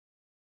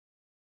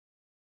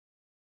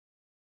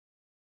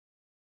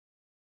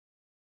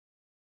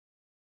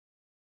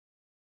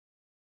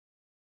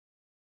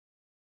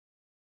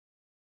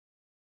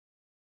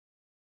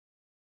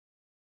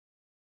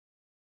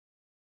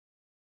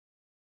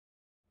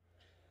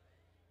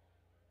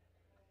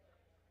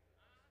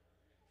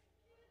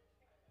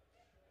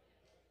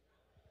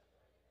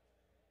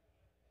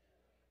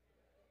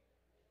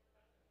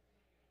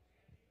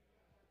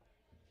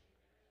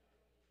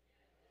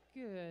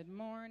Good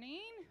morning.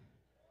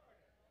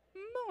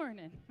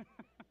 Morning.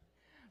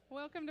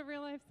 Welcome to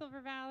Real Life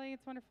Silver Valley.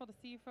 It's wonderful to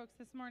see you folks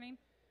this morning.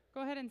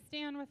 Go ahead and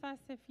stand with us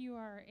if you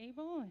are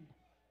able. And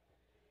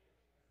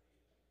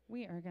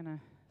we are going to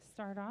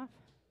start off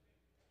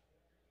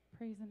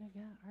praising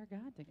our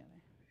God together.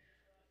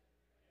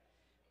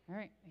 All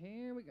right,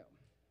 here we go.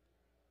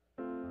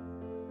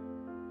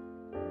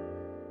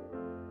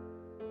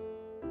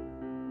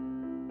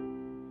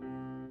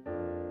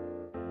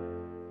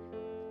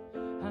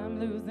 I'm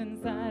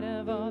losing sight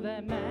of all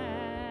that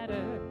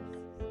matters,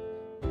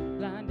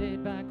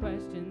 blinded by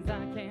questions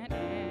I can't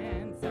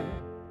answer.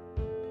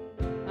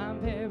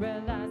 I'm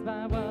paralyzed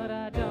by what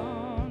I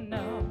don't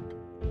know.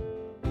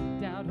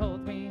 Doubt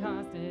holds me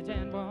hostage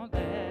and won't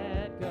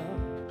let go.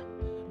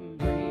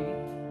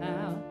 Breathe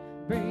out,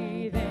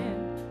 breathe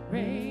in,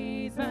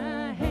 raise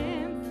my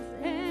hands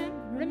and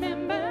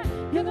remember,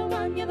 you're the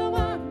one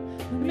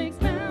who makes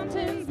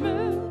mountains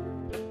move.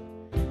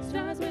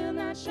 Stars will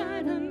not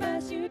shine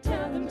unless you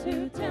tell them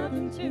to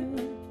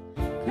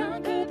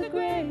conquer the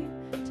grave,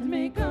 to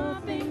make all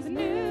things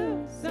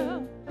new.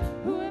 So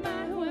who am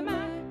I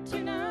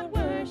to not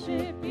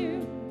worship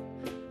you?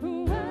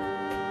 Who am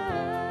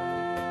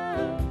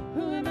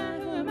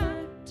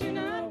I to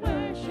not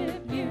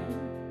worship you?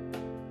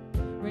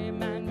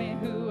 Remind me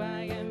who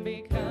I am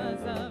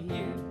because of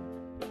you.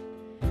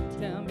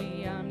 Tell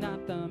me I'm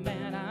not the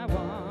man I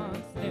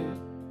once knew,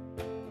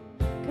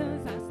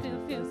 'cause I still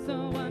feel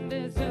so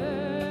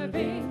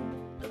undeserving.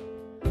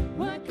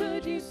 What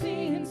could you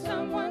see in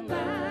someone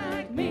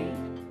like me?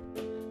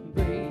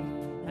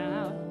 Breathe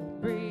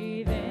out,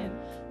 breathe in,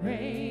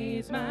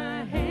 raise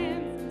my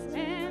hands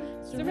and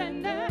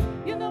surrender.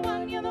 You're the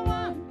one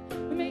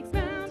who makes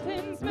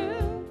mountains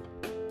move.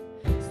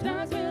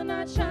 Stars will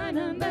not shine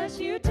unless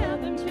you tell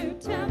them to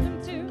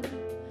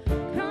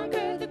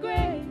conquer the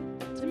grave,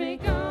 to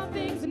make all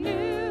things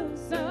new.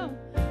 So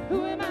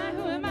who am I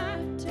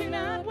to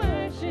not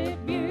worship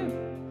you?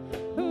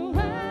 Who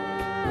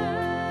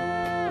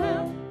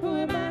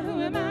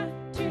am I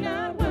to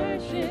not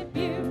worship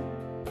you?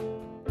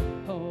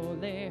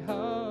 Holy,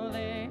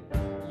 holy,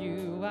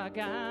 you are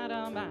God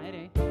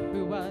Almighty,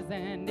 who was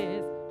and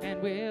is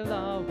and will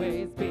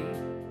always be.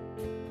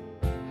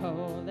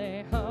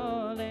 Holy,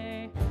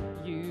 holy,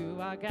 you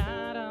are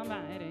God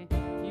Almighty.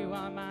 You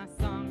are my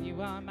song,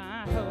 you are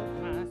my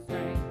hope, my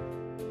strength.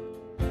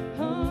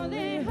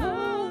 Holy,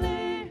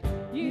 holy,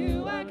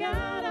 you are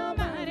God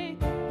Almighty.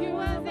 You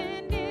was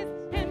and is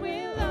and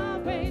will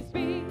always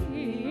be.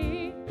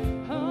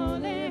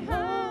 Holy,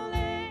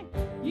 holy,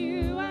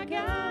 you are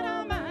God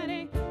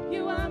Almighty.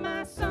 You are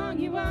my song,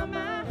 you are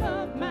my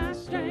hope, my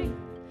strength.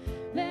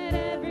 Let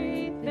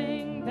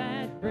everything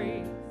that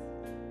breathes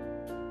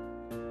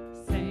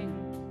sing.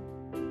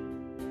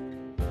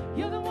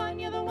 You're the one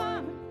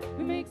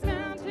who makes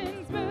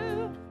mountains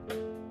move.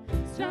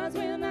 Stars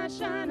will not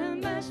shine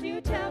unless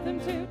you tell them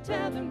to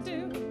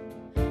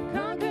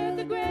conquer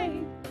the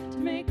grave, to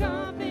make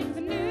all things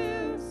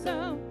new.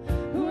 So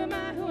who am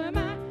I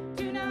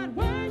to not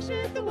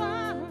worship the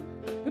one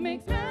who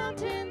makes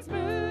mountains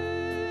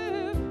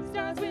move?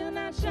 Stars will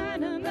not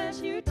shine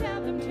unless you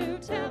tell them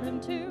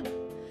to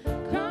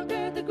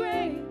conquer the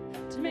grave,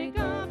 to make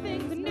all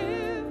things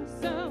new.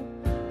 So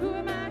who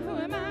am I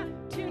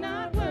to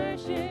not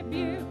worship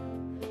you?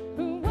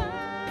 Who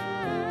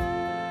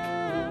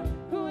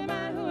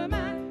am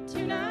I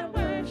to not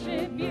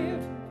worship you?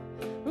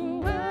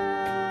 Who am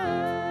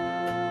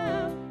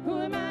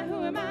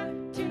I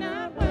to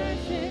not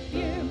worship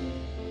you?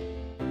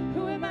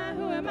 Who am I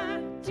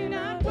to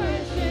not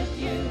worship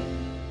you?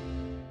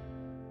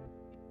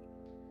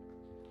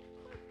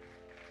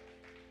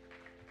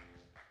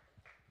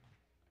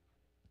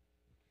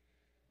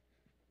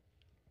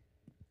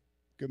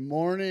 Good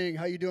morning.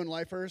 How you doing,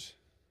 lifers?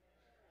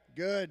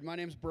 Good. My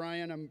name's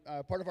Brian. I'm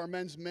part of our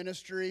men's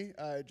ministry.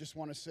 I just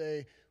want to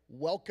say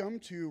welcome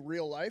to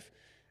Real Life.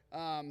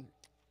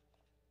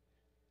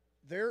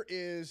 There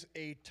is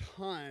a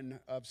ton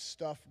of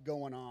stuff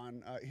going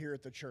on here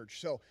at the church.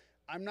 So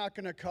I'm not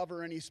going to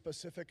cover any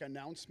specific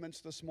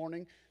announcements this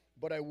morning,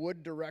 but I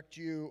would direct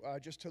you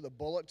just to the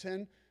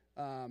bulletin.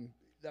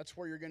 That's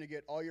where you're going to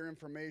get all your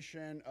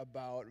information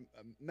about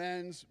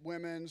men's,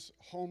 women's,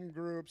 home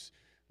groups,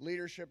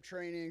 leadership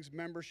trainings,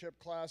 membership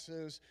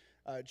classes,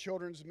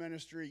 children's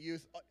ministry,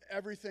 youth,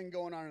 everything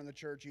going on in the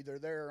church, either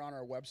there or on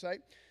our website.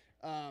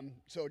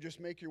 So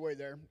just make your way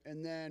there.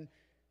 And then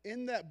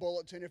in that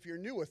bulletin, if you're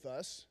new with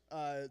us,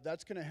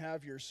 that's going to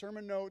have your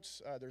sermon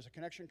notes. There's a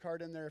connection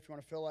card in there. If you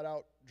want to fill that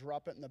out,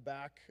 drop it in the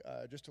back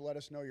just to let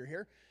us know you're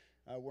here.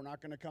 We're not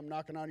going to come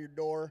knocking on your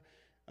door.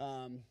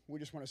 We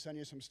just want to send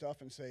you some stuff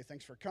and say,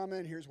 thanks for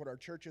coming. Here's what our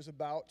church is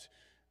about.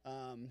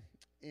 Or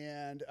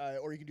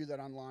you can do that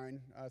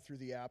online through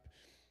the app.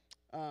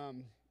 I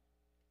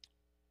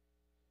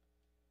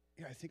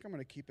think I'm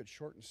going to keep it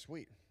short and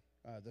sweet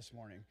this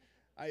morning.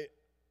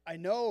 I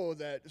know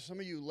that some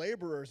of you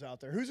laborers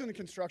out there, who's in the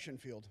construction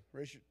field?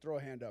 Throw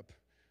a hand up.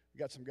 We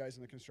got some guys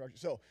in the construction.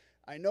 So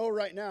I know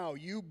right now,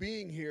 you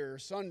being here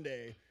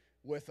Sunday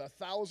with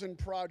 1,000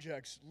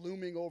 projects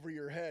looming over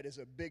your head is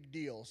a big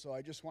deal. So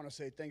I just want to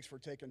say thanks for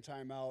taking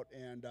time out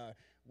and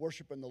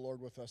worshiping the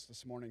Lord with us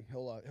this morning.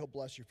 He'll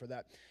bless you for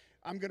that.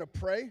 I'm going to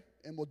pray,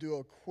 and we'll do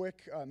a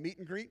quick meet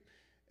and greet,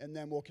 and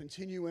then we'll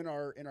continue in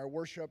our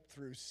worship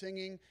through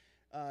singing,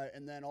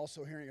 and then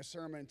also hearing a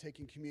sermon,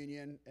 taking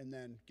communion, and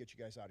then get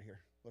you guys out of here.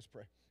 Let's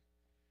pray.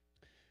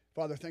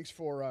 Father, thanks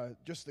for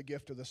just the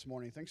gift of this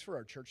morning. Thanks for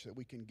our church that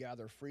we can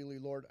gather freely,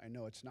 Lord. I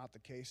know it's not the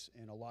case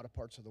in a lot of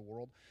parts of the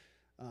world.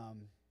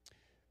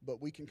 But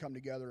we can come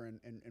together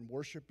and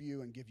worship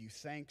you and give you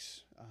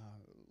thanks.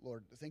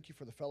 Lord, thank you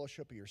for the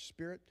fellowship of your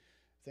Spirit.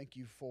 Thank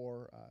you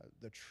for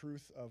the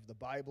truth of the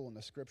Bible and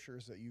the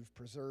Scriptures that you've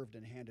preserved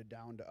and handed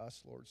down to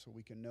us, Lord, so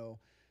we can know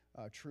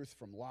truth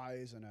from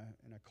lies in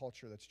a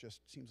culture that's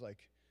just seems like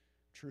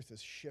truth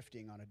is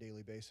shifting on a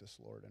daily basis,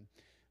 Lord,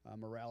 and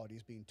morality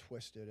is being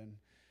twisted and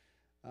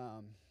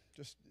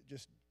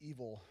just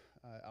evil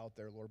out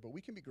there, Lord. But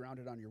we can be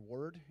grounded on your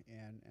word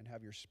and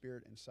have your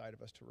Spirit inside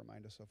of us to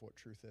remind us of what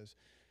truth is.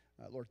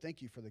 Lord,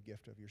 thank you for the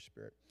gift of your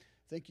Spirit.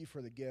 Thank you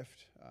for the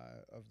gift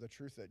of the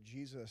truth that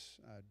Jesus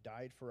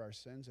died for our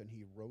sins and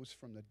he rose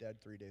from the dead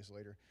 3 days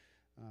later.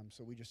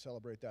 So we just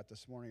celebrate that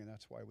this morning, and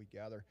that's why we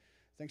gather.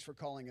 Thanks for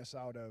calling us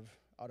out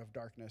of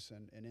darkness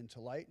and into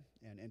light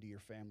and into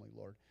your family,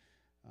 Lord.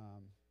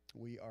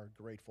 We are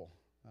grateful.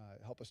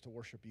 Help us to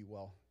worship you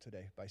well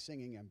today by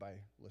singing and by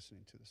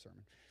listening to the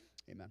sermon.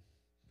 Amen.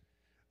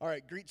 All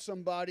right, greet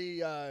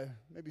somebody,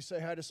 maybe say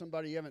hi to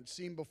somebody you haven't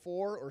seen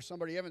before or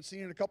somebody you haven't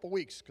seen in a couple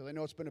weeks, because I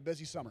know it's been a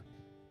busy summer.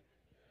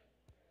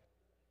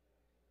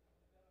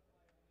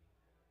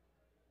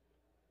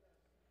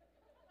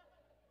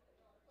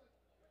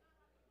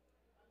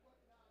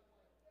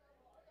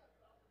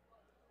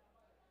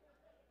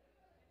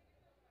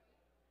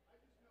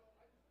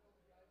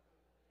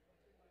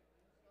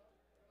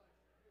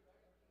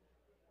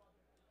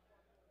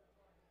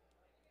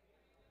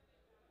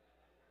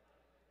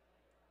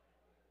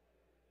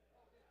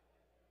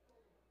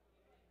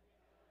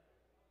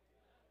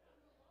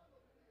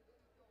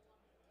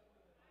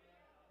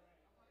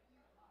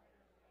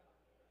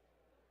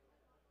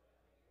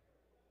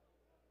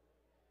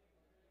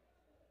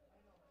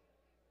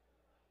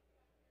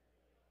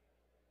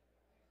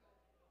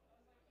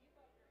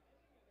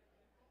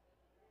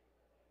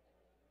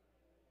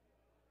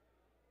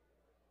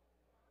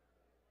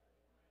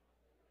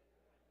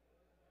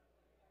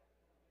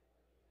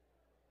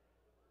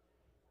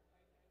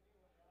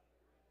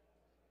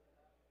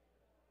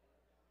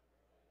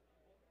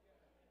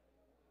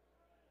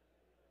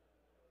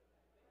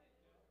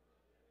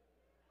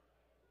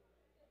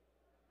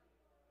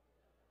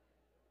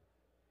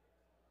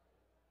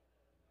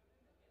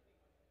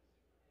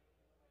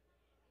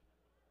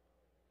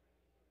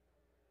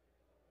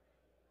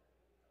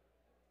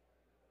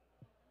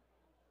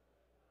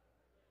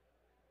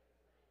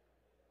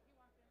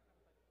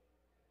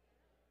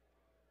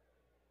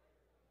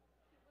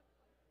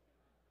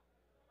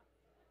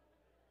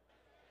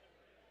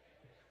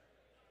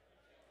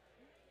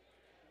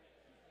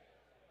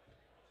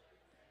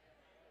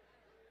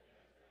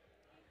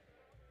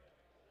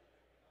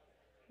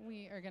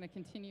 We are going to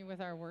continue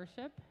with our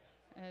worship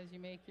as you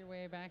make your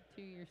way back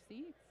to your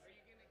seats. Are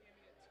you going to give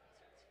me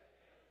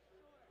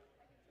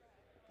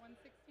a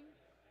 116?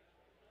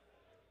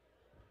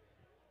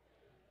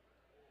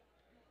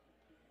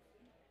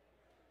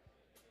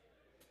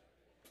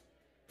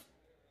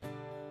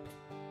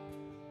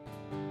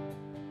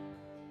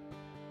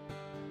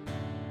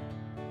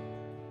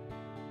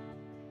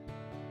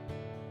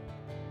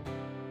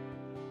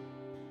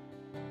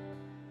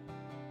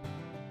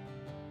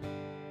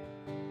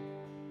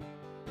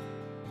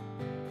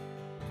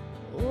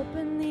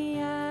 Open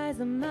the eyes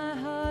of my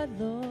heart,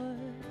 Lord.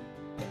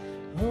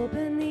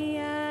 Open the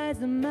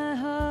eyes of my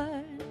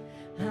heart.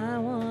 I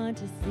want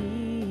to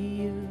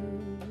see you.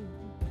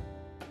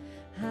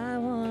 I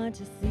want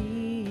to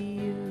see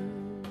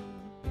you.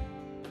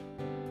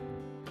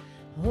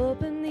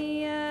 Open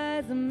the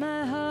eyes of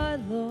my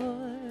heart,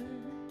 Lord.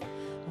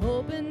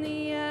 Open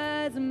the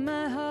eyes of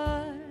my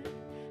heart.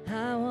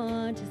 I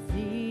want to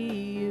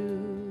see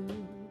you.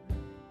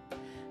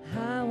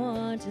 I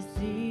want to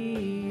see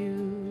you.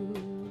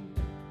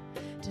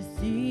 To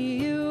see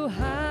you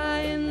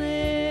high and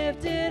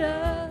lifted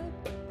up,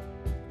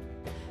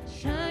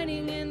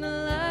 shining in the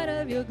light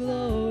of your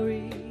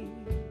glory.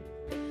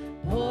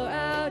 Pour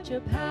out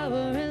your power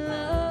and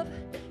love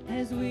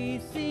as we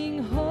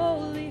sing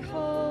holy,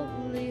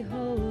 holy,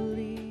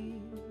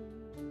 holy.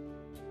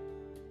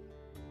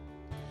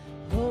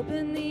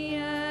 Open the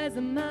eyes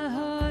of my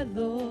heart,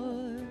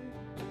 Lord.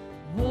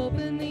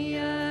 Open the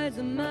eyes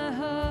of my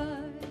heart.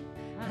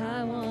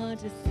 I want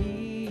to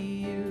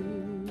see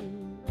you.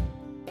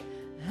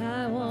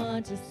 I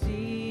want to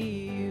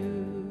see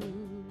you.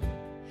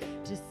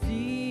 To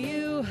see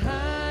you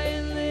high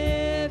and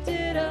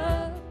lifted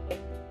up,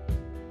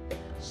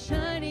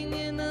 shining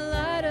in the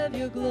light of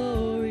your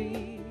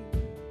glory.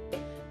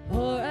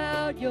 Pour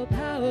out your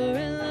power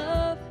and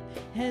love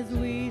as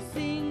we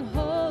sing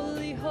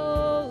holy,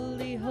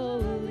 holy,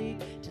 holy.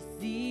 To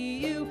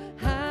see you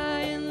high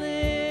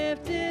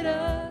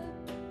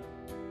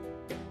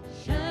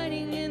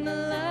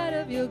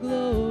your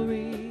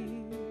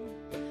glory.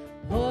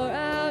 Pour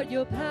out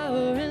your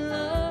power and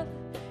love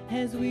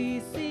as we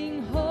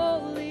sing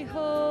holy,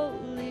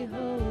 holy,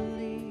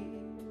 holy.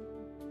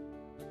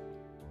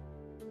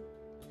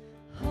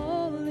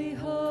 Holy,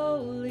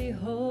 holy,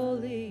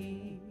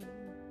 holy.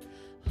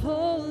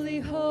 Holy,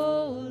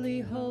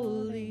 holy,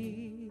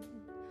 holy.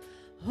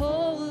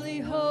 Holy,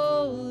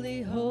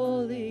 holy,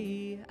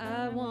 holy.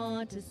 I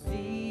want to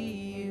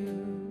see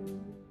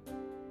you.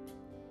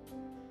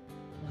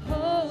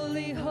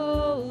 Holy,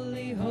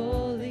 holy,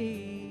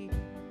 holy.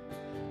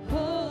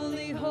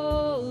 Holy,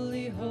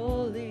 holy,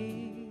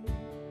 holy.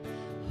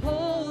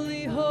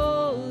 Holy,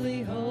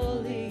 holy,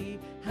 holy.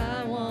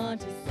 I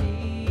want to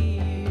see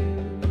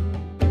you.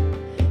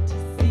 To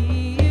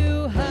see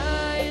you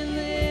high and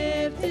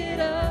lifted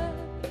up,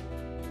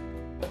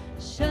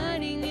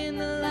 shining in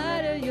the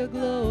light of your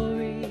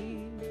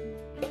glory.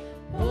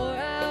 Pour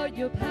out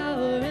your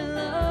power and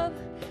love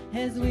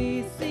as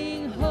we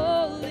sing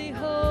holy,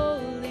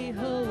 holy,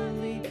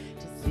 holy.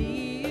 To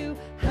see you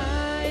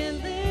high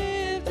and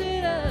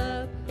lifted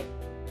up,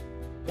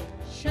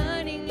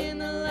 shining in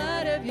the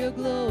light of your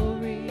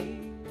glory.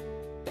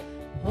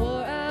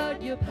 Pour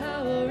out your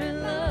power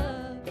and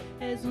love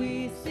as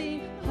we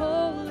sing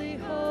holy,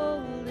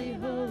 holy,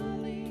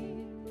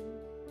 holy.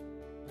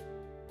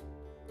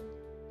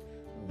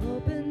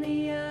 Open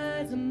the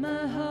eyes of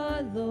my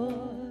heart,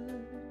 Lord.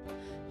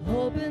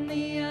 Open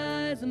the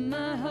eyes of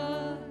my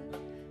heart.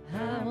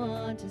 I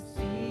want to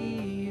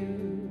see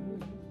you.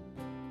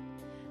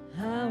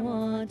 I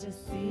want to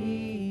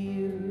see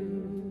you.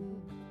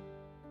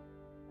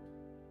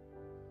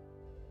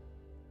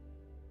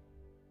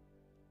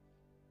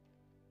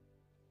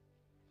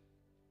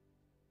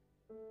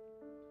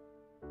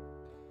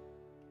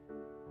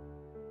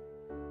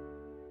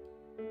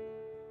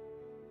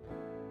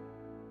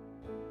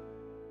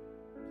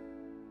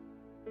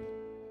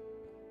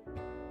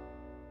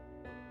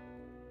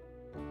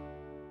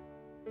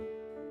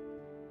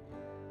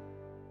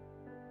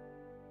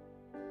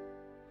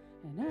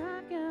 And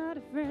I've got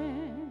a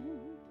friend,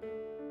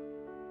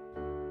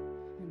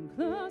 and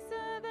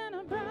closer than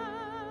a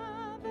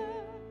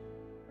brother,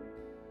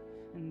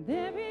 and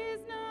there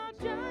is no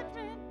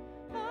judgment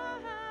for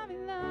how he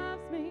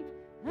loves me.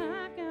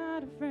 I've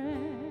got a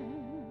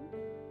friend,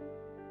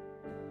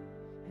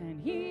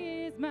 and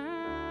he is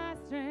my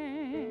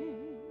strength,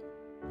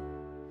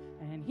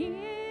 and he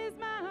is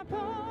my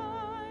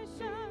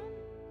portion,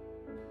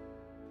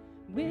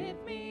 with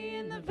me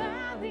in the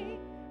valley,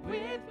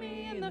 with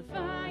me in the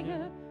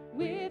fire,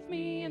 with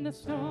me in the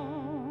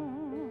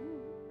storm.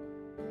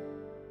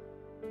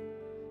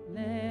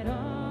 Let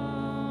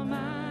all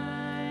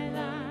my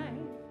life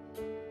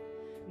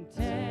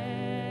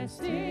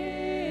testify,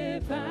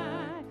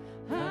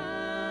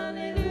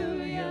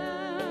 hallelujah.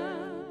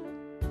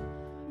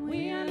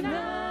 We are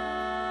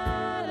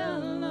not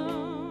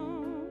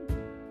alone,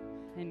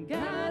 and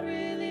God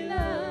really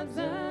loves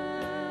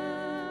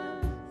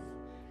us,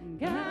 and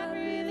God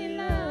really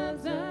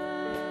loves us.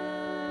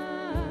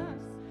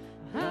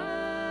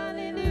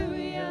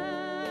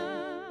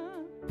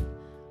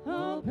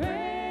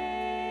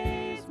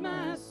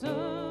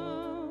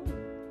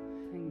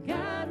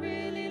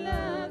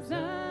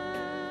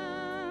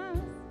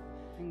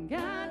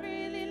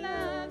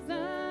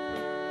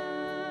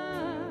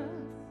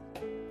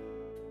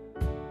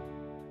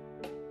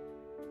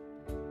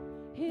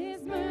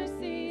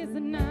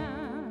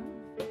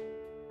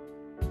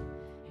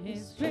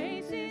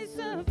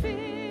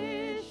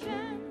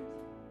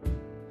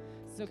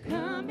 So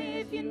come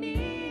if you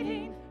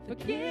need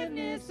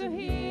forgiveness or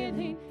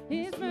healing.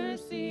 His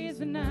mercy is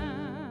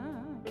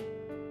enough.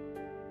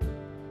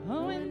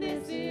 Oh, and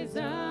this is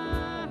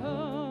our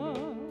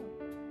hope.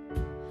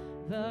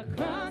 The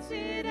cross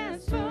it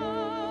has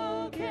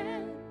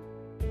spoken,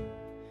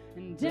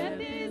 and death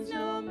is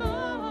no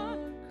more.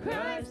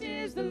 Christ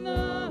is the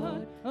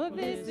Lord. Oh,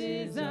 this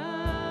is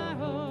our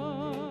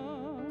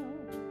hope.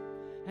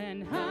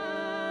 And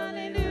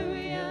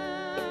hallelujah,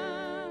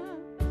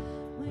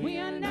 we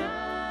are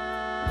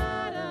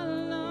not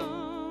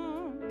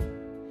alone,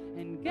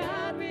 and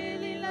God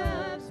really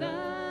loves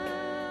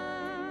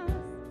us,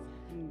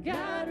 and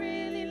God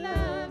really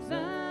loves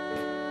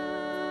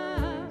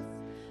us.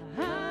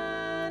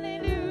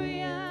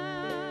 Hallelujah.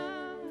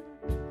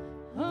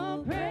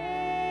 Oh,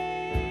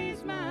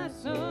 praise my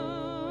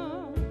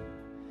soul,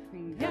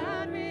 and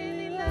God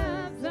really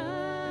loves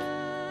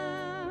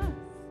us,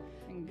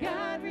 and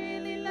God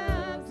really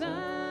loves us.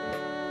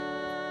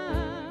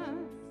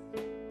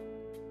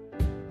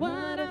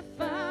 What a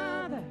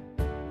Father,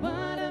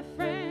 what a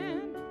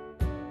friend,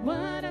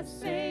 what a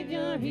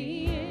Savior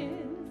He is.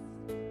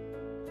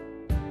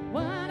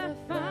 What a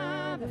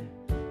Father,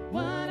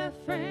 what a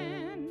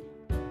friend,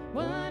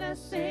 what a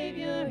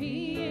Savior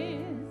He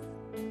is.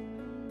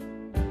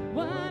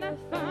 What a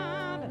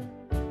Father,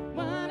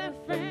 what a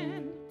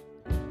friend,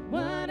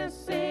 what a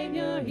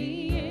Savior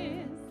He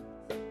is.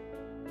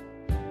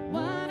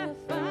 What a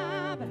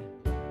Father,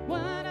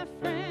 what a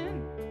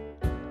friend,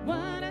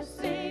 what a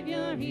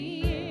Savior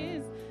He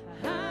is.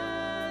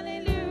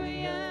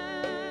 Hallelujah.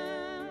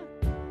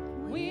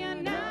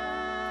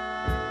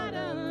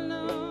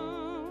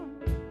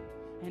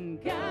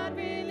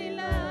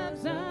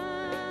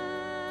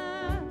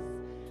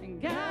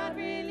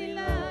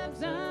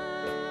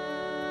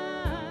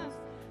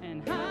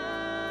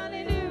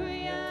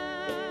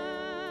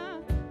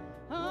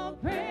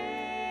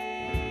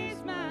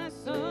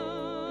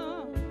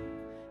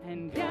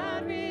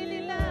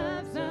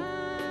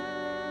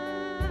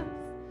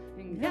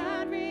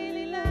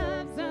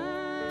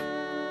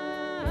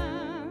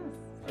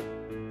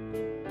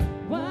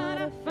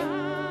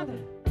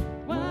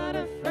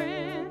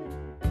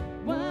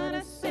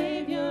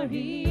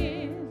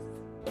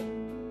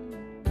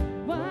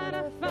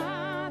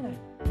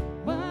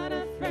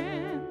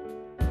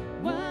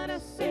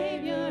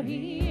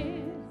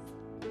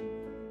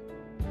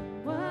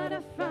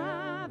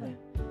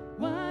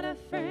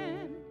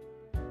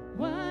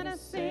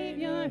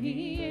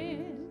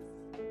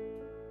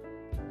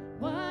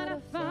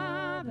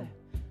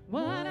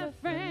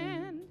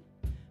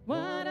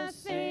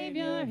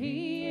 Savior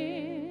He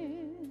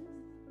is.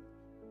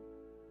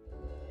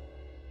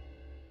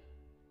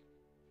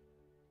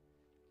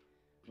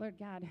 Lord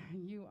God,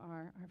 you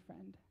are our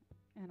friend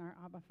and our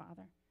Abba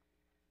Father.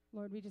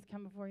 Lord, we just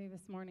come before you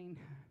this morning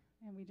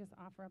and we just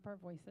offer up our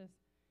voices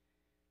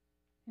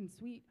in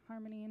sweet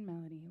harmony and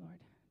melody, Lord,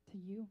 to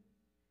you,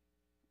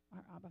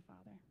 our Abba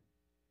Father.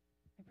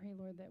 I pray,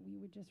 Lord, that we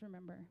would just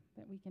remember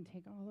that we can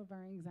take all of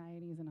our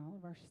anxieties and all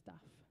of our stuff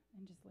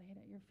and just lay it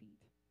at your feet.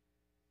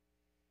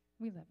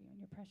 We love you in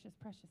your precious,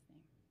 precious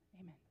name.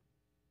 Amen.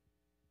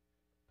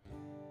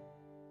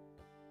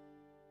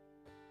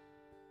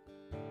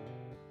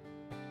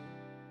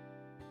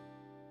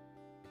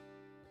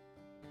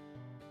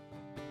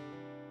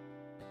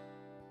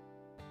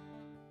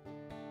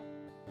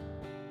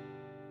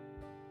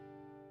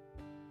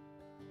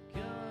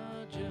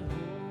 God,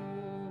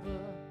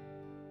 Jehovah,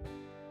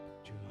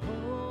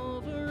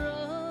 Jehovah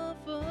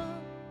Rapha,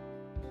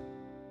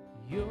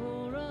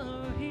 you're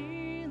our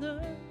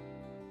healer,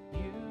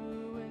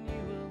 you and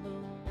you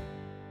alone.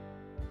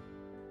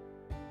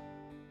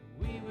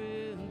 We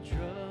will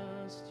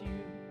trust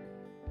you,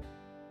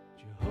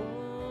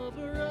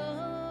 Jehovah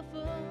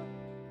Rapha,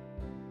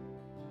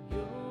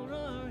 you're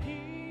our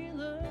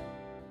healer,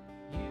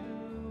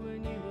 you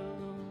and you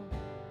alone.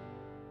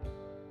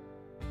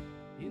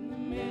 In the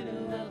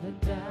middle of the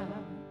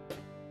doubt,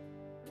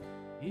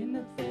 in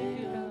the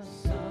thick of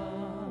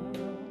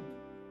sorrow,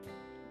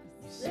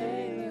 you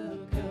say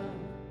you'll come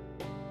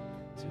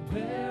to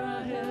where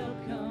our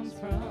help comes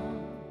from.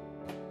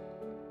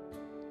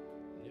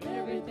 And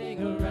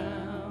everything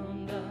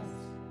around us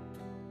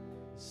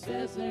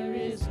says there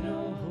is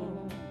no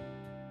hope.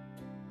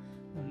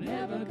 We're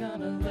never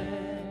gonna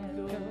let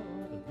go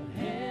of the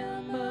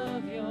hem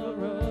of your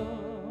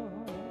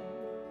robe.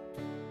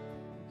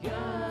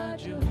 God,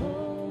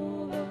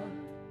 Jehovah,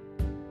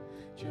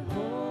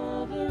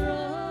 Jehovah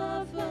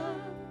Rapha,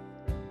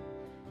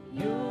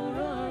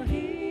 you're our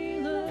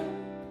healer,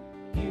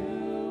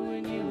 you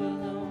and you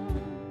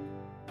alone.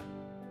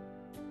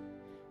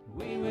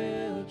 We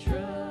will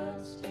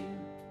trust you,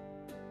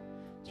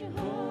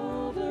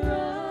 Jehovah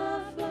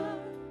Rapha,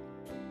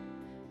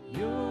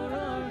 you're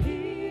our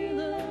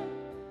healer,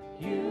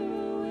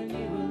 you and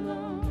you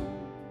alone.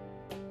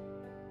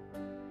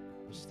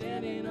 We're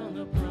standing on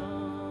the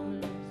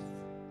promise,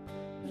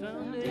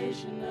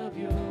 foundation of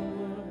your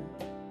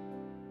word.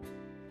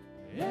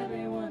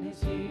 Everyone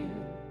is here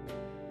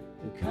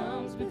who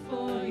comes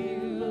before you,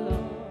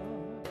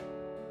 Lord.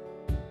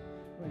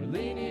 We're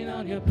leaning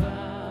on your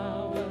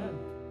power.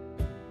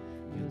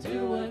 You'll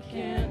do what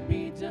can't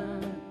be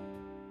done,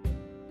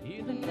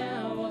 either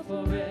now or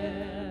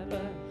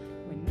forever.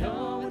 We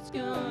know it's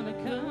gonna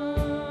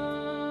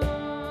come.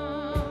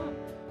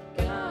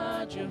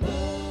 God,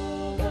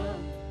 Jehovah,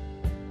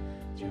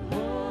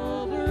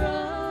 Jehovah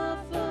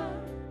Rapha,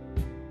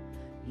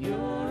 you're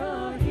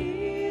our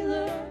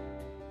healer,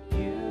 you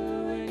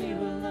and you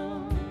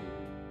alone.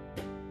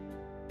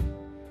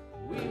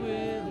 We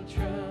will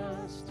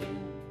trust you,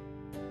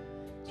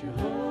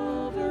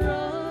 Jehovah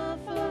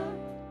Rapha,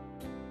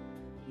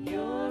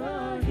 you're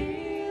our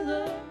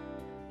healer,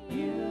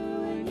 you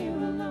and you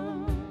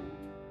alone.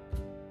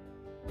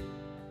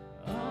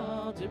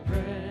 All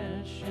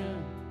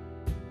depression,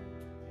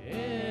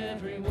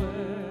 every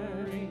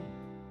worry,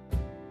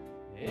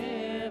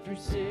 every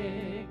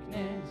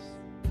sickness,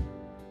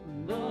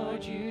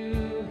 Lord,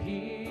 you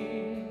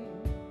heal.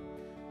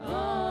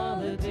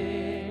 All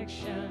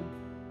addiction,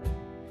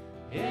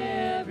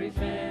 every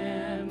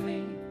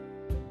family,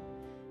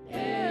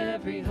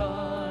 every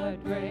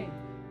heartbreak,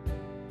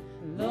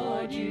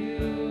 Lord,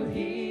 you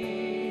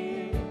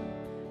heal.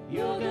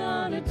 You're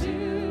gonna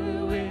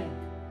do it.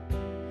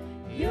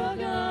 You're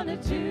gonna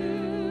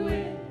do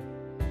it.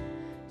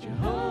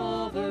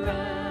 Jehovah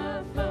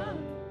Rapha,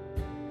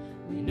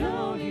 we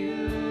know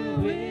you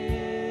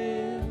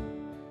will.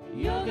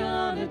 You're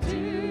gonna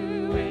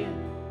do it.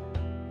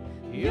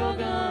 You're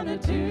gonna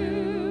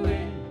do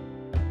it.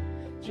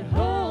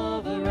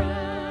 Jehovah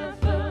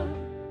Rapha,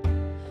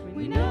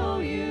 we know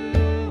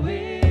you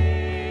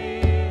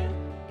will.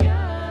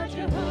 God,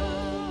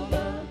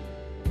 Jehovah,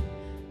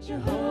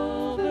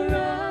 Jehovah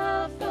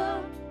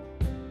Rapha,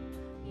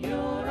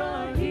 you're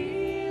our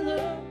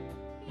healer,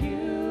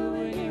 you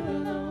and you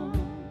alone.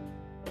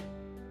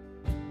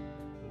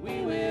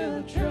 We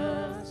will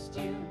trust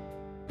you,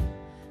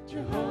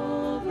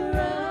 Jehovah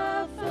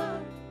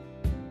Rapha,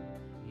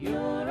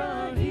 you're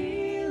our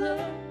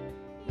healer,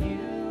 you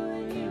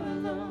and you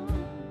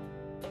alone.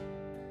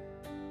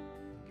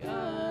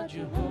 God,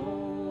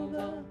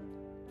 Jehovah,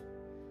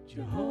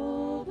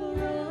 Jehovah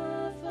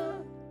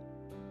Rapha,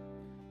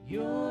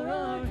 you're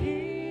our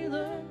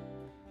healer,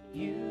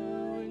 you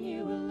and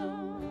you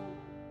alone.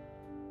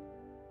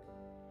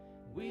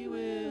 We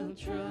will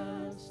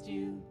trust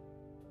you,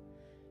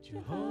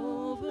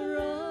 Jehovah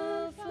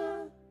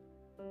Rapha,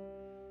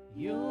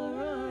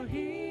 you're our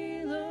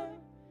healer,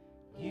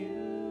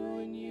 you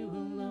and you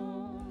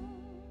alone.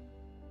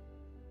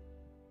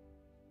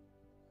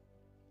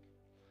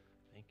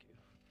 Thank you.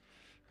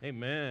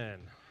 Amen.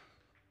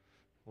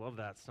 Love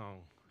that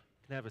song.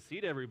 Can have a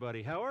seat,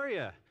 everybody. How are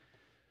you?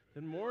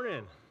 Good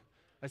morning.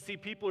 I see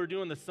people are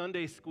doing the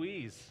Sunday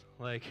squeeze.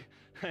 Like,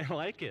 I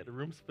like it. The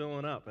room's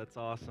filling up. That's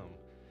awesome.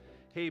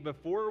 Hey,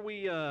 before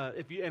we,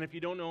 if you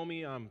don't know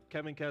me, I'm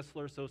Kevin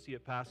Kessler,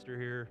 associate pastor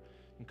here.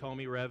 You can call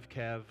me Rev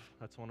Kev.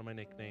 That's one of my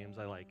nicknames.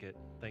 I like it.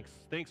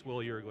 Thanks, Will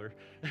Yergler.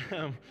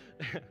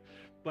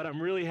 But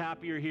I'm really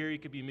happy you're here. You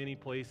could be many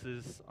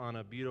places on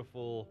a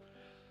beautiful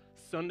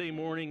Sunday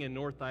morning in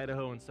North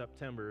Idaho in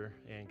September,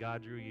 and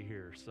God drew you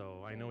here.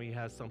 So I know He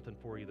has something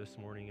for you this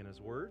morning in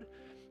His Word.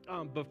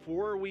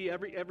 Before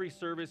every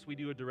service, we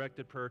do a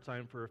directed prayer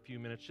time for a few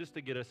minutes just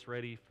to get us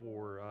ready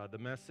for the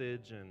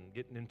message and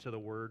getting into the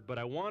Word. But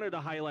I wanted to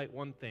highlight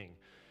one thing.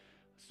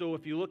 So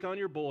if you look on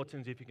your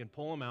bulletins, if you can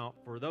pull them out,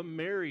 for the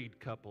married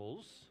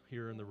couples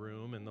here in the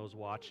room and those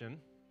watching,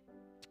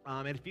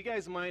 and if you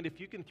guys mind, if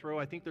you can throw,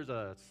 I think there's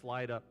a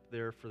slide up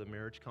there for the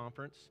marriage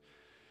conference.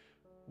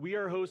 We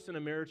are hosting a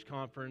marriage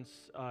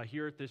conference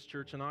here at this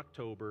church in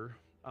October.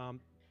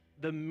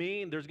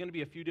 There's going to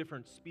be a few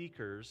different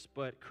speakers,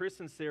 but Chris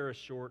and Sarah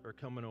Short are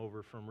coming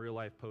over from Real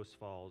Life Post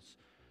Falls.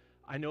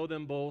 I know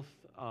them both.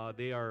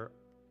 They are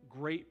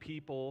great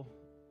people,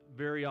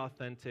 very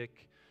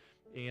authentic.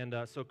 And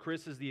so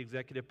Chris is the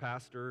executive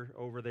pastor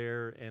over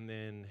there, and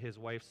then his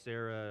wife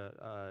Sarah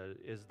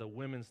is the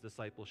women's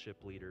discipleship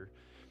leader.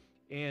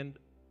 And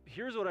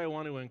here's what I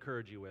want to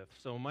encourage you with.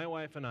 So my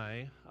wife and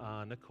I,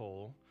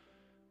 Nicole,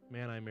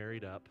 man, I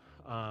married up.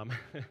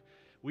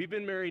 We've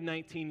been married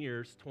 19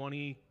 years,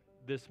 20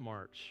 this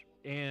March.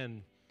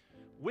 And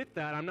with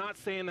that, I'm not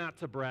saying that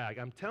to brag.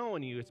 I'm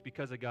telling you it's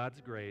because of God's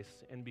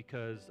grace and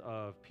because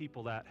of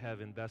people that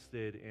have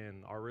invested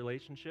in our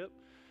relationship.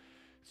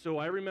 So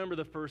I remember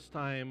the first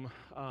time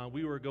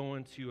we were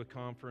going to a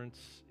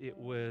conference. It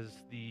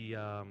was the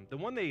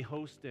one they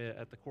host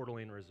at the Coeur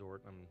d'Alene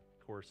Resort.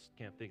 Of course,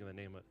 can't think of the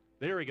name of it.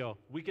 There we go.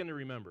 Weekend to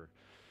Remember.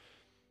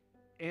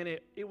 And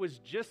it was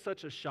just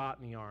such a shot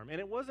in the arm.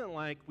 And it wasn't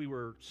like we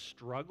were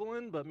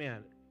struggling, but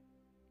man,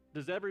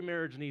 does every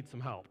marriage need some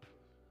help?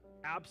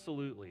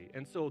 Absolutely.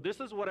 And so this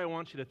is what I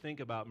want you to think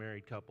about,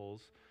 married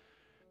couples.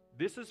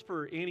 This is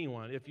for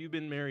anyone. If you've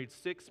been married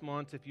 6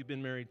 months, if you've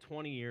been married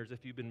 20 years,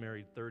 if you've been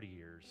married 30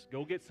 years,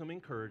 go get some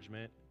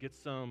encouragement, get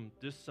some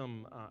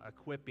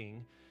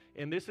equipping.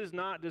 And this is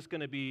not just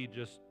going to be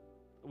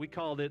we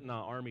called it in the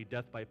Army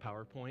death by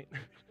PowerPoint.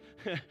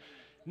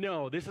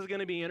 No, this is going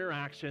to be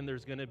interaction.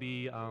 There's going to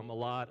be a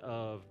lot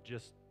of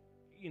just,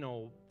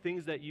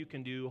 things that you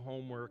can do,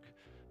 homework.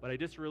 But I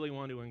just really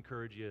want to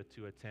encourage you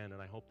to attend,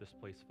 and I hope this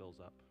place fills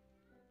up.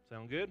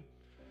 Sound good?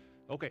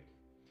 Okay.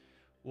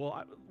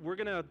 Well, we're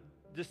going to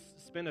just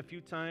spend a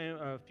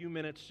few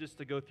minutes just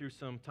to go through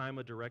some time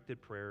of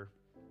directed prayer.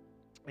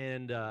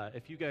 And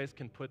if you guys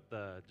can put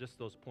just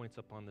those points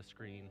up on the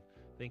screen.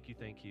 Thank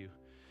you.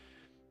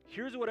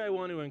 Here's what I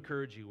want to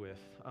encourage you with.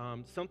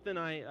 Something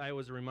I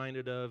was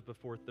reminded of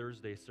before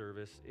Thursday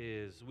service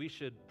is we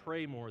should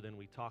pray more than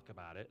we talk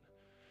about it.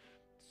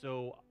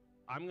 So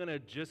I'm going to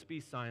just be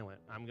silent.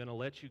 I'm going to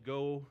let you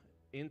go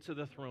into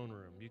the throne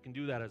room. You can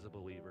do that as a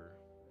believer.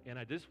 And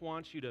I just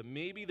want you to,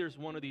 maybe there's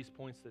one of these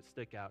points that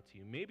stick out to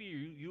you. Maybe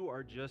you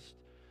are just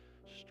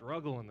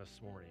struggling this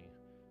morning.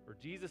 Or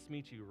Jesus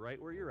meets you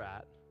right where you're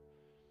at.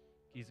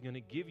 He's going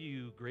to give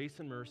you grace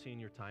and mercy in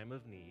your time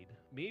of need.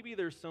 Maybe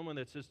there's someone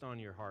that's just on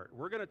your heart.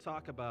 We're going to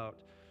talk about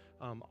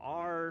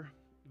our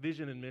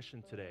vision and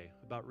mission today,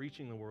 about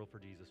reaching the world for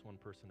Jesus one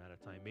person at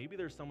a time. Maybe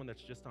there's someone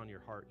that's just on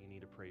your heart you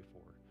need to pray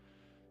for.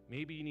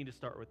 Maybe you need to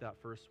start with that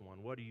first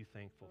one. What are you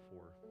thankful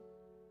for?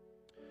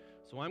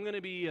 So I'm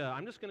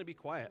just going to be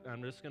quiet.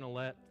 I'm just going to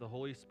let the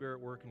Holy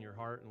Spirit work in your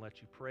heart and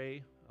let you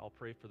pray. I'll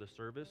pray for the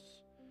service,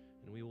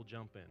 and we will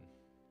jump in.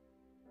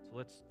 So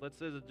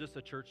let's as just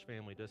a church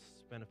family, just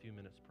spend a few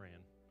minutes praying.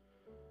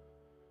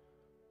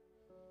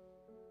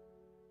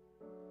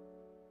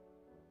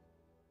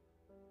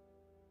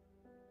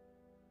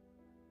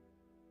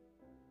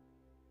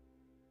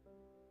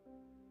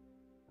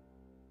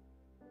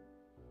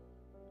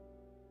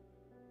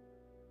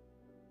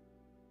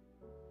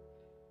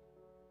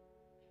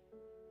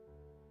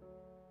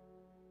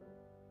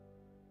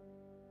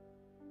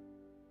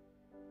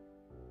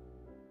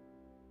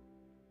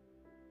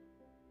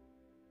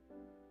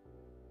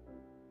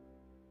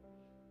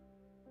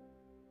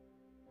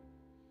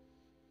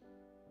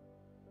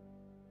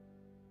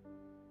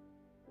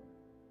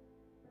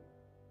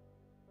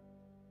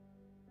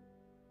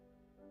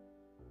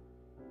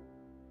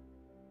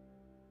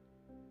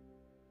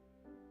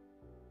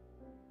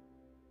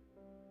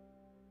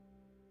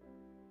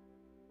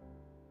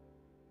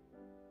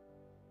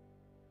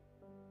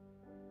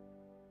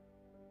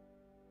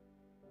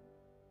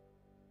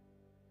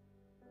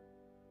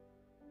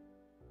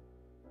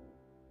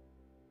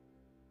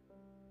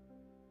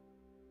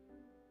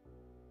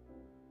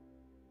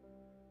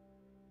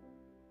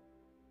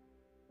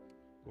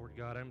 Lord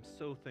God, I'm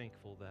so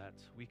thankful that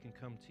we can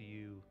come to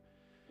you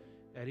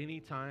at any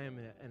time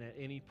and at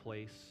any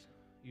place.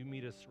 You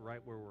meet us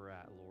right where we're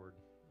at, Lord.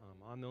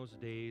 On those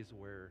days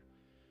where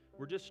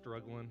we're just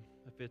struggling,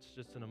 if it's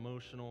just an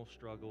emotional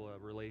struggle, a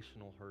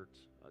relational hurt,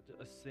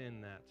 a sin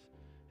that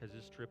has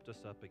just tripped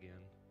us up again.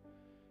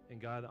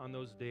 And God, on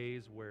those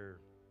days where,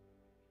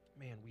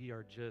 man, we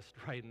are just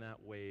riding that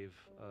wave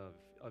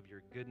of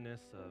your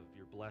goodness, of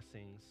your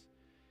blessings,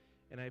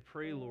 and I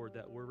pray, Lord,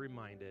 that we're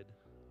reminded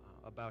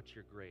about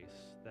your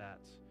grace,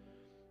 that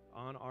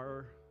on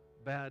our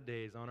bad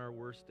days, on our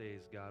worst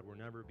days, God, we're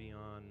never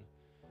beyond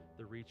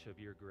the reach of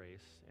your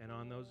grace. And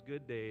on those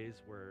good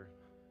days where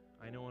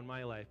I know in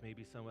my life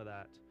maybe some of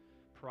that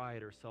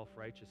pride or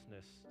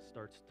self-righteousness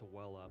starts to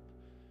well up,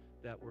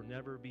 that we're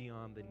never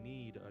beyond the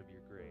need of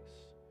your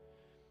grace.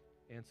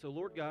 And so,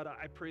 Lord God,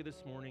 I pray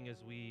this morning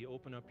as we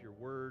open up your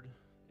word,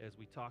 as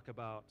we talk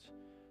about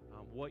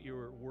what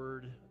your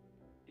word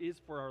is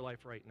for our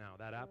life right now,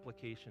 that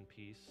application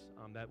piece,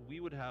 that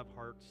we would have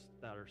hearts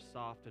that are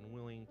soft and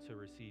willing to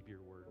receive your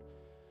word.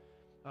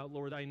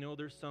 Lord, I know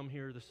there's some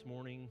here this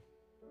morning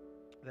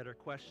that are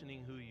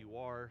questioning who you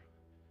are.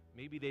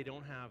 Maybe they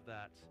don't have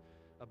that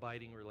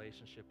abiding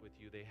relationship with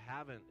you. They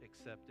haven't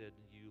accepted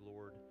you,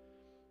 Lord,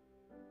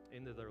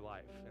 into their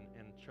life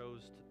and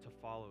chose to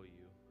follow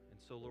you. And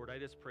so, Lord, I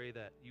just pray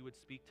that you would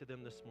speak to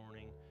them this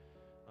morning,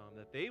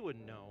 that they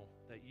would know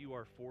that you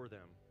are for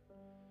them.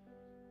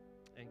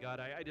 And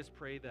God, I just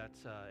pray that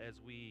as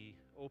we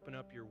open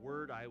up your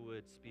word, I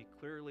would speak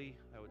clearly,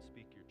 I would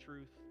speak your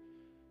truth,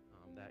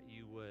 that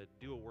you would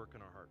do a work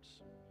in our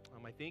hearts.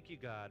 I thank you,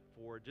 God,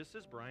 for just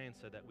as Brian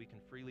said, that we can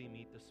freely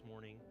meet this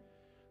morning.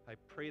 I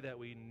pray that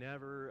we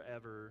never,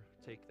 ever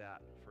take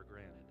that for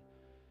granted.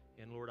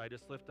 And Lord, I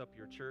just lift up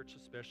your church,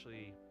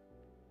 especially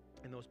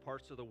in those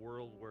parts of the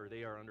world where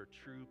they are under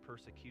true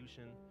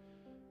persecution.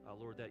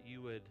 Lord, that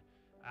you would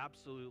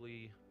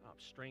absolutely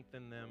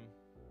strengthen them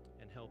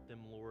and help them,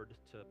 Lord,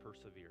 to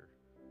persevere.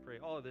 Pray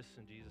all of this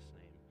in Jesus'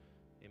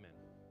 name. Amen.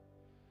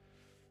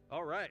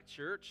 All right,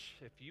 church,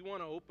 if you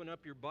want to open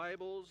up your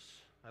Bibles,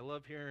 I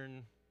love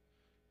hearing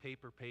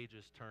paper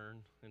pages turn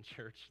in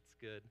church. It's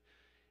good.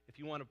 If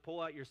you want to pull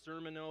out your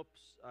sermon notes,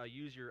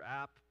 use your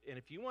app. And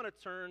if you want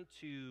to turn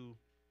to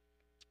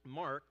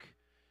Mark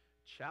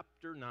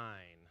chapter 9,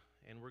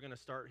 and we're going to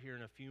start here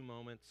in a few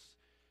moments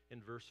in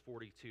verse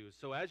 42.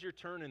 So as you're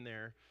turning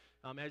there,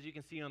 as you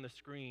can see on the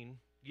screen,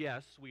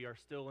 yes, we are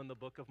still in the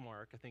book of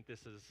Mark. I think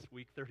this is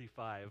week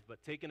 35, but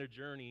taking a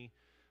journey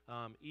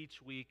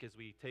each week as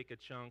we take a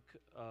chunk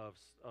of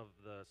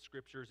the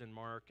scriptures in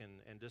Mark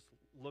and just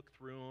look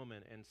through them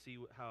and see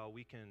how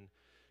we can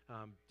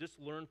just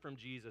learn from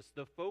Jesus.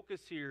 The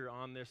focus here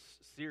on this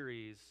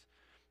series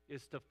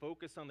is to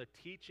focus on the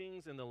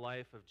teachings and the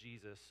life of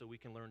Jesus so we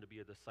can learn to be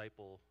a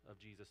disciple of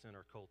Jesus in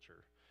our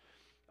culture.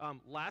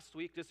 Last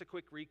week, just a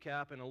quick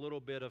recap and a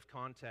little bit of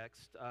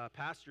context,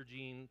 Pastor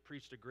Gene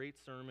preached a great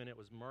sermon. It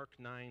was Mark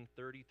 9,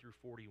 30 through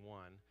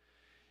 41.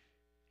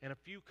 And a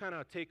few kind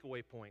of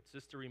takeaway points,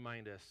 just to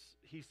remind us.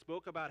 He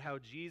spoke about how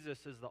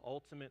Jesus is the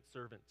ultimate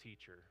servant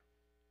teacher.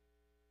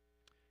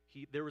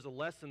 There was a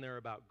lesson there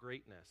about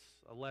greatness,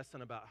 a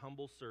lesson about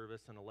humble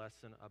service, and a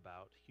lesson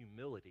about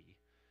humility.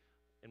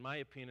 In my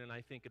opinion,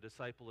 I think a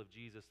disciple of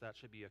Jesus, that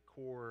should be a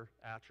core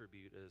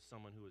attribute as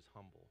someone who is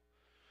humble.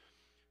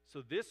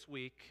 So this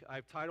week,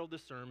 I've titled the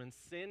sermon,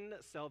 Sin,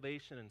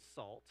 Salvation, and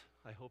Salt.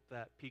 I hope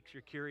that piques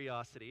your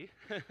curiosity.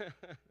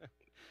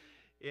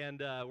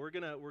 And we're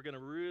gonna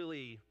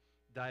really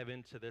dive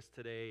into this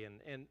today.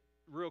 And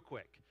real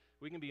quick,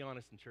 we can be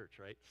honest in church,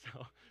 right?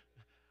 So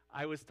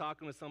I was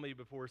talking with somebody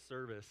before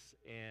service,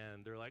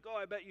 and they're like, "Oh,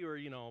 I bet you were,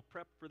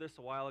 prepped for this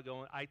a while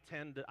ago."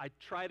 And I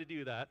try to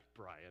do that,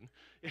 Brian.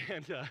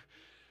 And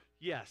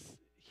yes,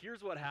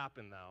 here's what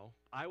happened though.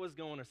 I was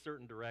going a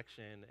certain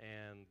direction,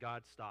 and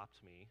God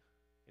stopped me,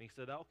 and He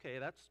said, "Okay,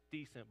 that's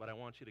decent, but I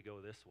want you to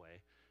go this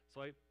way."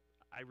 So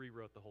I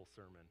rewrote the whole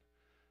sermon.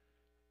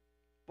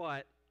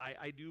 But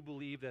I do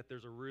believe that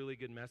there's a really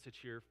good message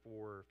here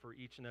for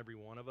each and every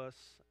one of us,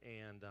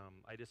 and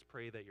I just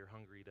pray that you're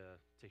hungry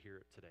to hear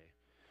it today.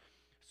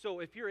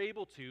 So if you're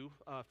able to,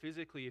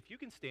 physically, if you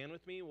can stand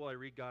with me while I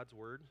read God's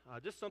Word,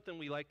 just something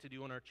we like to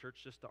do in our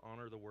church just to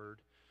honor the Word.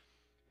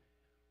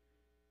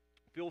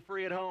 Feel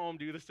free at home,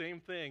 do the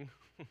same thing.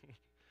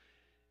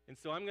 And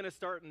so I'm going to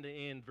start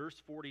in verse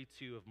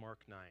 42 of Mark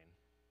 9.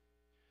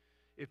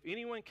 If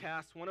anyone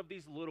casts one of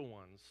these little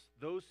ones,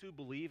 those who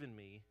believe in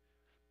me,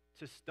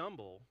 to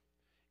stumble,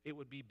 it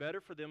would be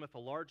better for them if a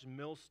large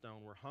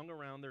millstone were hung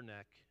around their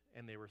neck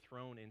and they were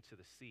thrown into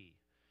the sea.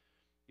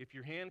 If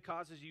your hand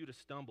causes you to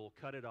stumble,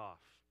 cut it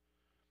off.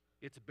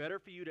 It's better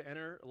for you to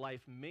enter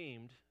life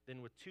maimed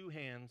than with 2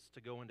 hands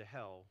to go into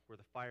hell, where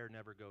the fire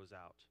never goes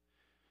out.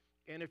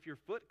 And if your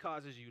foot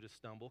causes you to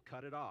stumble,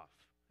 cut it off.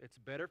 It's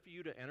better for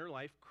you to enter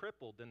life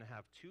crippled than to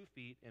have 2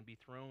 feet and be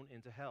thrown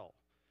into hell.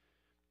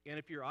 And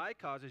if your eye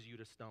causes you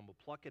to stumble,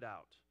 pluck it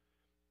out.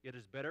 It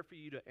is better for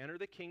you to enter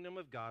the kingdom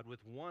of God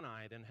with 1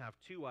 eye than have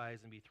 2 eyes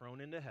and be thrown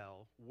into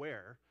hell,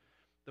 where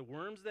the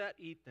worms that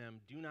eat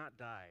them do not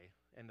die,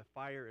 and the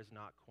fire is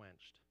not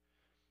quenched.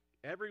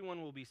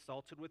 Everyone will be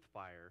salted with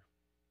fire.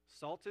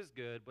 Salt is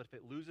good, but if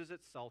it loses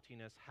its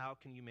saltiness, how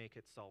can you make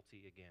it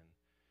salty again?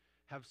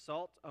 Have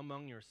salt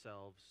among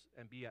yourselves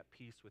and be at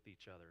peace with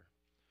each other.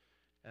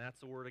 And that's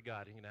the word of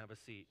God. You can have a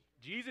seat.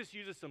 Jesus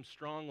uses some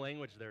strong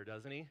language there,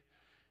 doesn't he?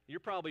 You're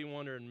probably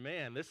wondering,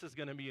 man, this is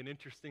going to be an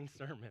interesting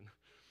sermon.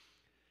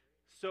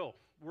 So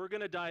we're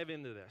going to dive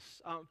into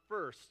this.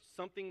 First,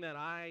 something that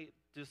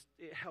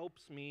it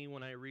helps me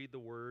when I read the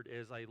word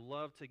is I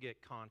love to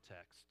get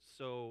context.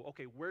 So,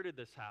 okay, where did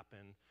this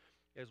happen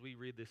as we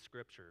read this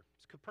scripture?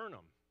 It's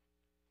Capernaum.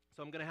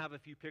 So I'm going to have a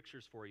few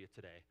pictures for you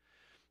today.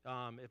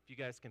 If you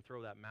guys can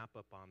throw that map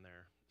up on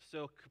there.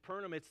 So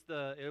Capernaum,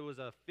 it was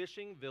a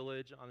fishing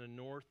village on the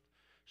north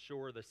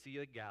shore of the Sea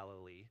of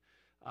Galilee.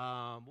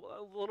 A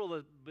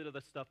little bit of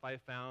the stuff I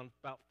found,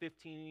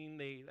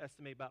 they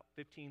estimate about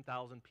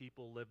 15,000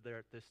 people lived there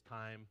at this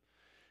time.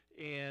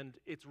 And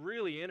it's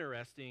really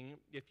interesting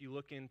if you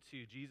look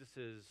into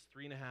Jesus'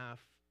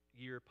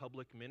 3.5-year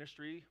public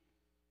ministry.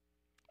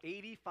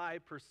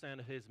 85%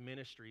 of his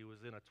ministry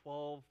was in a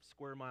 12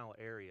 square mile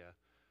area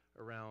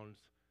around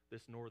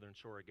this northern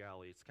shore of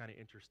Galilee. It's kind of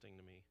interesting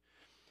to me.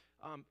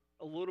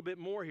 A little bit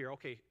more here.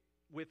 Okay,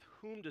 with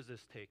whom does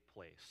this take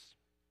place?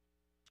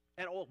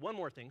 And one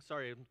more thing.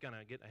 Sorry, I'm going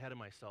to get ahead of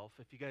myself.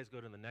 If you guys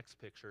go to the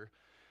next picture.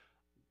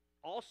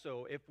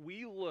 Also, if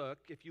you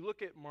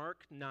look at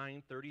Mark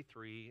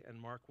 9:33 and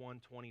Mark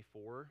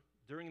 1:24,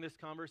 during this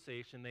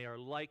conversation, they are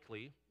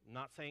likely,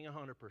 not saying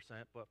 100%,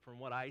 but from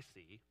what I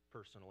see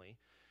personally,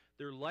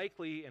 they're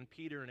likely in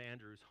Peter and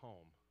Andrew's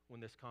home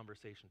when this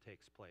conversation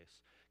takes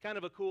place. Kind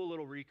of a cool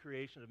little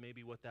recreation of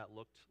maybe what that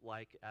looked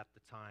like at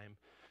the time.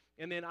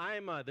 And then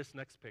this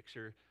next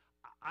picture,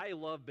 I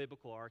love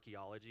biblical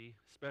archaeology,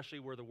 especially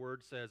where the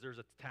word says there's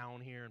a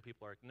town here and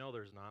people are like, no,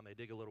 there's not. And they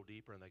dig a little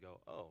deeper and they go,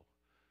 oh,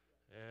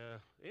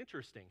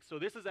 interesting. So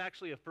this is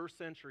actually a first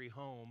century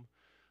home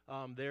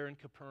there in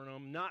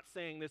Capernaum. Not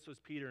saying this was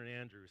Peter and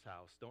Andrew's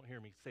house. Don't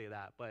hear me say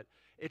that. But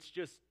it's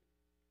just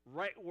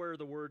right where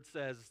the word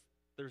says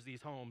there's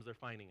these homes, they're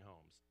finding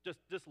homes.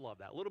 Just love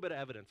that. A little bit of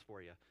evidence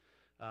for you.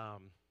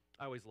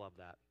 I always love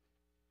that.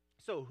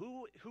 So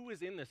who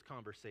is in this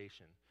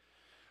conversation?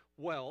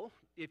 Well,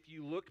 if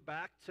you look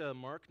back to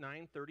Mark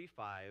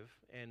 9:35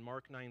 and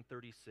Mark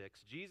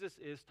 9:36, Jesus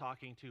is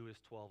talking to his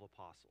 12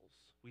 apostles.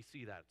 We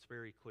see that. It's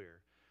very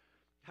clear.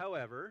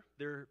 However,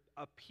 there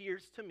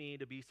appears to me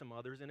to be some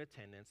others in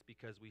attendance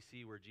because we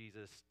see where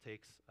Jesus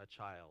takes a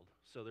child.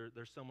 So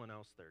there's someone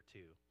else there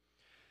too.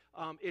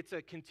 It's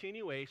a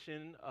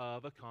continuation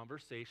of a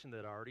conversation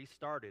that already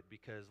started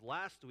because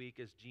last week,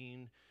 as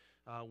Gene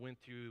went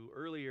through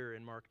earlier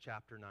in Mark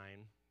chapter 9,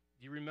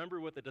 do you remember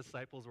what the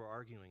disciples were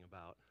arguing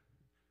about?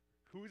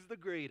 Who's the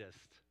greatest?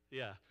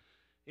 Yeah,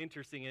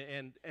 interesting.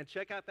 And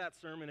check out that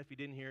sermon. If you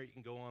didn't hear it, you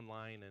can go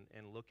online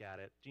and look at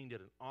it. Gene did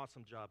an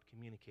awesome job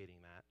communicating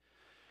that.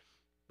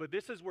 But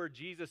this is where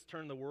Jesus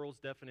turned the world's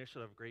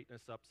definition of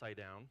greatness upside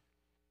down.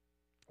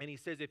 And he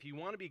says, if you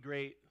want to be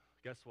great,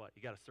 guess what?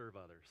 You got to serve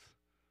others.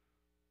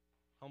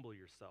 Humble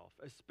yourself.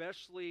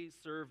 Especially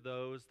serve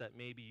those that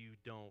maybe you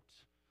don't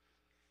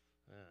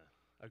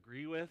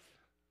agree with,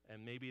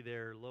 and maybe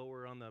they're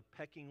lower on the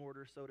pecking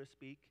order, so to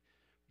speak.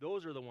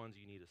 Those are the ones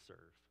you need to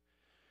serve.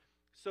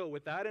 So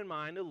with that in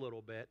mind a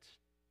little bit,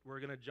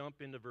 we're going to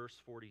jump into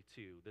verse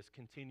 42, this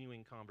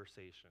continuing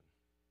conversation.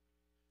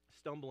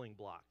 Stumbling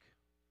block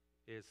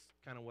is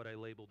kind of what I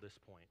labeled this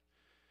point.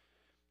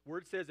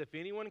 Word says, if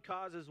anyone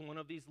causes one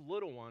of these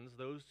little ones,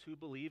 those who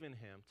believe in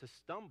him, to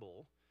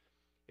stumble,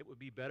 it would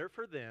be better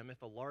for them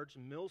if a large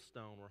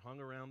millstone were hung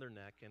around their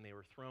neck and they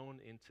were thrown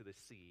into the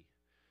sea.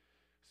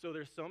 So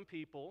there's some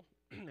people,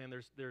 and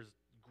there's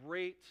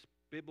great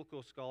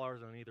biblical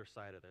scholars on either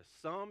side of this.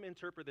 Some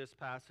interpret this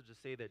passage to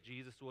say that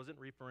Jesus wasn't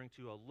referring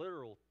to a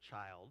literal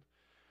child,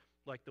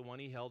 like the one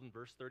he held in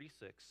verse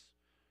 36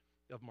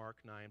 of Mark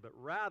 9, but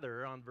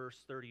rather on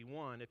verse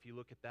 31, if you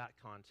look at that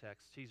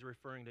context, he's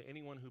referring to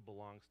anyone who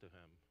belongs to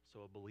him,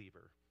 so a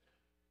believer.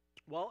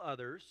 While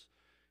others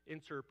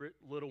interpret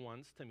little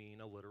ones to mean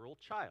a literal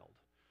child.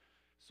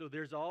 So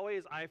there's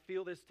always, I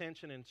feel this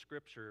tension in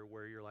Scripture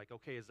where you're like,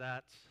 okay, is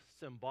that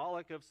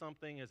symbolic of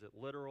something? Is it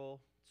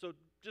literal? So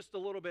just a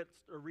little bit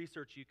of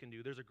research you can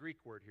do. There's a Greek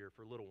word here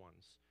for little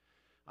ones.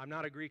 I'm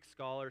not a Greek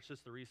scholar, it's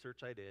just the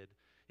research I did.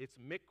 It's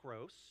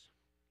mikros,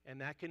 and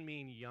that can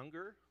mean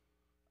younger,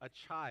 a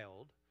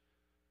child,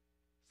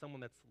 someone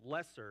that's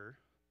lesser,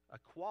 a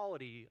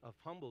quality of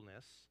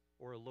humbleness,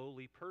 or a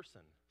lowly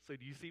person. So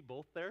do you see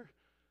both there?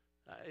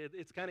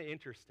 It's kind of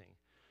interesting.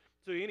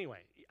 So anyway,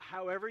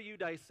 however you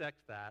dissect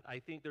that, I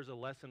think there's a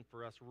lesson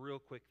for us real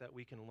quick that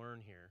we can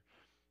learn here,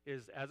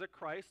 is as a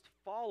Christ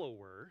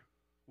follower,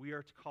 we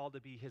are called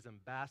to be his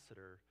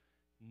ambassador,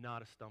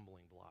 not a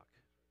stumbling block.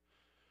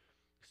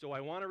 So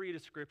I want to read a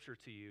scripture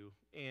to you,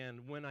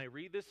 and when I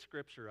read this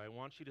scripture, I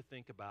want you to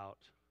think about,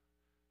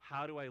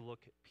 how do I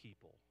look at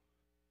people?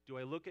 Do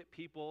I look at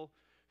people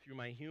through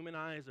my human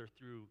eyes or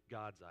through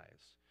God's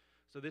eyes?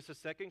 So this is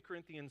 2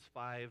 Corinthians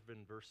 5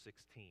 and verse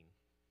 16.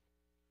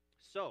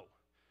 So,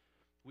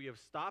 we have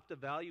stopped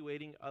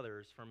evaluating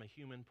others from a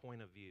human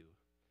point of view.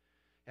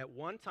 At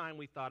one time,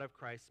 we thought of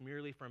Christ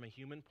merely from a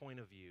human point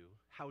of view.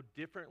 How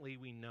differently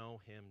we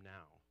know him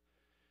now.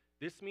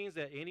 This means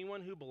that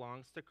anyone who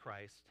belongs to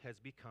Christ has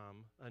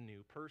become a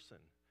new person.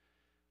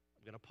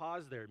 I'm going to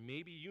pause there.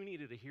 Maybe you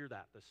needed to hear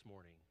that this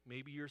morning.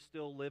 Maybe you're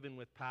still living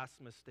with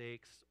past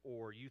mistakes,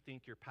 or you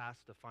think your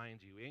past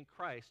defines you. In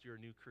Christ, you're a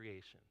new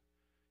creation.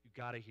 You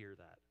got to hear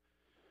that.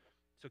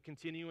 So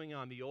continuing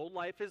on, the old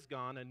life is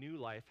gone, a new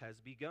life has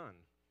begun.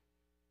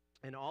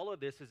 And all of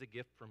this is a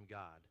gift from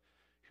God,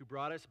 who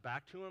brought us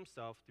back to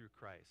himself through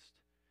Christ.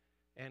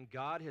 And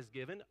God has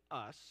given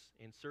us,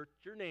 insert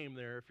your name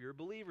there if you're a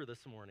believer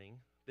this morning,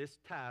 this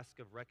task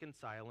of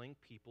reconciling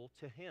people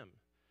to him.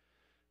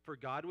 For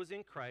God was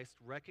in Christ,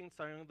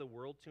 reconciling the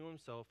world to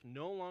himself,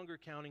 no longer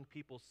counting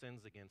people's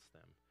sins against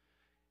them.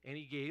 And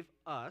he gave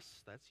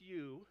us, that's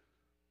you,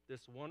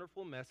 this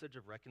wonderful message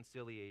of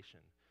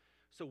reconciliation.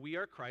 So we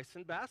are Christ's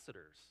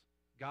ambassadors.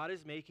 God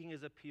is making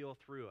his appeal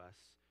through us.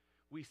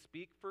 We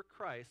speak for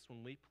Christ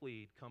when we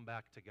plead, come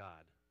back to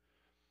God.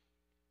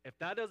 If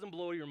that doesn't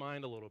blow your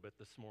mind a little bit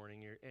this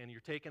morning, and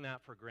you're taking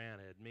that for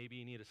granted, maybe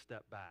you need to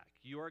step back.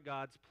 You are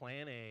God's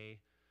plan A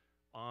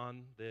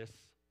on this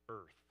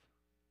earth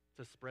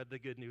to spread the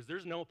good news.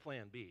 There's no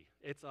plan B.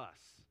 It's us,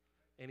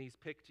 and he's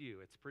picked you.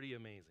 It's pretty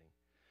amazing.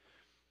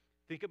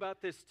 Think about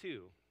this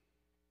too.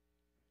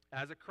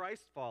 As a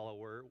Christ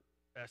follower,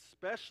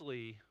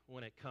 especially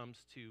when it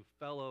comes to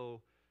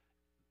fellow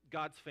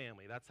God's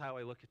family, that's how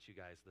I look at you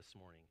guys this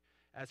morning.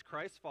 As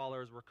Christ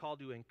followers, we're called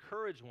to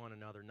encourage one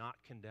another, not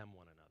condemn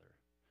one another.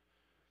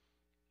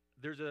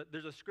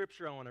 There's a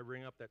scripture I want to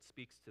bring up that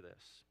speaks to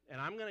this.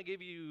 And I'm going to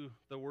give you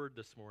the word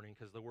this morning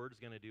because the word's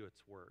going to do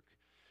its work.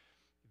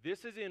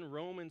 This is in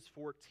Romans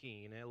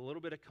 14, and a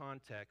little bit of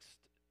context.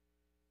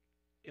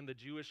 In the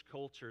Jewish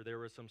culture, there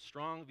were some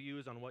strong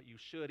views on what you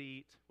should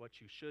eat, what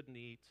you shouldn't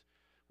eat,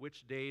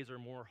 which days are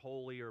more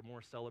holy or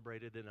more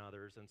celebrated than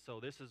others. And so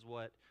this is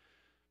what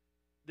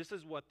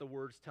the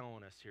word's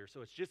telling us here.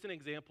 So it's just an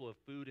example of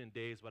food and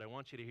days, but I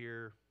want you to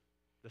hear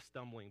the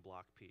stumbling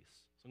block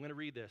piece. So I'm going to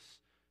read this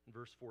in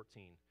verse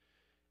 14.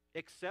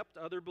 Accept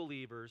other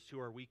believers who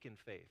are weak in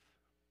faith.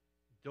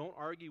 Don't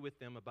argue with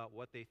them about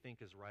what they think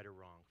is right or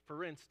wrong.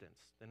 For instance,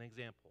 an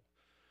example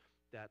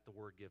that the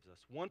word gives us.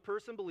 One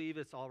person believes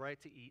it's all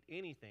right to eat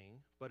anything,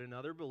 but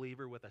another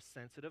believer with a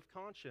sensitive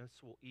conscience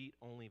will eat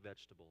only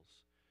vegetables.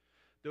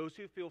 Those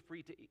who feel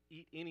free to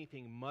eat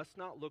anything must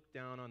not look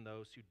down on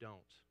those who don't.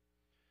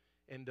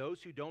 And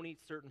those who don't eat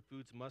certain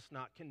foods must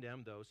not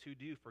condemn those who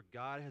do, for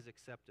God has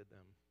accepted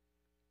them.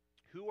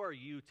 Who are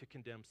you to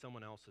condemn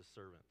someone else's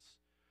servants?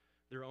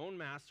 Their own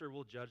master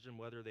will judge them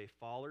whether they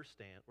fall or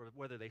stand, or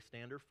whether they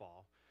stand or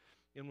fall.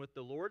 And with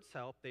the Lord's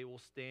help, they will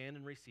stand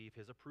and receive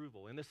his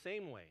approval. In the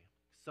same way,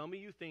 some of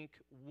you think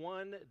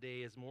one day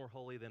is more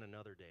holy than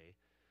another day,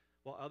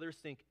 while others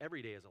think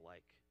every day is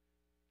alike.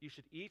 You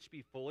should each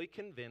be fully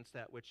convinced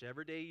that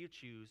whichever day you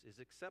choose is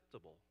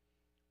acceptable.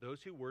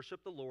 Those who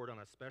worship the Lord on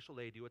a special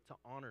day do it to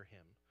honor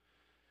him.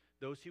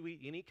 Those who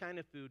eat any kind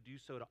of food do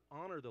so to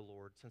honor the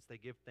Lord, since they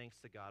give thanks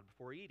to God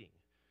before eating.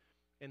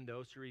 And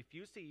those who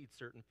refuse to eat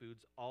certain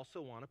foods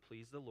also want to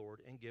please the Lord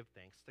and give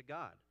thanks to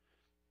God.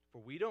 For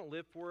we don't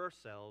live for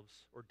ourselves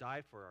or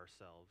die for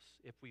ourselves.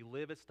 If we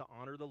live, it's to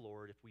honor the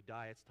Lord. If we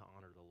die, it's to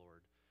honor the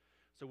Lord.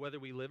 So whether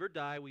we live or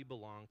die, we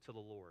belong to the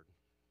Lord.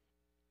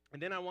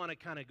 And then I want to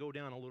kind of go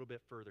down a little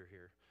bit further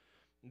here.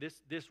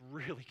 This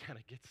really kind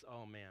of gets,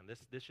 oh man,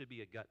 this should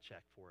be a gut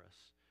check for us.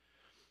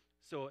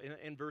 So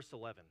in verse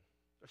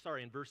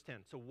 10.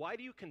 So why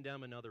do you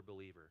condemn another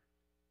believer?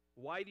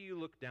 Why do you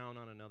look down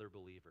on another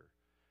believer?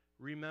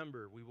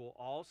 Remember, we will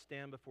all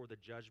stand before the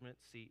judgment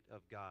seat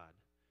of God.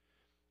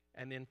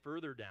 And then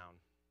further down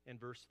in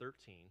verse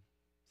 13,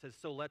 it says,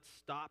 so let's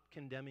stop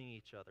condemning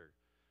each other.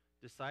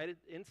 Decide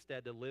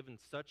instead to live in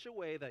such a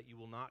way that you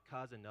will not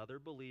cause another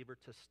believer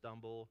to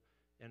stumble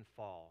and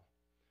fall.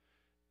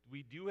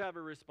 We do have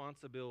a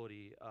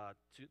responsibility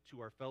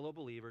to our fellow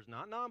believers,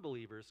 not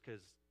non-believers,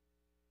 because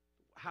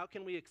how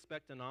can we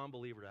expect a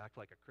non-believer to act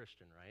like a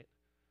Christian, right?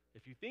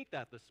 If you think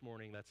that this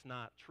morning, that's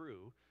not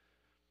true.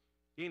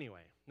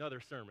 Anyway, another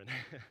sermon.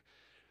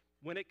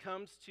 When it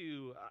comes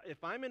to,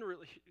 if I'm in,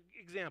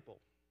 example,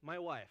 my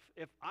wife,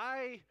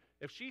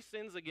 if she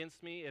sins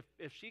against me,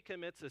 if she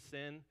commits a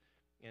sin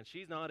and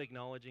she's not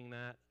acknowledging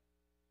that,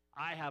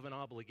 I have an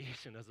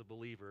obligation as a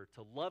believer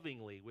to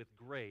lovingly, with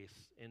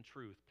grace and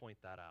truth, point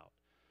that out.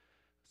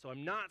 So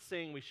I'm not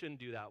saying we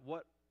shouldn't do that.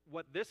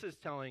 What this is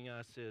telling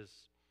us is,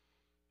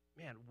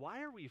 man,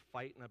 why are we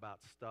fighting about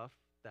stuff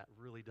that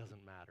really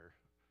doesn't matter?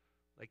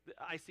 Like,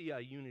 I see a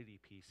unity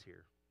piece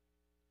here.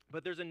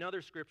 But there's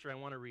another scripture I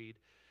want to read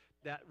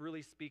that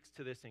really speaks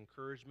to this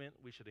encouragement.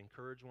 We should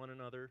encourage one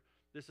another.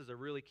 This is a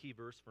really key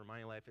verse for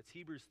my life. It's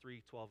Hebrews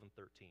 3:12 and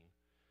 13.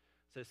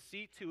 It says,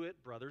 see to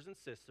it, brothers and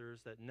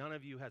sisters, that none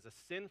of you has a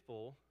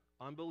sinful,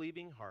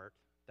 unbelieving heart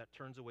that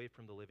turns away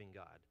from the living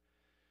God.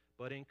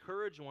 But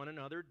encourage one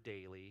another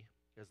daily,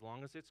 as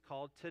long as it's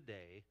called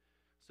today,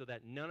 so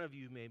that none of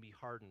you may be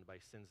hardened by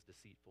sin's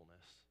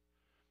deceitfulness.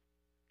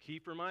 Key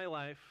for my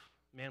life,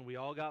 man, we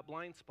all got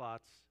blind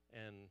spots,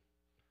 and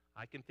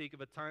I can think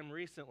of a time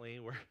recently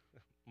where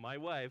my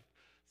wife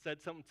said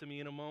something to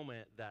me in a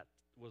moment that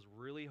was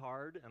really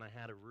hard, and I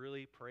had to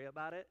really pray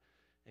about it.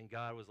 And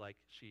God was like,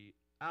 she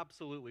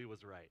absolutely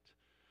was right.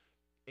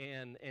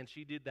 And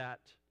she did that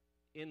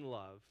in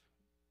love.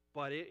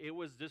 But it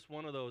was just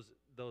one of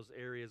those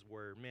areas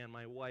where, man,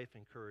 my wife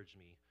encouraged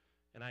me,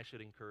 and I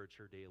should encourage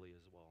her daily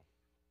as well.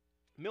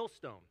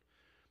 Millstone,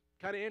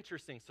 kind of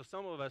interesting. So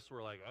some of us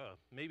were like, oh,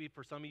 maybe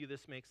for some of you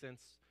this makes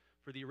sense.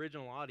 For the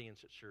original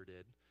audience, it sure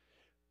did.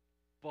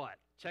 But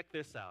check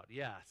this out.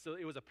 Yeah, so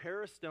it was a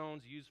pair of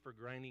stones used for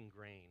grinding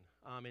grain.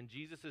 In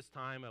Jesus'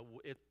 time,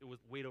 it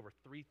weighed over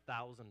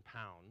 3,000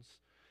 pounds.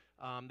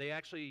 They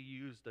actually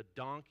used a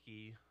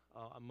donkey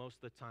most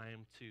of the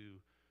time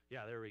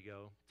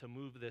to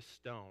move this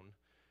stone.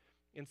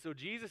 And so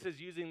Jesus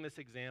is using this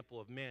example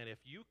of, man, if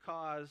you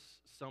cause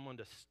someone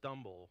to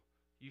stumble,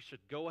 you should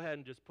go ahead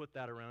and just put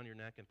that around your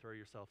neck and throw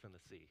yourself in the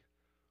sea.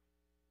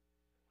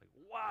 Like,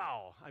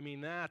 wow. I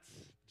mean,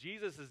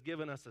 Jesus has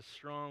given us a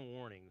strong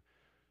warning.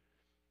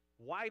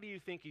 Why do you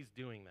think he's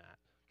doing that?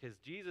 Because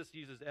Jesus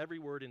uses every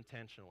word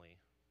intentionally.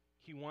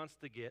 He wants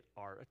to get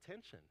our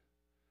attention.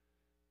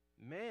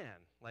 Man,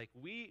 like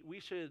we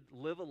should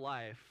live a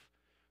life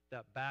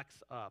that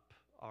backs up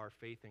our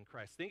faith in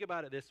Christ. Think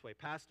about it this way.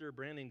 Pastor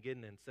Brandon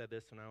Gidden said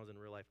this when I was in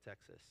Real Life,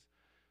 Texas.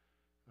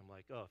 I'm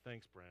like, oh,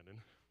 thanks,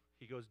 Brandon.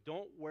 He goes,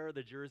 don't wear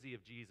the jersey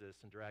of Jesus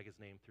and drag his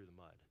name through the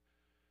mud.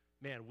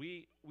 Man,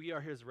 we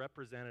are his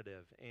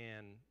representative,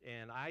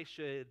 and I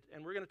should,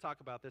 and we're going to talk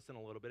about this in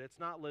a little bit. It's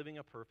not living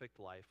a perfect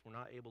life. We're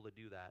not able to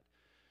do that,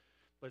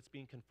 but it's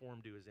being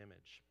conformed to his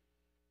image.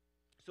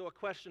 So a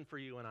question for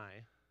you and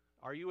I,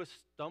 are you a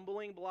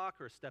stumbling block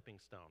or a stepping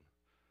stone?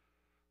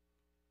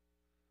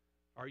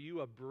 Are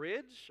you a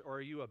bridge or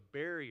are you a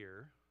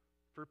barrier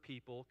for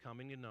people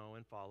coming to know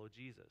and follow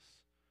Jesus?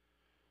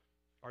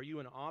 Are you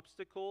an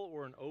obstacle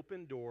or an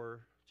open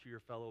door to your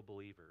fellow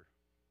believer?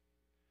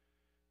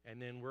 And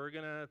then we're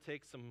going to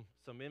take some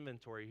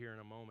inventory here in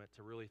a moment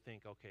to really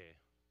think, okay,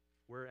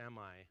 where am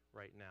I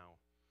right now?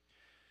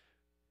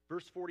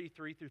 Verse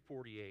 43 through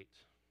 48.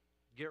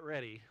 Get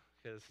ready,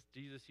 because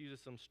Jesus uses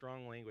some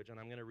strong language, and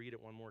I'm going to read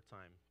it one more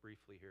time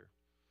briefly here.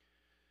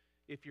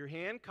 If your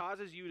hand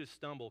causes you to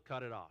stumble,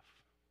 cut it off.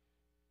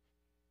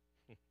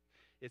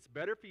 It's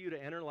better for you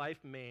to enter life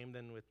maimed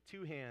than with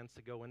 2 hands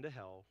to go into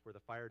hell, where the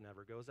fire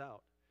never goes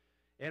out.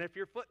 And if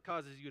your foot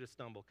causes you to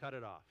stumble, cut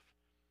it off.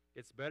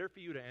 It's better for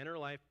you to enter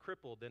life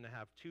crippled than to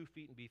have 2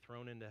 feet and be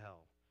thrown into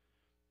hell.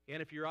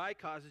 And if your eye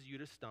causes you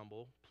to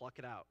stumble, pluck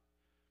it out.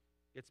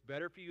 It's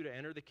better for you to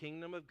enter the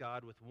kingdom of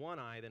God with 1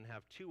 eye than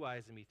have 2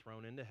 eyes and be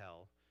thrown into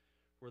hell,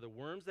 where the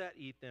worms that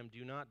eat them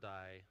do not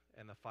die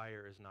and the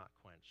fire is not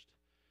quenched.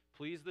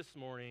 Please, this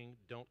morning,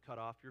 don't cut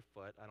off your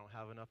foot. I don't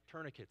have enough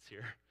tourniquets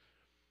here.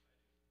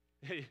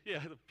 Yeah,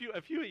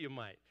 a few of you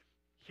might.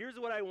 Here's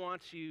what I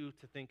want you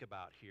to think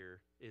about here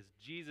is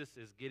Jesus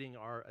is getting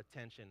our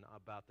attention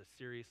about the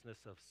seriousness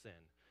of sin.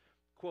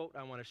 Quote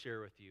I want to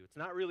share with you. It's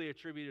not really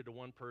attributed to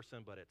one person,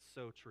 but it's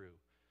so true.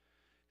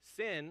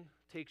 Sin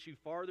takes you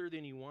farther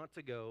than you want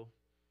to go,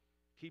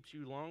 keeps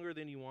you longer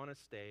than you want to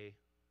stay,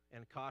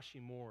 and costs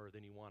you more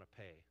than you want to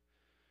pay.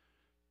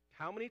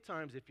 How many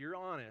times, if you're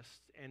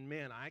honest, and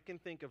man, I can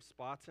think of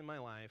spots in my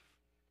life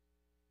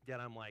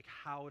that I'm like,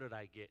 how did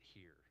I get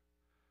here?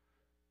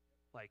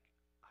 Like,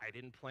 I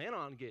didn't plan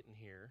on getting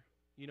here,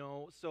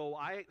 so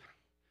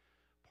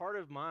part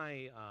of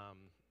my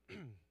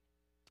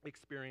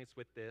experience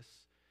with this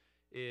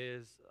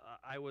is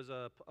I was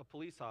a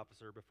police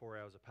officer before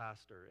I was a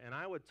pastor, and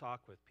I would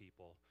talk with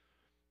people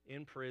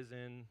in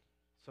prison,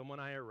 someone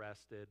I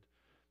arrested.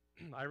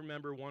 I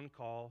remember one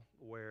call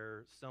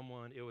where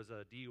it was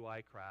a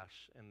DUI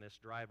crash, and this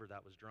driver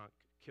that was drunk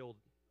killed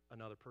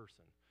another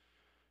person.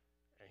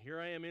 And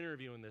here I am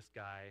interviewing this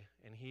guy,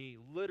 and he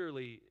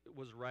literally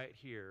was right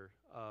here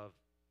of,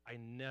 I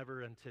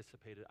never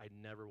anticipated, I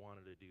never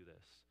wanted to do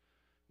this.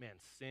 Man,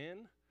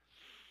 sin,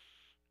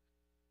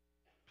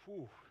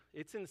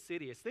 it's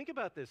insidious. Think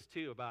about this,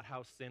 too, about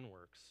how sin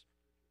works.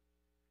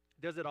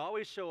 Does it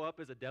always show up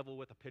as a devil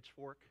with a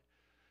pitchfork?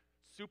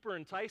 Super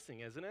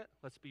enticing, isn't it?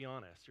 Let's be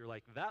honest. You're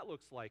like, that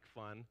looks like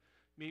fun.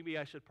 Maybe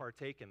I should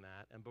partake in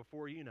that. And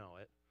before you know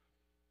it,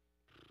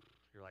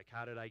 you're like,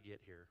 how did I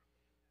get here?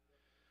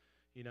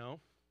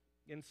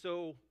 And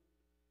so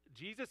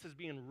Jesus is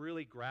being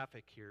really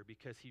graphic here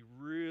because he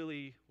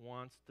really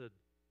wants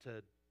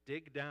to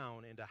dig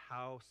down into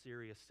how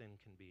serious sin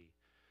can be.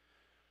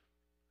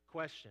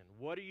 Question,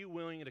 what are you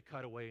willing to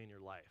cut away in your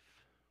life?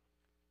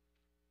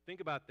 Think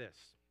about this.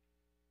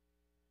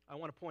 I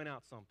want to point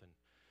out something.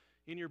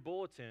 In your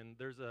bulletin,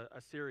 there's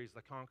a series,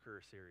 the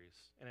Conqueror series,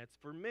 and it's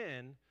for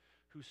men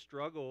who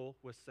struggle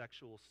with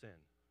sexual sin.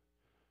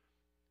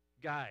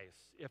 Guys,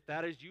 if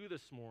that is you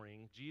this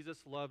morning, Jesus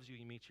loves you.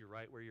 He meets you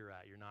right where you're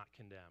at. You're not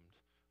condemned.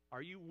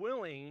 Are you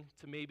willing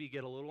to maybe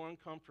get a little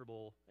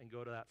uncomfortable and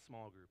go to that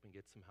small group and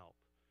get some help?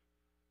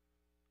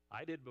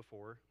 I did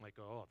before. I'm like,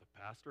 oh, the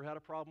pastor had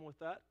a problem with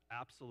that?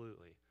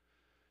 Absolutely.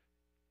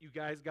 You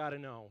guys got to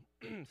know,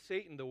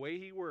 Satan, the way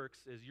he works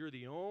is you're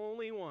the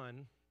only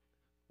one,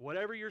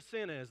 whatever your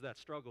sin is, that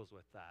struggles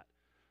with that.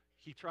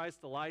 he tries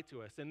to lie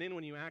to us. And then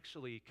when you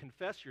actually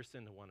confess your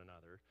sin to one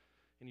another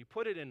and you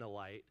put it into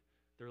light,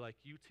 they're like,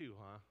 you too,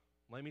 huh?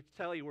 Let me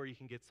tell you where you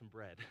can get some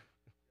bread.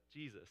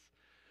 Jesus.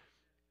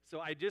 So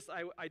I just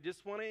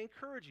want to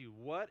encourage you.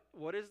 What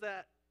is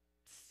that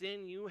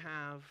sin you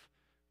have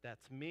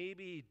that's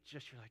maybe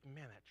just, you're like,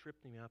 man, that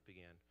tripped me up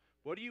again?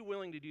 What are you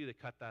willing to do to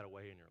cut that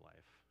away in your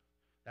life?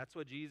 That's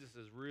what Jesus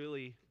is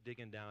really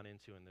digging down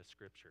into in this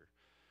scripture.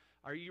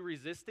 Are you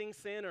resisting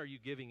sin, or are you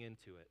giving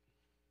into it?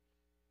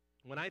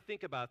 When I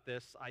think about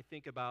this, I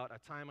think about a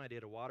time I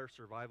did a water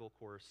survival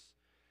course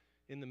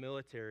in the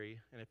military,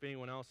 and if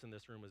anyone else in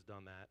this room has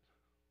done that,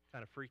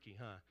 kind of freaky,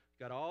 huh?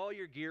 Got all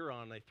your gear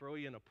on, they throw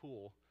you in a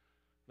pool.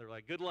 They're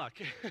like, good luck.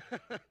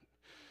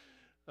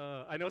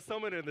 I know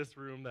someone in this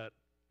room that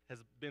has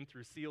been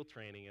through SEAL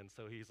training, and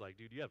so he's like,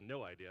 dude, you have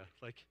no idea.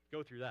 Like,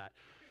 go through that.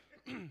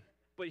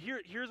 But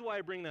here's why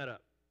I bring that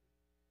up.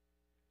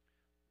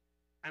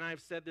 And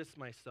I've said this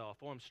myself.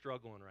 Oh, I'm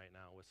struggling right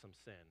now with some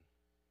sin.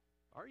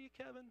 Are you,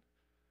 Kevin?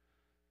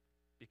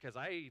 Because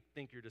I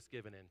think you're just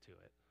giving into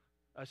it.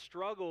 A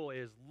struggle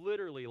is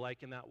literally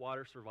like in that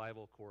water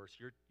survival course.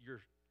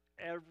 You're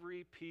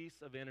every piece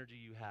of energy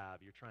you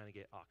have, you're trying to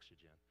get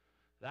oxygen.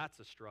 That's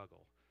a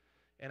struggle.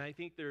 And I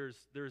think there's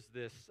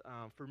this,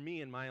 for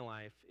me in my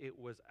life, it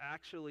was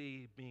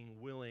actually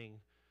being willing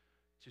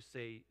to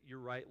say, you're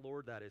right,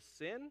 Lord, that is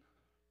sin,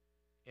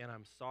 and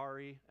I'm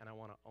sorry, and I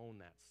want to own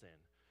that sin.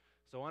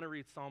 So I want to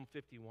read Psalm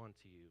 51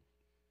 to you.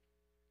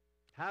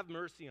 Have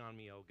mercy on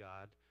me, O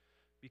God,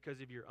 because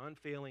of your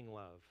unfailing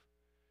love.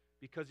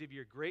 Because of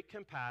your great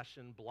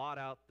compassion, blot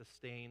out the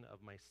stain of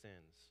my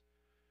sins.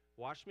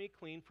 Wash me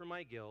clean from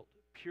my guilt.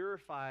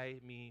 Purify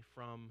me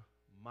from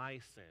my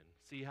sin.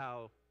 See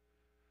how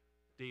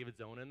David's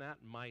owning that?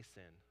 My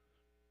sin.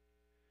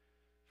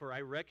 For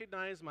I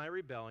recognize my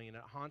rebellion.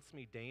 It haunts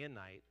me day and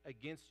night.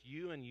 Against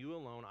you and you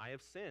alone I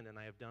have sinned, and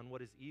I have done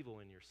what is evil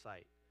in your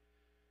sight.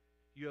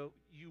 You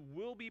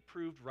will be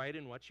proved right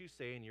in what you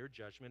say, and your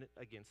judgment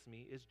against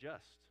me is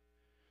just.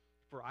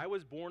 For I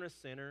was born a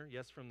sinner,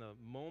 yes, from the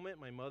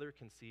moment my mother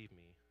conceived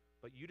me.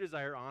 But you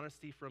desire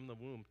honesty from the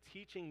womb,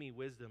 teaching me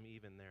wisdom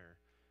even there.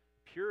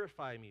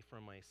 Purify me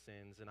from my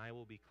sins, and I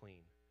will be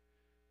clean.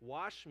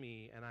 Wash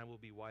me, and I will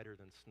be whiter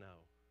than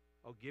snow.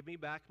 Oh, give me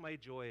back my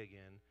joy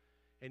again,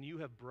 and you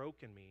have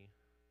broken me.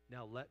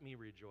 Now let me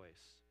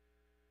rejoice.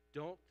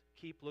 Don't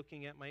keep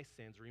looking at my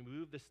sins.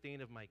 Remove the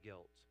stain of my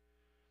guilt.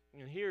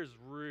 And here's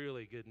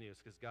really good news,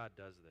 because God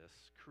does this.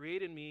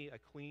 Create in me a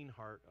clean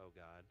heart, O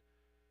God.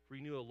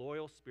 Renew a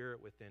loyal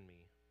spirit within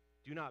me.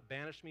 Do not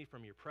banish me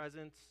from your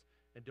presence,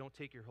 and don't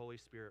take your Holy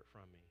Spirit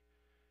from me.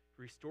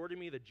 Restore to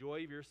me the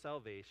joy of your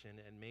salvation,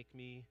 and make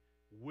me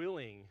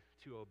willing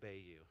to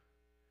obey you.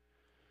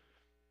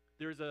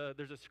 There's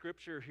a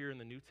scripture here in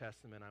the New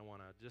Testament I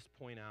want to just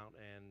point out,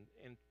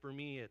 and for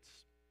me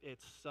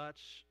it's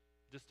such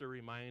just a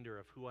reminder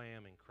of who I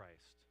am in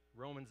Christ.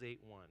 Romans 8:1.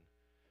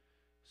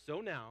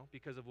 So now,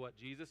 because of what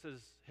Jesus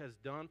has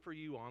done for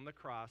you on the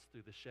cross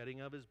through the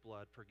shedding of his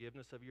blood,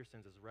 forgiveness of your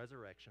sins, his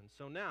resurrection,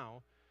 so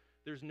now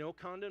there's no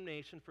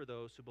condemnation for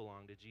those who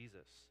belong to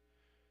Jesus.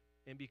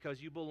 And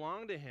because you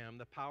belong to him,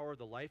 the power of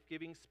the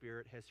life-giving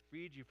Spirit has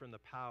freed you from the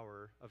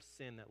power of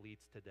sin that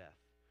leads to death.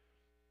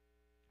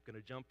 I'm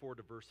going to jump forward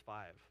to verse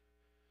 5.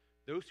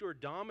 Those who are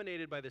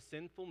dominated by the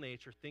sinful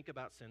nature think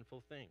about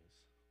sinful things,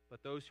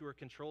 but those who are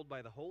controlled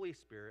by the Holy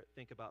Spirit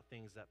think about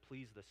things that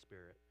please the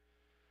Spirit.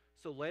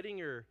 So letting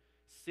your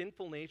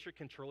sinful nature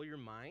control your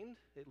mind,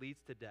 it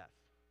leads to death.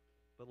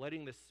 But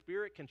letting the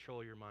Spirit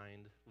control your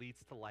mind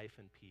leads to life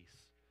and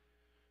peace.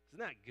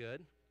 Isn't that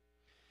good?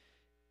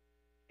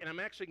 And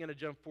I'm actually going to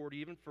jump forward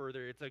even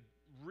further.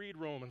 Read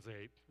Romans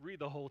 8. Read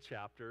the whole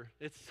chapter.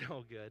 It's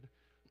so good.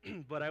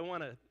 But I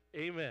want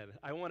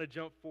to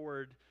jump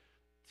forward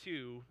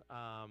to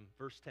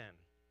verse 10.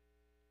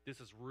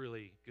 This is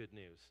really good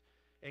news.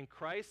 And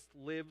Christ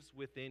lives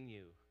within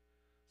you.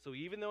 So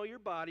even though your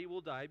body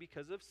will die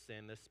because of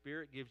sin, the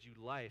Spirit gives you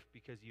life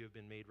because you have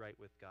been made right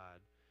with God.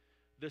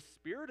 The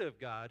Spirit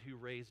of God who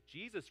raised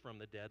Jesus from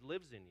the dead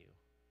lives in you.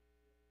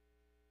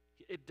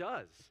 It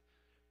does.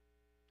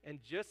 And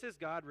just as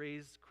God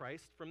raised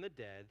Christ from the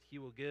dead, he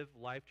will give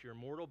life to your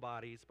mortal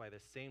bodies by the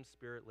same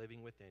Spirit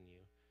living within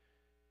you.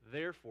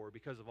 Therefore,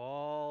 because of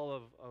all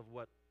of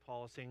what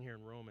Paul is saying here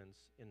in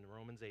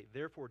Romans 8,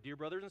 therefore, dear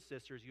brothers and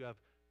sisters, you have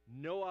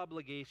no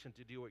obligation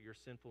to do what your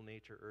sinful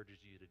nature urges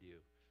you to do.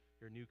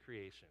 Your new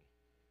creation.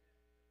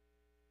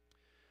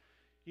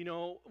 You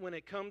know, when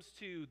it comes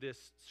to this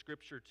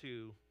scripture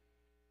too,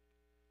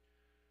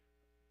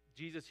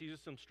 Jesus uses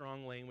some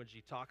strong language.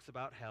 He talks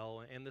about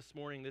hell, and this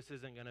morning this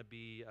isn't going to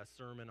be a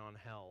sermon on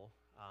hell,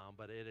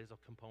 but it is a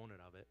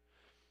component of it.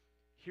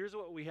 Here's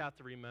what we have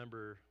to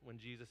remember when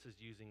Jesus is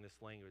using this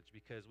language,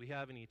 because we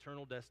have an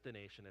eternal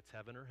destination. It's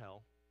heaven or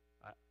hell.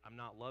 I'm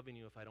not loving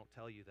you if I don't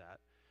tell you that.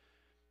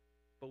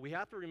 But we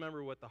have to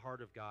remember what the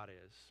heart of God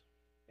is.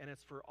 And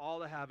it's for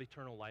all to have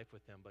eternal life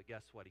with him. But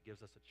guess what? He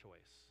gives us a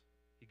choice.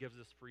 He gives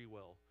us free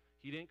will.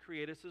 He didn't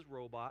create us as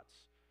robots.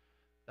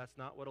 That's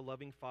not what a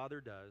loving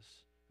father does.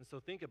 And so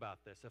think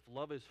about this. If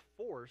love is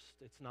forced,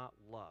 it's not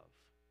love.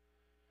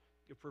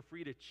 If we're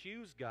free to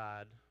choose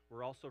God,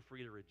 we're also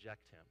free to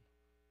reject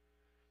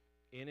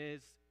him.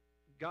 And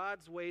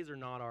God's ways are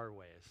not our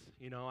ways.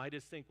 I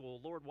just think,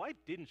 well, Lord, why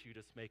didn't you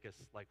just make us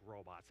like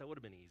robots? That would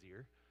have been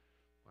easier.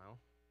 Well,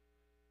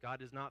 God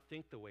does not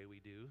think the way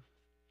we do.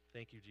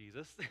 Thank you,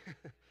 Jesus.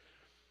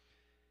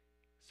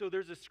 So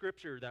there's a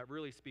scripture that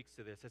really speaks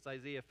to this. It's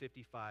Isaiah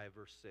 55,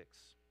 verse 6.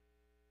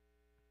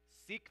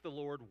 Seek the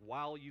Lord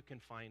while you can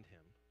find him.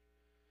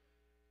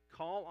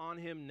 Call on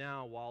him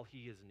now while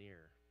he is near.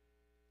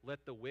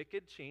 Let the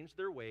wicked change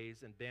their ways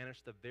and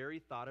banish the very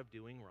thought of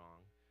doing wrong.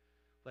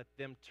 Let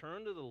them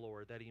turn to the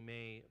Lord that he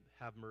may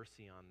have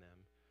mercy on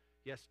them.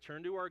 Yes,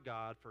 turn to our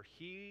God, for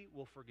he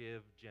will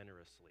forgive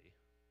generously.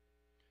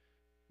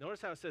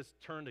 Notice how it says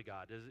turn to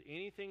God. Does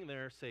anything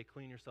there say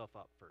clean yourself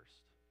up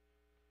first?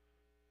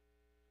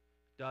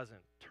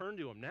 Doesn't. Turn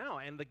to him now.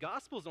 And the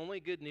gospel's only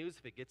good news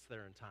if it gets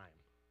there in time.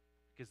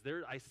 Because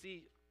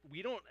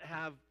we don't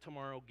have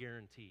tomorrow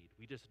guaranteed.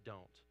 We just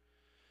don't.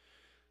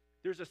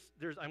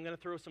 I'm going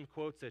to throw some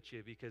quotes at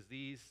you because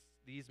these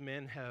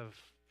men have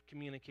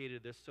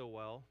communicated this so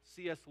well.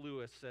 C.S.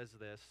 Lewis says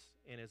this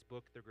in his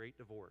book, The Great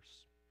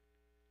Divorce.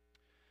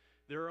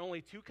 There are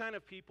only two kind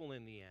of people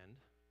in the end: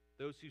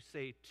 those who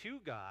say to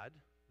God,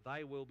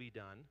 thy will be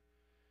done,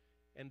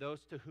 and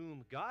those to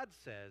whom God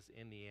says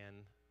in the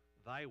end,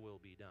 thy will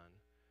be done.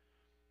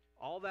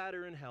 All that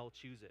are in hell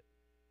choose it,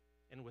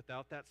 and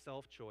without that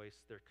self-choice,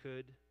 there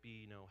could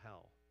be no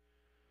hell.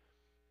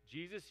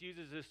 Jesus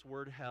uses this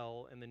word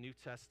hell in the New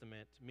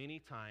Testament many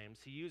times.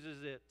 He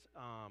uses it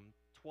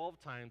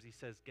 12 times. He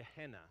says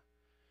Gehenna,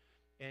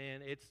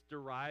 and it's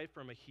derived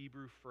from a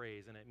Hebrew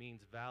phrase, and it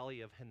means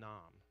Valley of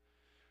Hinnom.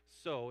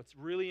 So it's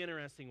really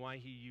interesting why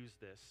he used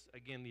this.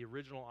 Again, the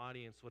original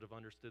audience would have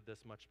understood this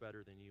much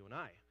better than you and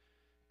I.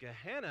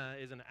 Gehenna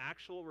is an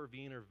actual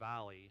ravine or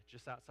valley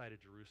just outside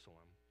of Jerusalem.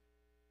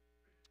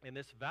 And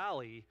this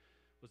valley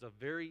was a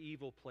very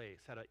evil place,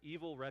 had an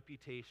evil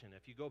reputation.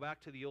 If you go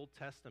back to the Old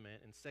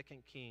Testament in 2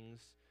 Kings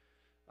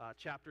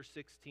chapter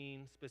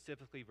 16,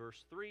 specifically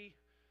verse 3,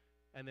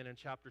 and then in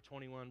chapter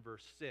 21,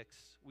 verse 6,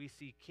 we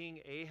see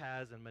King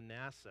Ahaz and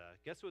Manasseh.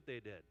 Guess what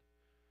they did?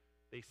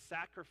 They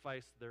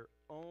sacrificed their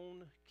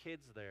own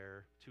kids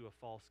there to a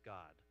false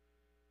god,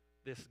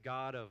 this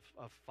god of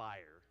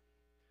fire.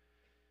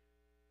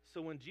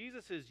 So when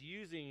Jesus is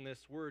using this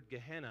word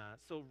Gehenna,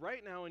 so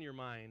right now in your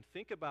mind,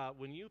 think about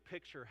when you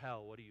picture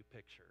hell, what do you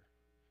picture?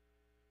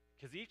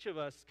 Because each of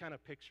us kind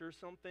of pictures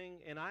something,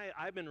 and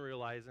I've been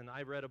realizing,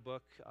 I read a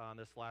book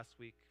this last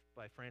week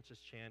by Francis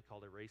Chan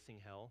called Erasing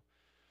Hell,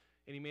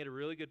 and he made a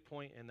really good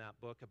point in that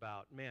book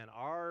about, man,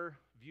 our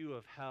view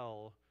of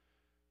hell,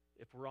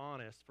 if we're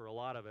honest, for a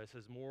lot of us,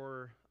 is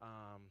more,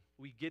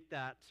 we get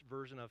that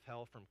version of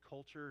hell from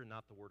culture and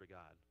not the Word of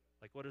God.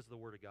 Like, what does the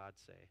Word of God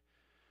say?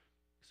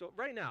 So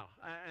right now,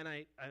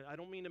 I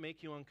don't mean to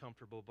make you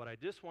uncomfortable, but I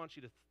just want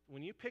you to,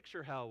 when you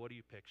picture hell, what do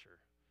you picture?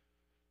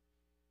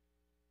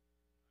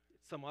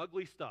 Some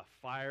ugly stuff,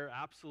 fire,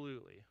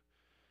 absolutely.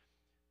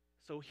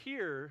 So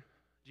here,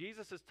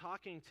 Jesus is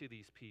talking to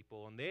these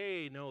people, and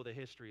they know the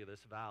history of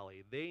this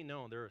valley. They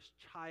know there was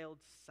child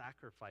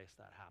sacrifice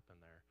that happened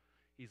there.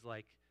 He's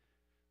like,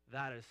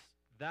 that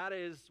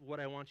is what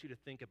I want you to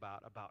think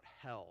about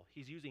hell.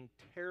 He's using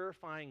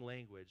terrifying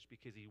language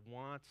because he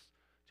wants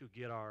to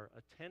get our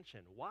attention.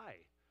 Why?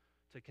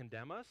 To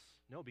condemn us?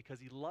 No, because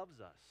he loves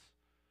us.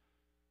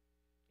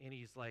 And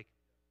he's like,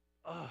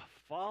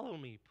 follow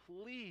me,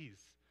 please.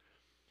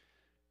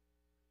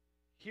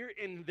 Here,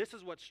 and this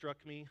is what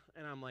struck me,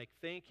 and I'm like,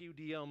 thank you,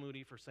 D.L.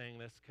 Moody, for saying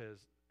this,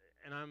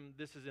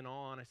 this is in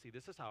all honesty,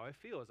 this is how I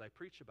feel as I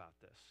preach about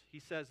this. He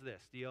says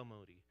this, D.L.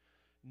 Moody,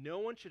 no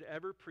one should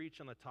ever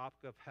preach on the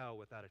topic of hell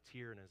without a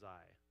tear in his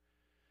eye.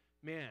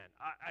 Man,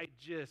 I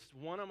just,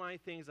 one of my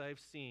things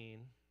I've seen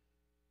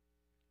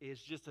is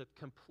just a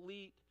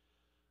complete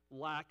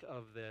lack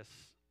of this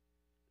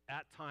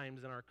at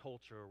times in our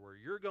culture where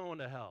you're going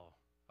to hell.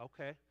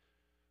 Okay,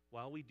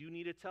 well, we do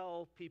need to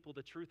tell people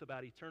the truth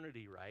about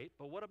eternity, right?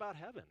 But what about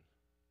heaven?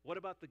 What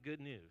about the good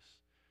news?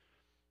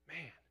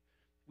 Man,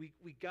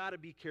 we got to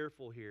be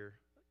careful here.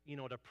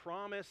 To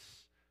promise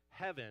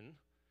heaven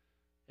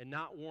and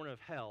not warn of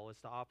hell is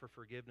to offer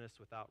forgiveness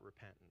without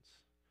repentance.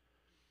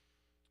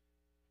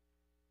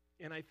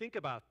 And I think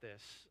about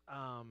this.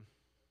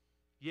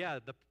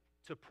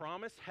 To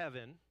promise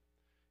heaven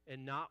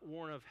and not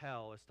warn of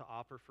hell is to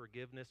offer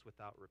forgiveness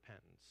without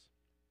repentance.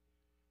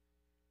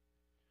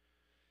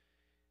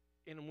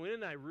 And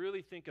when I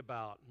really think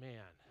about, man,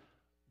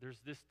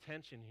 there's this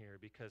tension here,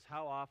 because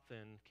how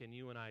often can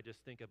you and I just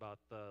think about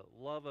the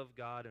love of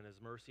God and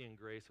his mercy and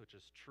grace, which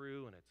is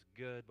true and it's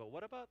good, but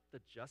what about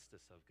the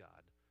justice of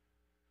God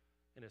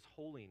and his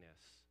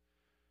holiness?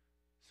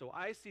 So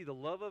I see the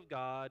love of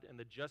God and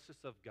the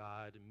justice of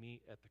God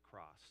meet at the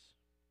cross.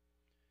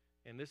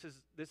 And this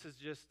is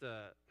just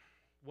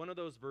one of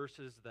those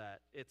verses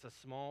that it's a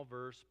small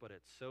verse, but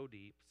it's so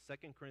deep.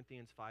 2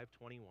 Corinthians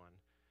 5:21.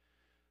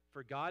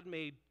 For God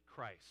made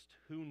Christ,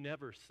 who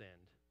never sinned,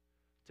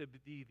 to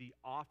be the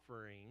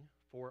offering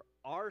for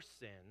our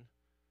sin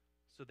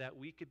so that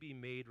we could be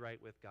made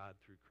right with God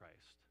through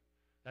Christ.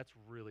 That's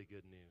really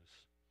good news.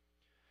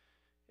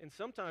 And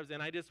sometimes,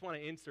 and I just want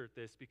to insert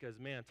this because,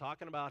 man,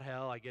 talking about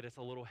hell, I get it's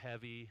a little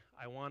heavy.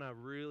 I want to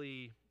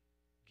really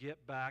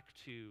get back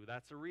to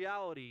that's a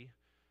reality,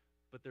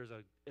 but there's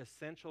an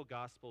essential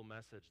gospel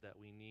message that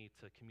we need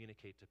to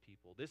communicate to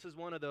people. This is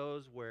one of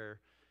those where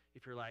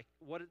if you're like,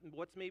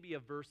 what's maybe a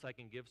verse I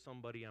can give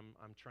somebody I'm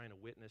trying to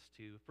witness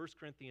to? 1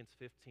 Corinthians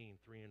 15,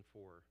 3 and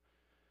 4.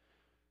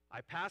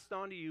 I passed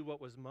on to you what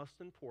was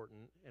most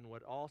important and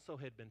what also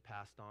had been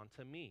passed on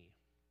to me.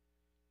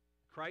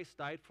 Christ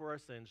died for our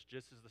sins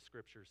just as the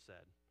scriptures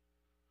said.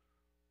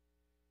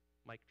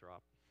 Mic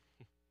drop.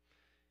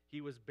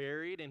 He was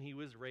buried and he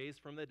was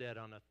raised from the dead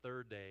on the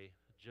third day,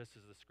 just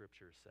as the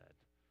scriptures said.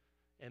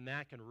 And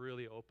that can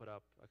really open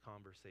up a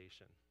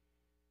conversation.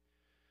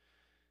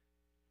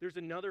 There's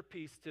another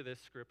piece to this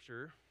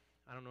scripture.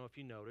 I don't know if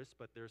you noticed,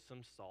 but there's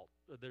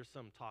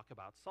some talk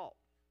about salt.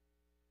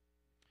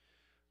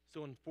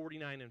 So in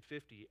 49 and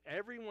 50,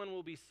 everyone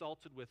will be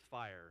salted with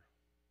fire.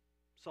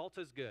 Salt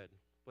is good,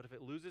 but if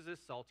it loses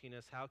its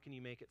saltiness, how can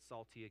you make it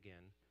salty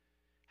again?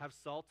 Have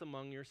salt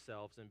among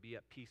yourselves and be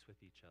at peace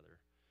with each other.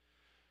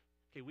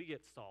 Okay, we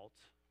get salt,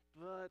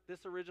 but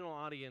this original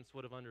audience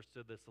would have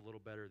understood this a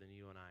little better than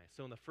you and I.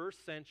 So in the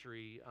first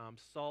century,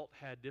 salt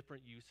had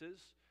different uses.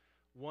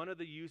 One of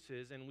the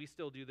uses, and we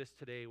still do this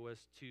today, was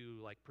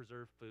to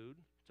preserve food,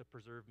 to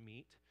preserve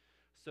meat.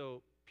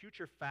 So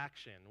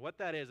putrefaction, what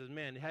that is,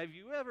 man, have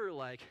you ever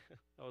I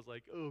was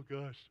like, oh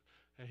gosh,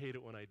 I hate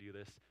it when I do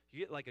this.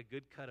 You get a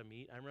good cut of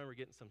meat. I remember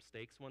getting some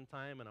steaks one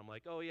time, and I'm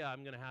like, oh yeah,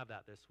 I'm going to have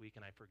that this week,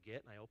 and I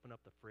forget, and I open up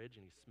the fridge,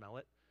 and you smell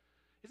it.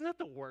 Isn't that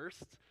the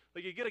worst?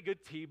 You get a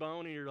good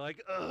T-bone, and you're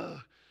like, ugh.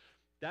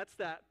 That's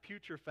that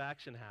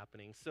putrefaction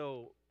happening.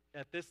 So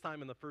at this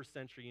time in the first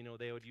century,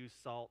 they would use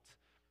salt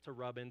to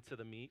rub into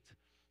the meat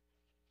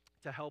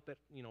to help it,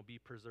 be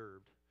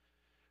preserved.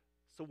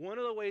 So one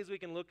of the ways we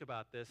can look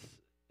about this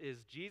is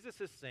Jesus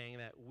is saying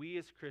that we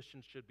as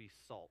Christians should be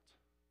salt.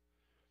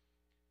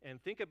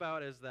 And think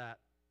about as that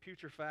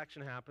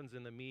putrefaction happens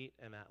in the meat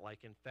and that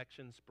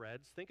infection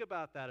spreads, think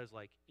about that as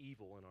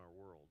evil in our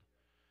world.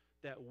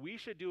 That we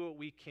should do what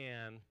we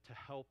can to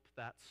help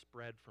that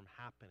spread from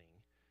happening.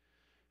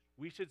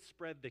 We should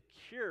spread the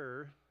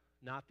cure,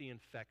 not the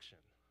infection.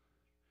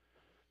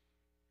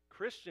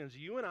 Christians,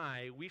 you and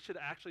I, we should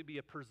actually be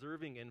a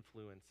preserving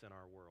influence in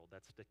our world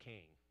that's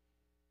decaying.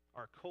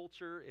 Our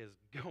culture is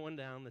going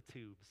down the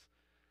tubes.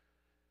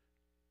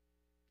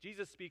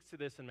 Jesus speaks to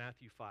this in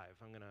Matthew 5.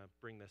 I'm going to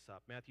bring this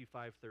up. Matthew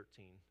 5,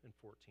 13 and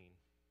 14.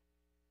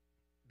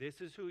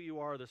 This is who you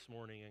are this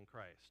morning in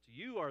Christ.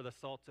 You are the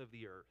salt of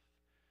the earth.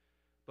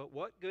 But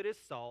what good is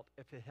salt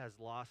if it has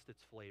lost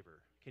its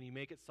flavor? Can you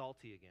make it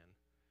salty again?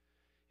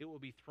 It will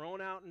be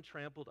thrown out and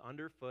trampled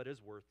underfoot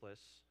as worthless.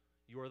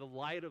 You are the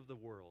light of the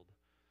world,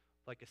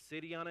 like a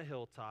city on a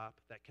hilltop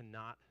that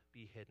cannot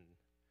be hidden.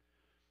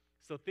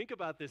 So think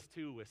about this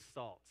too with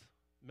salt.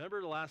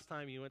 Remember the last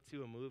time you went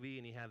to a movie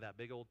and you had that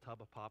big old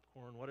tub of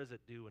popcorn? What does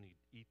it do when you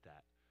eat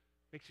that?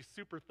 Makes you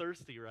super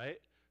thirsty, right?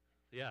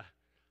 Yeah.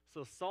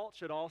 So salt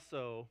should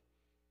also,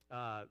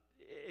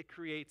 it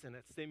creates and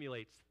it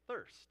stimulates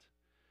thirst.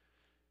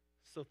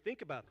 So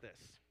think about this.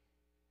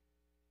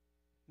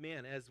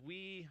 Man, as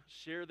we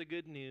share the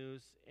good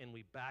news and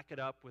we back it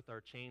up with our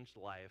changed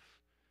life,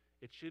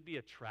 it should be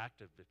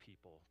attractive to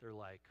people. They're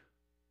like,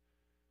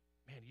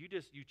 man,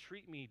 you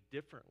treat me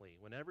differently.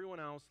 When everyone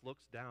else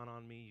looks down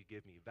on me, you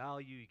give me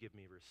value, you give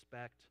me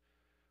respect.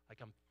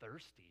 I'm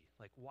thirsty.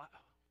 What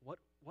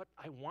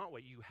I want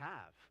what you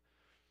have.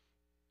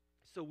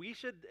 So we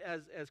should,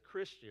 as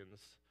Christians,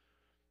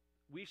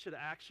 we should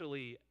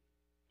actually,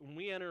 when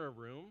we enter a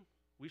room,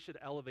 we should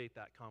elevate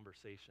that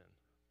conversation.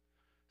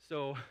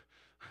 So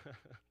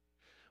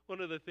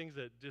one of the things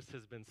that just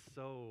has been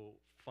so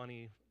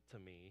funny to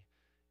me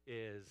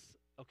is,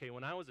 okay,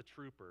 when I was a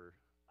trooper,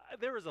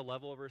 there was a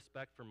level of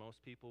respect for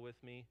most people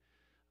with me,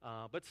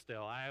 but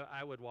still,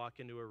 I would walk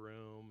into a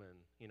room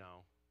and,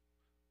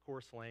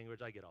 coarse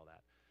language, I get all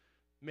that.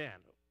 Man,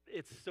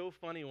 it's so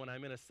funny when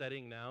I'm in a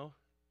setting now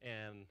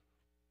and,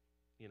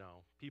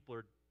 people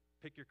are,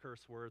 pick your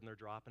curse word, and they're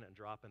dropping it and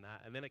dropping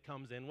that, and then it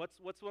comes in.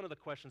 What's one of the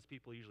questions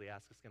people usually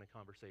ask us in a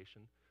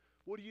conversation?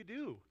 What do you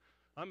do?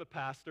 I'm a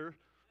pastor.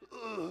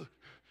 Ugh.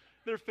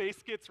 Their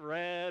face gets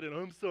red, and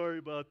I'm sorry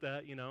about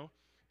that,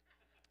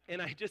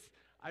 And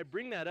I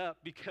bring that up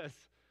because,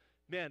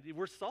 man,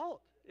 we're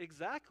salt.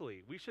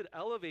 Exactly. We should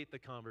elevate the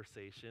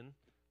conversation.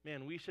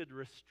 Man, we should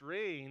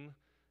restrain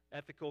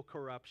ethical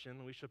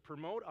corruption. We should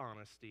promote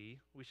honesty.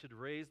 We should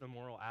raise the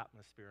moral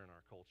atmosphere in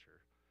our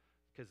culture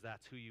because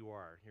that's who you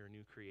are. You're a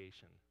new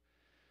creation.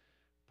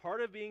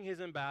 Part of being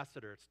his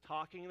ambassador, it's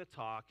talking the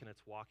talk and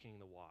it's walking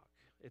the walk.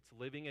 It's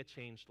living a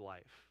changed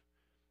life.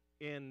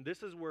 And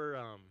this is where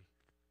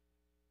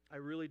I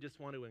really just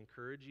want to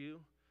encourage you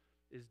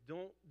is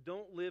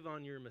don't live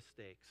on your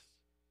mistakes.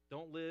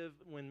 Don't live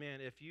when,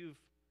 man, if you've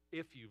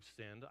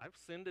sinned, I've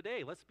sinned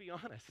today, let's be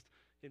honest.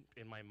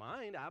 In my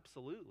mind,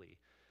 absolutely.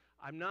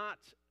 I'm not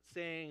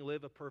saying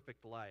live a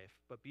perfect life,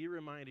 but be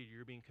reminded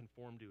you're being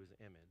conformed to his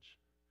image.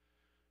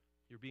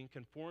 You're being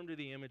conformed to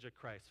the image of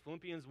Christ.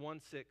 Philippians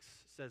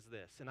 1:6 says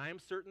this, "And I am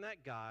certain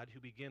that God, who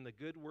began the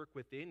good work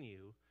within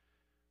you,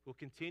 will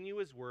continue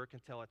his work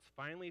until it's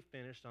finally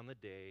finished on the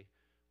day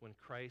when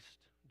Christ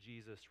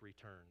Jesus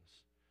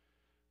returns."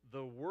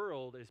 The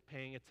world is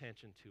paying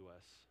attention to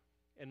us.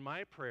 And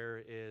my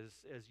prayer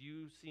is, as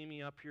you see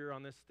me up here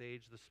on this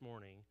stage this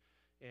morning,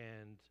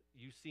 and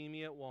you see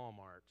me at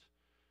Walmart,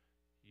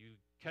 you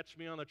catch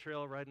me on the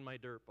trail riding my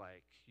dirt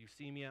bike, you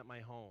see me at my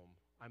home,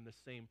 I'm the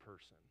same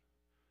person.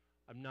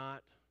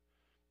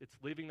 It's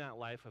living that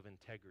life of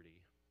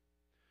integrity.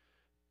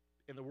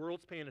 And the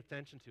world's paying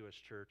attention to us,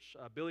 church.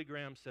 Billy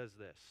Graham says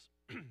this,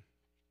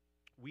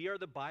 "We are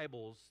the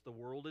Bibles the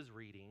world is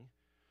reading.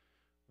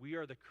 We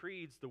are the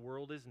creeds the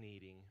world is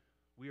needing.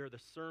 We are the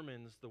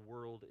sermons the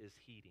world is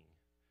heeding."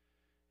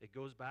 It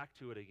goes back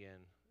to it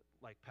again.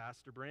 Like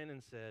Pastor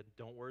Brandon said,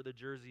 don't wear the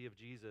jersey of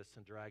Jesus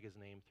and drag his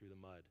name through the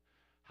mud.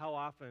 How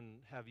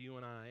often have you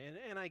and I,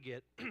 and I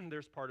get,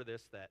 there's part of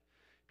this that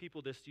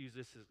people just use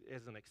this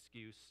as an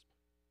excuse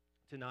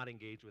to not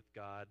engage with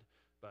God.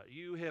 But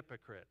you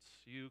hypocrites,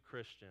 you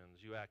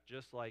Christians, you act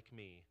just like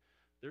me.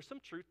 There's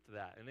some truth to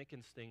that, and it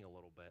can sting a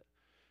little bit.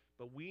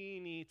 But we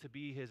need to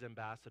be his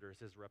ambassadors,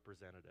 his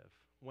representative.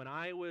 When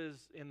I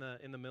was in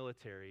the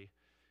military,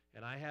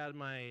 and I had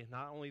my,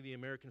 not only the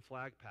American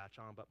flag patch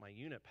on, but my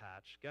unit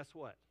patch, guess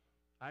what?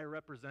 I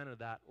represented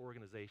that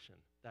organization,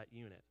 that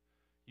unit.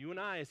 You and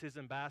I, as his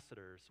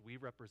ambassadors, we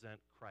represent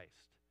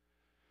Christ.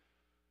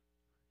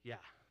 Yeah,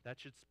 that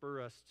should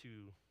spur us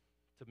to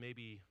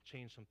maybe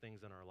change some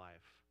things in our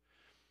life.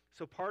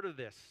 So part of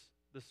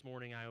this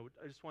morning, I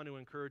just want to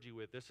encourage you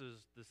with, this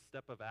is the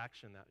step of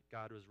action that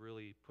God was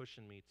really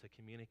pushing me to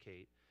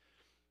communicate,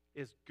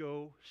 is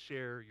go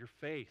share your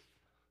faith.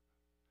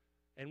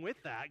 And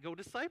with that, go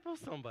disciple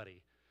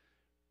somebody.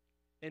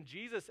 And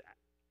Jesus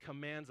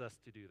commands us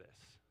to do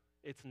this.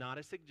 It's not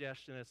a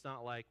suggestion. It's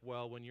not like,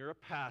 well, when you're a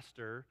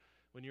pastor,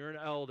 when you're an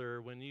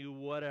elder, when you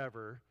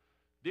whatever,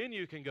 then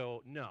you can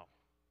go. No.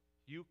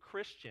 You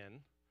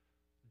Christian,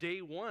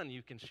 day one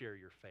you can share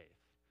your faith.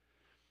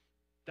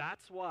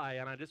 That's why,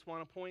 and I just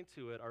want to point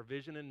to it, our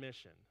vision and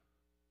mission.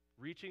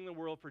 Reaching the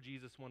world for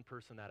Jesus one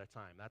person at a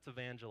time. That's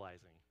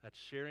evangelizing. That's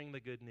sharing the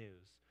good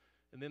news.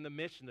 And then the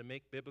mission to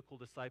make biblical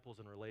disciples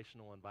in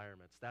relational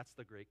environments. That's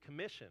the Great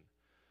Commission.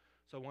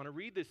 So I want to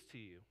read this to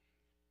you.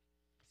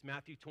 It's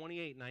Matthew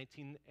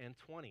 28:19 and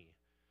 20.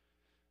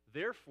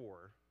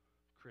 "Therefore,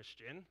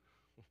 Christian,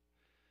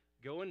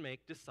 go and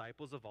make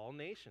disciples of all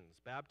nations,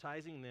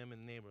 baptizing them in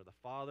the name of the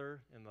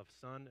Father and of the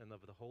Son and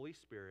of the Holy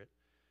Spirit.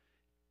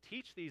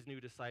 Teach these new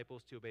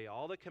disciples to obey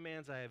all the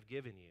commands I have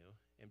given you,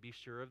 and be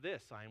sure of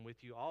this, I am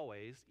with you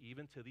always,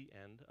 even to the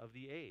end of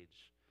the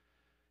age."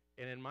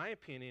 And in my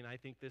opinion, I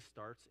think this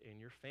starts in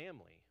your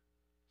family.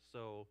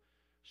 So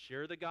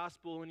share the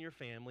gospel in your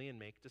family and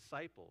make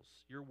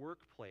disciples. Your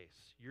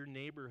workplace, your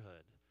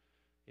neighborhood,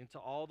 into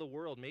all the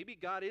world. Maybe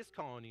God is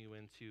calling you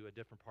into a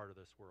different part of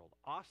this world.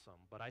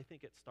 Awesome, but I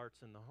think it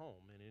starts in the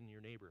home and in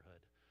your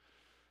neighborhood.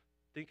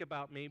 Think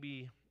about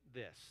maybe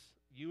this.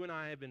 You and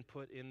I have been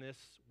put in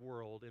this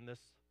world, in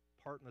this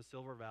part in the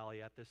Silver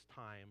Valley at this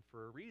time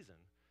for a reason.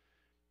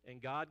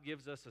 And God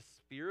gives us a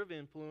sphere of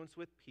influence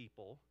with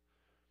people.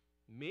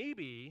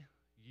 Maybe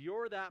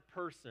you're that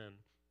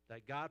person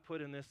that God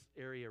put in this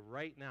area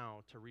right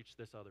now to reach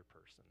this other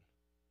person.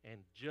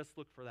 And just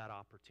look for that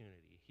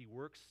opportunity. He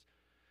works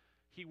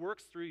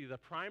through you. The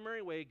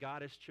primary way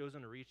God has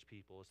chosen to reach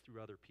people is through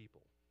other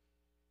people.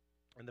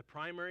 And the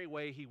primary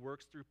way he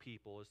works through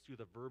people is through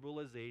the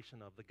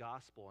verbalization of the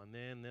gospel and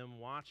then them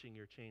watching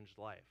your changed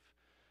life.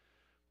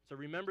 So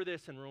remember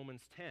this in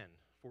Romans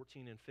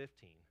 10:14 and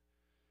 15.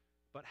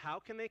 "But how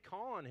can they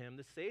call on him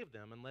to save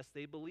them unless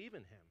they believe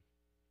in him?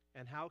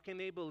 And how can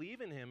they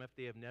believe in him if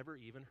they have never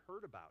even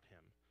heard about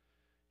him?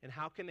 And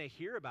how can they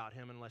hear about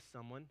him unless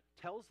someone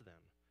tells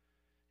them?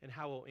 And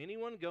how will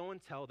anyone go and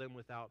tell them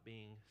without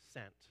being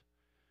sent?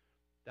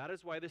 That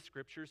is why the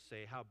scriptures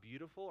say, how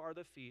beautiful are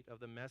the feet of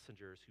the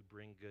messengers who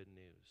bring good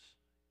news."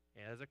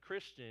 And as a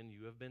Christian,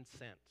 you have been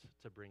sent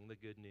to bring the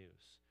good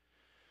news.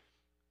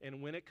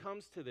 And when it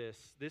comes to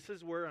this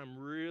is where I'm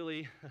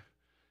really,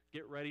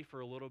 get ready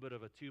for a little bit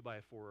of a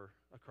 2x4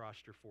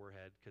 across your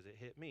forehead, because it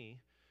hit me.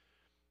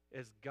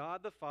 As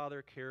God the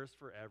Father cares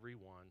for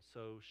everyone,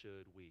 so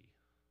should we.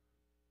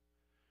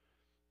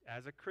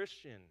 As a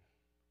Christian,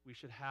 we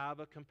should have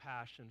a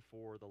compassion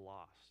for the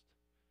lost.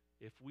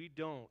 If we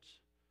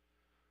don't,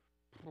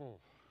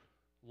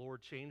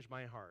 Lord, change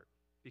my heart.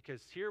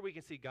 Because here we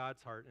can see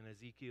God's heart in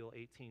Ezekiel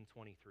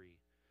 18:23.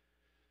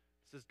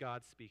 This is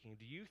God speaking.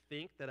 "Do you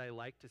think that I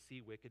like to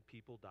see wicked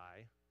people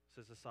die?"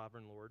 says the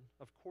sovereign Lord.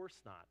 Of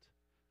course not.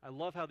 I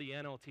love how the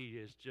NLT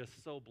is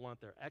just so blunt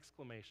there.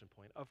 Exclamation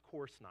point. Of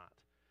course not.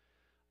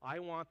 I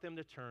want them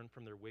to turn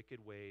from their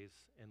wicked ways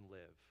and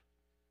live.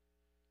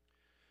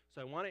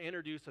 So I want to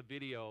introduce a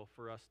video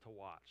for us to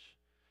watch.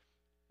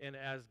 And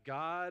as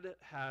God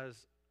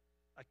has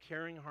a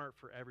caring heart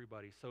for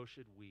everybody, so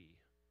should we.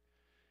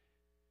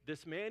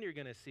 This man you're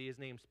going to see, his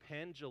name's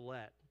Penn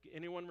Jillette.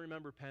 Anyone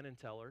remember Penn and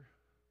Teller?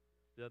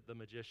 The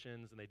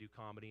magicians, and they do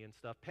comedy and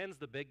stuff. Penn's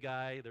the big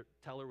guy.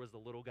 Teller was the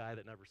little guy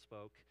that never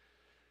spoke.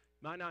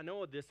 Might not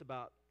know this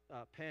about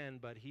Penn,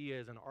 but he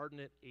is an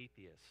ardent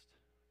atheist.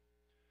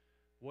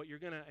 What you're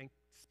going to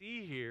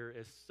see here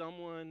is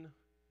someone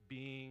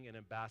being an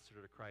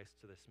ambassador to Christ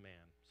to this man.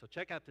 So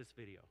check out this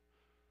video.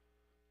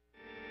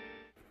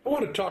 I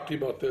want to talk to you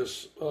about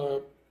this.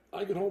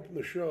 I get home from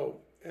the show,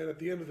 and at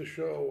the end of the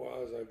show,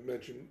 as I've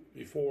mentioned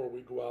before,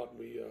 we go out and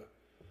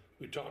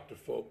we talk to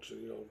folks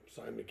and,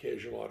 sign an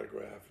occasional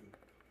autograph and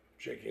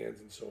shake hands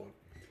and so on.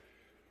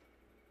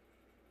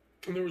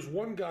 And there was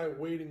one guy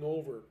waiting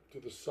over to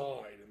the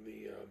side in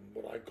the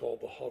what I call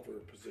the hover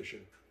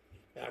position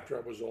after I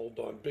was all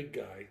done. Big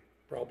guy,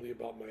 probably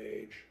about my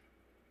age.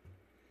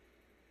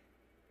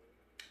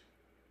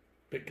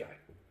 Big guy.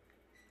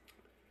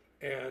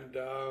 And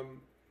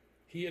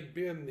he had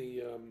been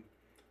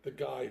the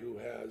guy who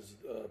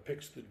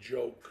picks the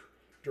joke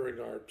during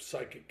our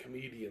psychic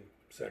comedian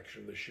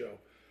section of the show.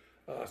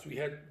 So he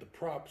had the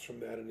props from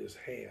that in his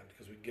hand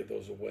because we give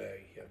those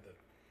away. He had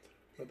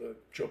the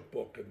joke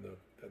book and the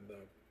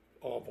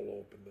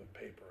envelope and the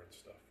paper and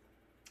stuff.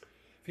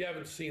 If you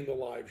haven't seen the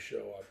live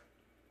show,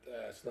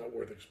 it's not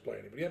worth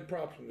explaining. But he had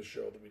props from the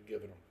show that we'd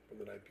given him from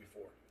the night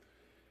before.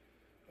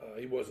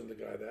 He wasn't the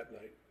guy that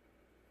night.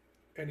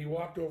 And he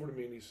walked over to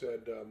me and he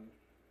said,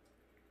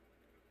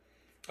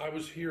 I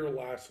was here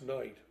last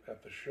night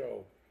at the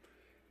show,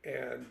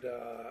 and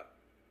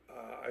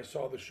I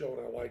saw the show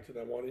and I liked it.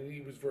 And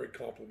he was very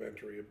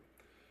complimentary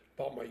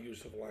about my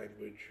use of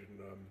language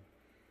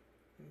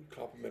and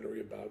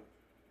complimentary about,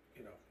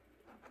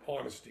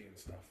 honesty and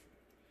stuff.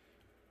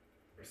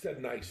 He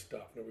said nice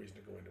stuff. No reason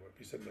to go into it.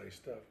 He said nice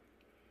stuff.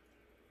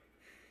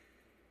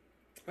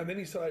 And then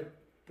he said, I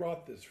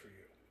brought this for you.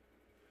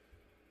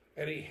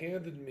 And he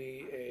handed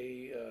me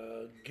a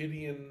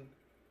Gideon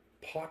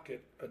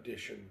Pocket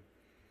Edition.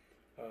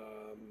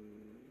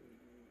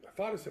 I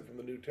thought it said from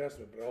the New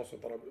Testament, but I also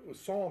thought it was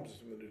Psalms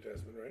from the New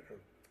Testament, right?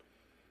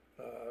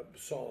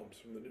 Psalms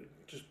from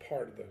just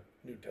part of the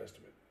New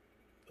Testament.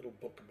 Little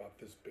book about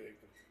this big,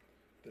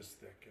 this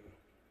thick,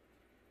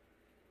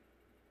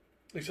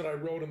 He said, I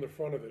wrote on the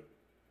front of it,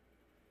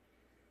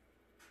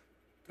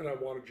 and I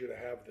wanted you to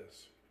have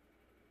this.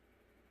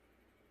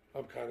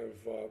 I'm kind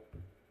of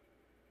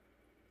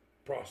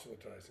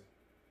proselytizing.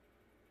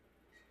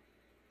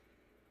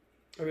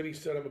 And then he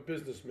said, I'm a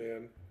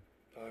businessman.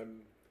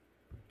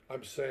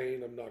 I'm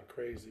sane. I'm not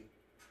crazy.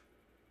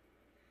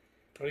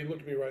 And he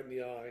looked me right in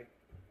the eye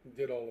and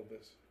did all of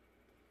this.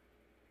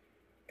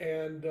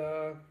 And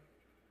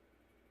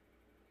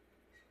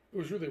it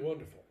was really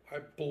wonderful. I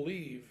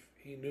believe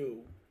he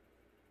knew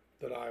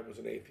that I was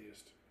an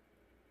atheist.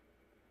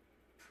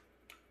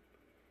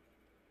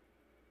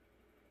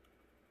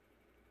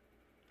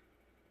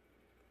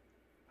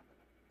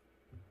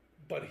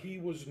 But he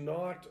was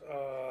not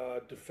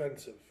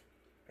defensive,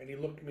 and he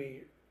looked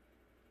me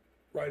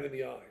right in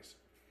the eyes.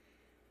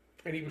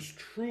 And he was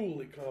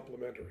truly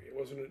complimentary. It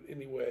wasn't in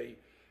any way,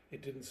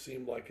 it didn't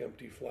seem like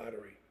empty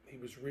flattery. He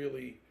was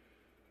really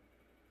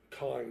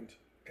kind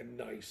and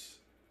nice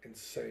and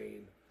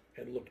sane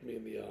and looked me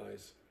in the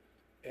eyes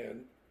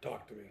and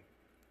talked to me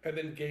and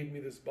then gave me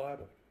this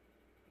Bible.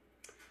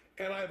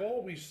 And I've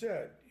always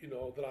said,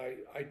 that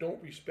I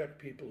don't respect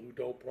people who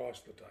don't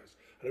proselytize.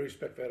 I don't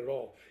respect that at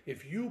all.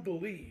 If you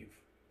believe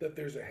that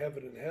there's a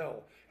heaven and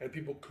hell and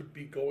people could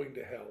be going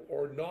to hell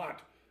or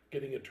not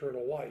getting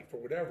eternal life or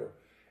whatever,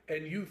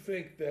 and you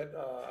think that,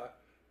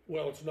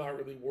 it's not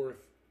really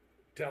worth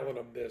telling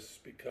them this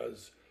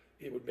because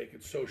it would make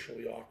it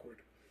socially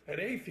awkward. And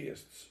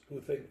atheists who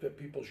think that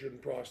people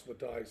shouldn't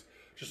proselytize,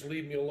 just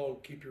leave me alone,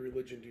 keep your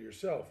religion to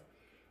yourself.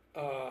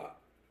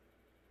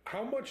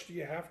 How much do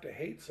you have to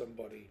hate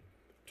somebody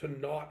to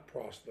not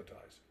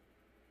proselytize?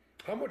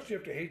 How much do you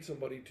have to hate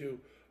somebody to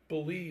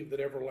believe that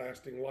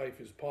everlasting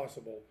life is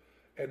possible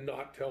and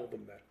not tell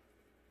them that?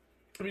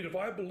 I mean, if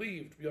I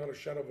believed, beyond a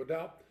shadow of a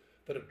doubt,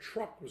 that a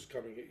truck was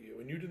coming at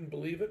you and you didn't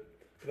believe it,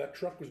 that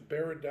truck was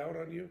bearing down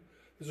on you,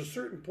 there's a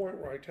certain point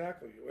where I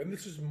tackle you. And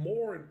this is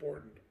more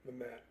important than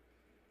that.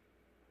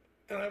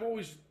 And I've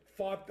always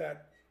thought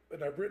that,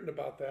 and I've written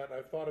about that, and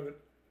I've thought of it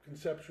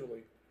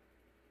conceptually.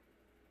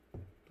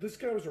 This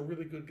guy was a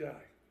really good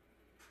guy.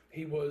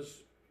 He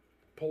was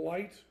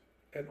polite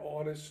and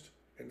honest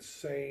and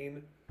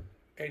sane,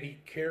 and he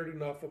cared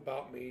enough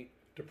about me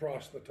to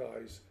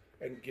proselytize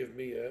and give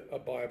me a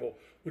Bible,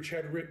 which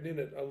had written in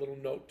it a little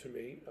note to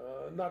me,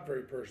 not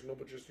very personal,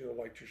 but just,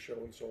 liked your show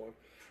and so on.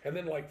 And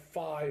then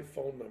 5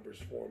 phone numbers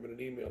for him and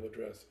an email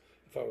address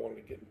if I wanted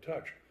to get in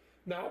touch.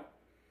 Now,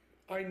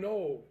 I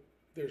know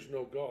there's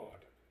no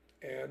God,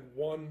 and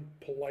one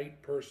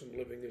polite person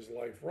living his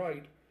life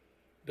right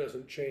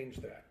doesn't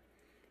change that.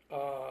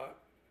 But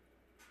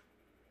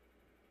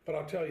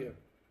I'll tell you,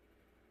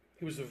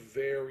 he was a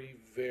very,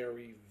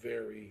 very,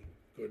 very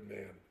good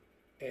man.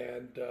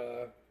 And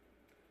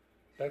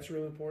that's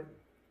really important.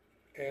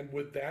 And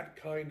with that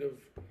kind of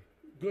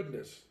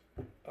goodness,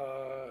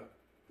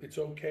 it's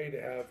okay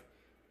to have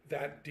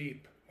that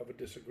deep of a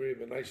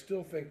disagreement. And I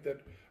still think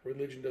that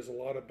religion does a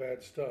lot of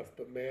bad stuff,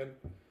 but man,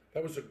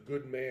 that was a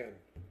good man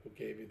who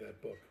gave you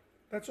that book.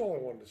 That's all I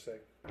wanted to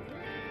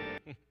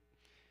say.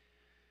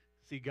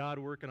 See God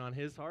working on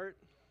his heart?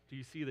 Do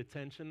you see the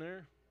tension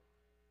there?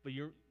 But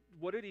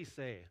what did he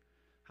say?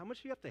 How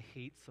much do you have to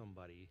hate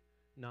somebody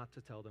not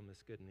to tell them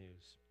this good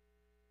news?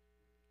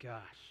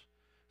 Gosh.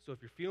 So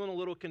if you're feeling a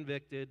little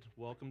convicted,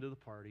 welcome to the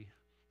party.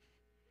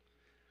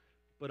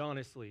 But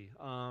honestly,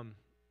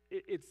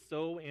 it's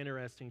so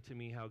interesting to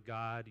me how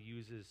God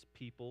uses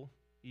people,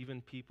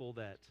 even people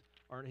that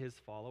aren't his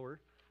follower.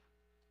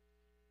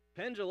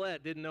 Penn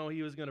Jillette didn't know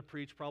he was going to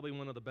preach probably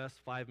one of the best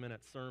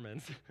 5-minute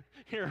sermons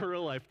here in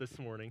real life this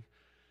morning.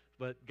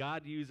 But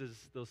God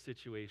uses those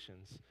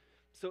situations.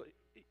 So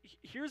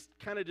here's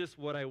kind of just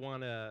what I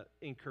want to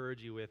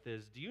encourage you with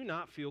is, do you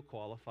not feel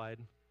qualified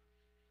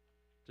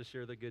to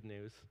share the good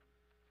news?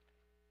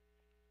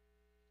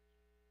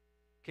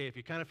 Okay, if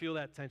you kind of feel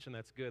that tension,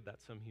 that's good.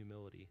 That's some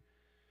humility.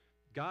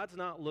 God's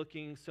not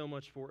looking so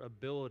much for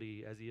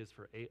ability as he is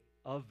for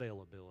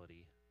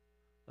availability.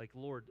 Like,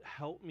 Lord,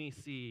 help me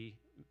see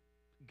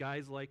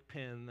guys like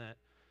Penn that,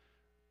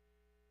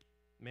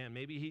 man,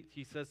 maybe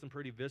he says some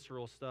pretty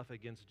visceral stuff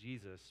against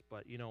Jesus,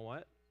 but you know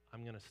what?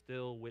 I'm going to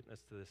still witness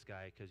to this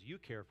guy because you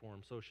care for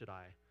him, so should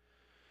I.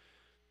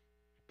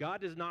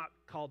 God does not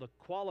call the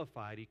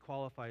qualified, he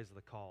qualifies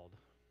the called.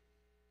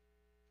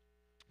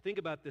 Think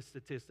about this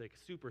statistic,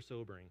 super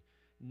sobering.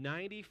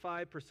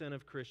 95%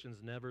 of Christians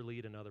never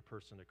lead another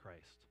person to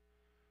Christ.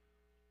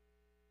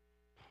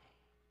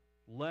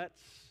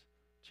 Let's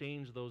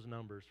change those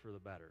numbers for the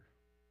better.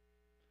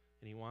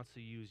 And he wants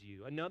to use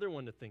you. Another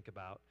one to think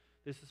about,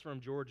 this is from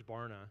George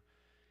Barna.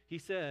 He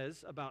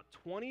says about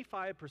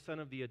 25%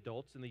 of the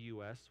adults in the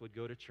U.S. would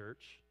go to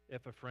church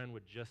if a friend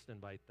would just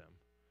invite them.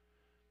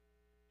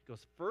 He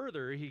goes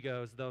further, he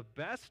goes, the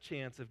best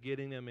chance of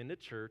getting them into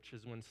church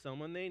is when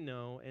someone they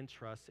know and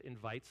trust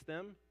invites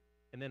them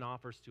and then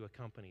offers to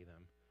accompany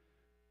them.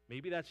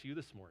 Maybe that's you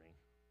this morning.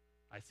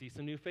 I see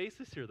some new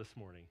faces here this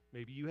morning.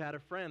 Maybe you had a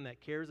friend that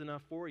cares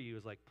enough for you,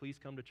 is like, please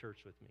come to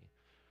church with me.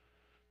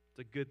 It's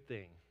a good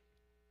thing.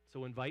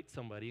 So invite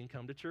somebody and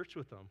come to church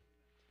with them.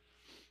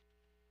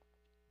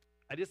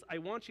 I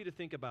want you to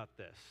think about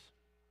this.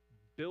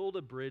 Build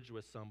a bridge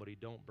with somebody,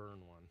 don't burn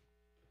one.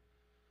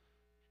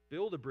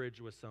 Build a bridge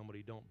with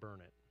somebody, don't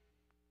burn it.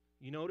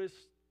 You notice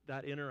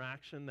that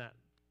interaction that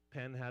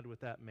Penn had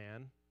with that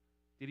man?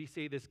 Did he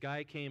say this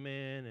guy came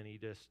in and he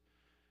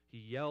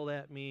yelled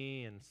at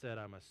me and said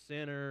I'm a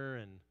sinner?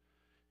 And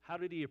how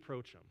did he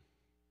approach him?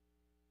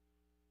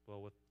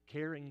 Well, with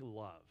caring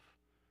love.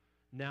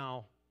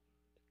 Now,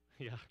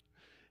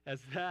 as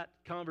that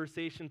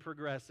conversation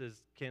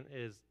progresses,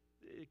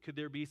 could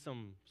there be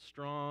some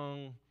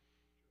strong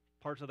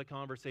parts of the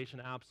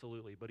conversation?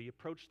 Absolutely. But he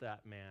approached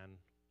that man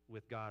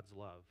with God's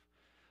love.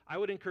 I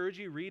would encourage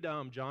you, read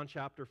John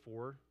chapter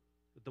 4,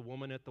 with the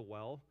woman at the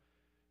well.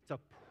 It's a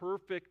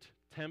perfect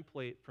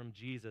template from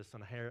Jesus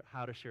on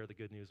how to share the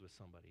good news with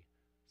somebody.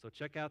 So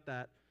check out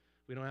that.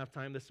 We don't have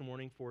time this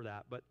morning for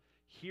that. But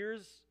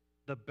here's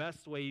the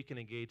best way you can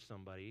engage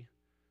somebody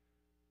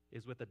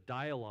is with a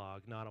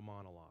dialogue, not a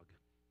monologue.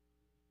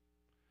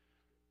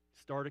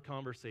 Start a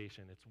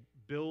conversation. It's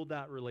build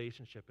that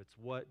relationship. It's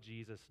what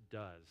Jesus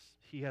does.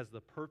 He has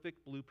the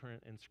perfect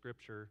blueprint in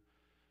Scripture.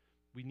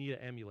 We need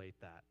to emulate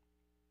that.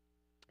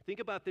 Think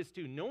about this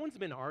too. No one's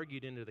been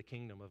argued into the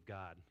kingdom of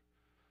God.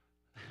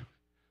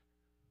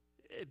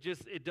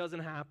 It doesn't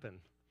happen.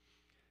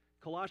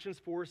 Colossians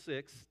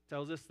 4:6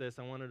 tells us this.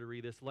 I wanted to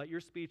read this. Let your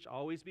speech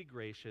always be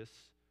gracious,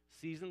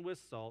 seasoned with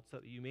salt, so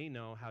that you may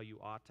know how you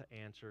ought to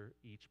answer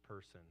each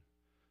person.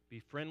 Be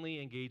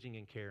friendly, engaging,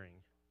 and caring.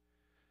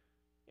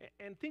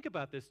 And think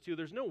about this too.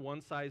 There's no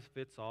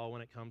one-size-fits-all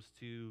when it comes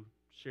to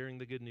sharing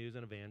the good news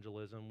and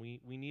evangelism. We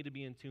need to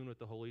be in tune with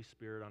the Holy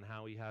Spirit on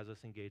how he has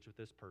us engage with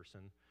this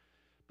person.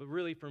 But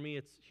really, for me,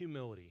 it's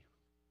humility.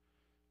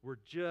 We're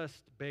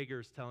just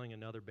beggars telling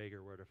another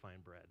beggar where to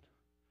find bread.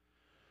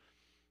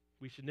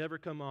 We should never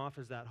come off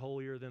as that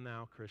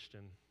holier-than-thou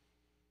Christian.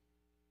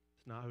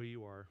 It's not who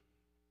you are.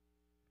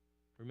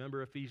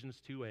 Remember Ephesians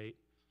 2:8.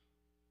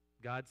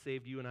 God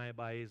saved you and I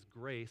by his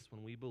grace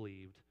when we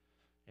believed,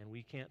 and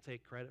we can't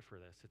take credit for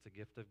this. It's a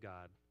gift of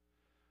God.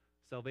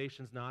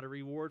 Salvation's not a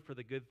reward for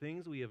the good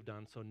things we have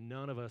done, so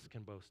none of us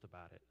can boast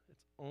about it.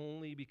 It's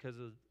only because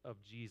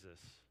of Jesus.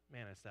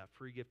 Man, it's that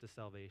free gift of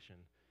salvation.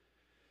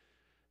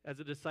 As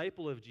a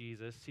disciple of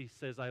Jesus, he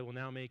says, I will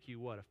now make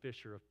you what? A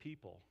fisher of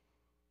people.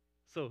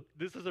 So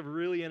this is a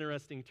really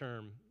interesting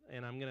term,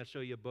 and I'm going to show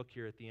you a book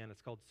here at the end.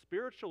 It's called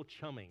spiritual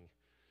chumming.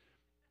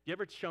 You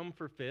ever chum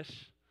for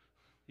fish?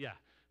 Yeah.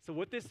 So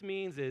what this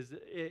means is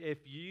if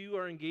you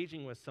are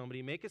engaging with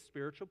somebody, make a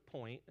spiritual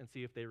point and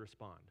see if they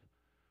respond.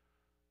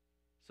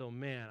 So,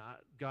 man,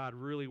 God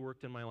really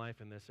worked in my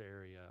life in this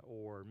area.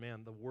 Or,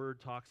 man, the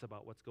Word talks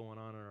about what's going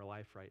on in our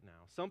life right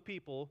now. Some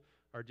people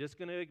are just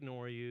going to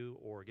ignore you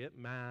or get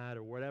mad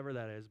or whatever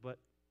that is, but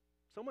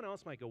someone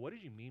else might go, what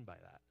did you mean by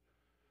that?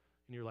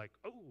 And you're like,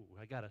 oh,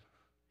 I got to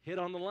hit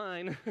on the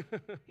line.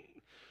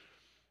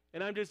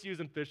 And I'm just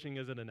using fishing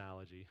as an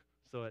analogy,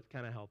 so it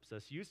kind of helps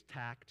us. Use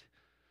tact.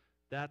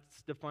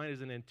 That's defined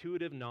as an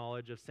intuitive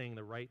knowledge of saying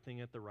the right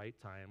thing at the right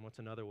time. What's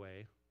another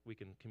way we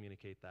can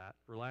communicate that?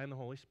 Rely on the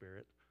Holy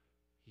Spirit.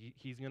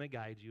 He's going to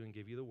guide you and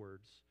give you the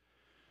words.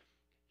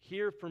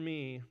 Here, for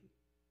me,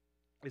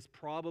 is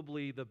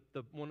probably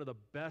one of the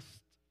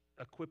best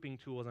equipping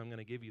tools I'm going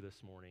to give you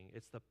this morning.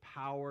 It's the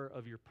power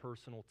of your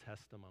personal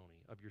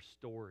testimony, of your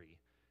story.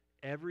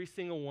 Every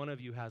single one of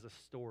you has a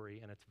story,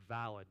 and it's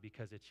valid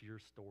because it's your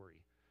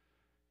story.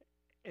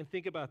 And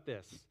think about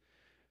this.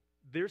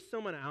 There's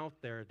someone out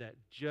there that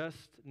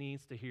just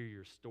needs to hear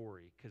your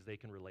story because they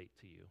can relate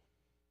to you.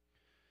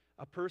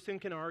 A person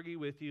can argue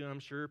with you, and I'm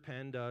sure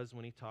Penn does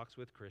when he talks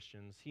with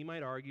Christians. He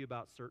might argue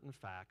about certain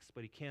facts,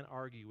 but he can't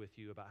argue with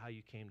you about how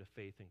you came to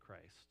faith in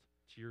Christ.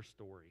 It's your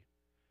story,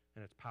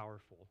 and it's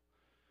powerful.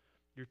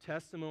 Your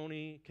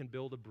testimony can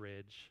build a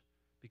bridge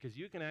because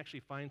you can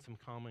actually find some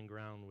common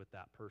ground with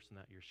that person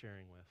that you're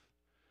sharing with.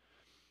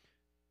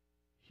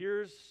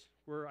 Here's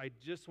where I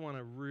just want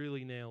to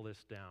really nail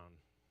this down.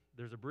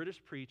 There's a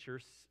British preacher,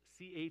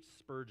 C.H.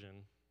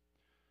 Spurgeon,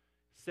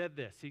 said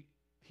this.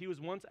 He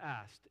was once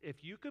asked, if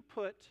you could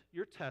put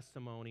your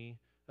testimony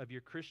of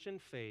your Christian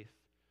faith,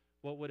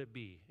 what would it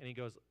be? And he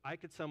goes, I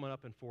could sum it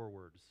up in 4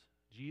 words.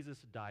 Jesus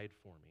died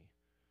for me.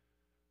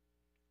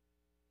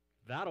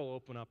 That'll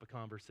open up a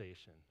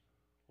conversation.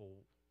 Well,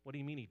 what do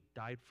you mean he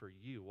died for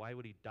you? Why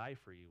would he die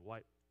for you?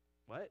 What?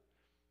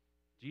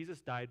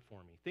 Jesus died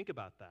for me. Think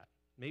about that.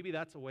 Maybe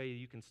that's a way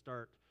you can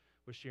start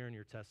with sharing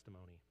your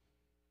testimony.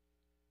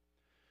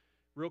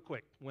 Real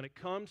quick, when it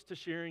comes to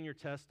sharing your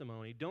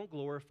testimony, don't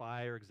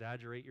glorify or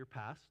exaggerate your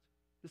past.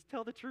 Just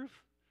tell the truth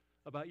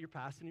about your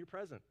past and your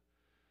present.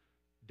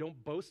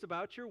 Don't boast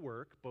about your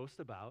work, boast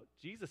about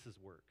Jesus'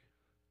 work.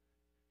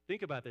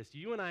 Think about this.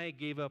 You and I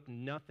gave up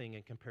nothing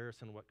in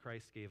comparison to what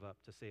Christ gave up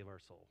to save our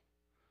soul.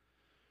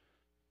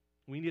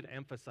 We need to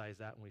emphasize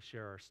that when we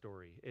share our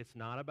story. It's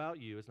not about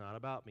you, it's not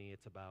about me,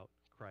 it's about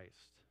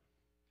Christ.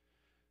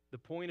 The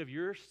point of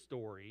your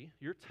story,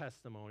 your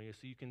testimony, is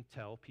so you can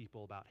tell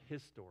people about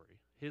his story,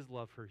 his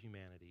love for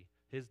humanity,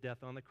 his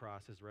death on the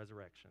cross, his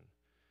resurrection.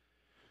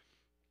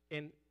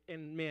 And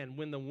man,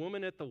 when the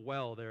woman at the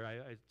well there,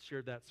 I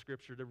shared that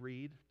scripture to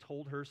read,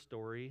 told her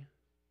story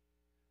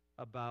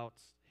about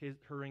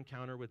her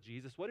encounter with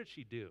Jesus, what did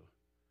she do?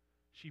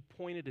 She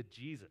pointed to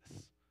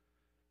Jesus.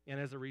 And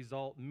as a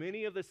result,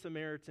 many of the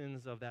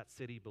Samaritans of that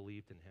city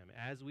believed in him.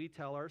 As we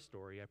tell our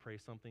story, I pray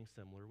something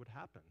similar would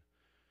happen.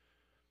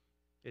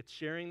 It's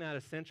sharing that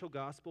essential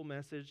gospel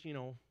message,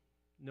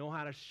 know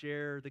how to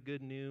share the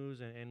good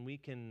news, and we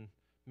can,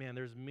 man,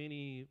 there's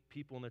many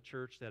people in the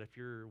church that if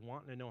you're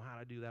wanting to know how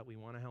to do that, we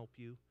want to help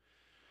you.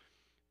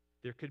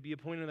 There could be a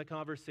point in the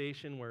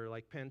conversation where,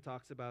 like Penn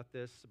talks about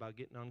this, about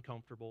getting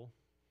uncomfortable.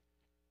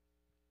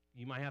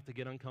 You might have to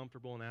get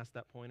uncomfortable and ask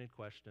that pointed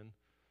question.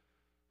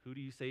 Who do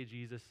you say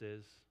Jesus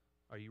is?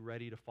 Are you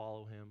ready to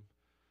follow him?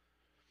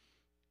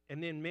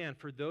 And then, man,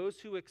 for those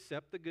who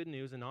accept the good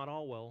news, and not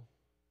all will,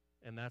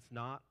 and that's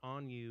not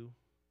on you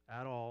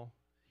at all,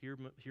 hear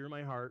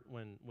my heart.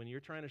 When you're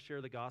trying to share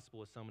the gospel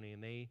with somebody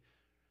and they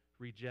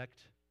reject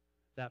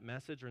that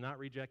message, or not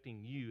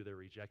rejecting you, they're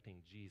rejecting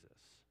Jesus.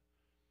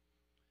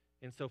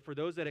 And so for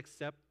those that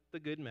accept the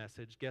good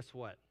message, guess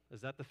what?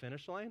 Is that the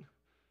finish line?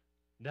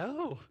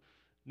 No.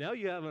 Now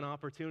you have an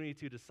opportunity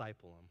to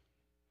disciple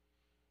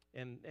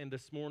them. And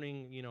this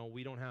morning,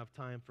 we don't have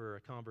time for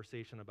a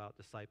conversation about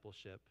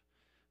discipleship.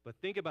 But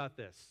think about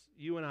this.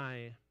 You and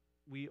I,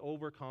 we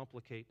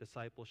overcomplicate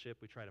discipleship.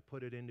 We try to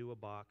put it into a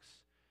box.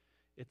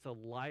 It's a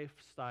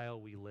lifestyle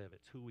we live.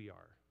 It's who we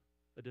are.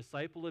 A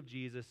disciple of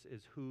Jesus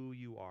is who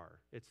you are.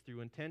 It's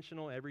through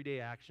intentional, everyday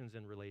actions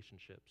and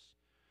relationships.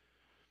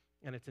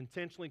 And it's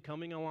intentionally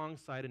coming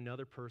alongside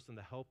another person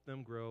to help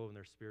them grow in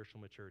their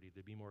spiritual maturity,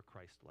 to be more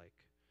Christ-like.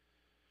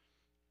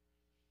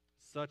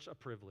 Such a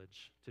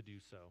privilege to do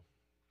so.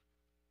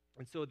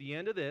 And so at the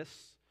end of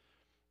this,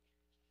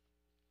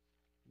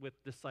 with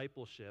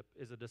discipleship,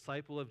 is a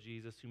disciple of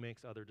Jesus who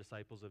makes other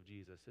disciples of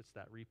Jesus. It's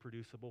that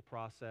reproducible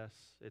process.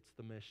 It's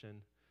the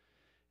mission.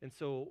 And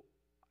so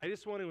I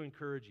just want to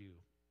encourage you.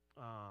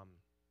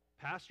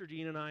 Pastor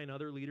Gene and I and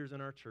other leaders in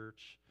our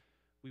church,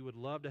 we would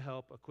love to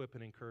help equip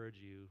and encourage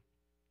you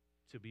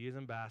to be his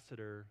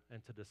ambassador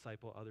and to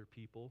disciple other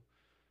people.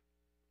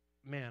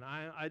 Man,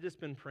 I just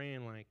been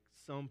praying like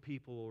some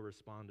people will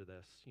respond to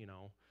this,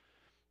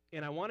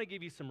 And I want to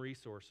give you some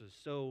resources.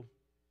 So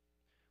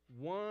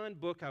one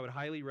book I would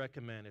highly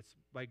recommend, it's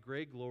by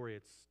Greg Laurie.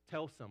 It's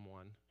Tell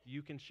Someone.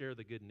 You Can Share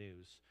the Good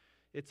News.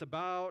 It's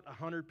about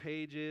 100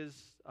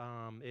 pages.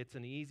 It's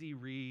an easy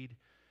read,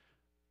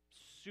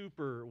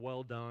 super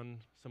well done,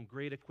 some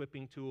great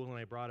equipping tools, and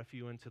I brought a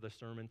few into the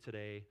sermon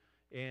today.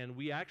 And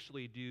we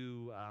actually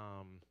do,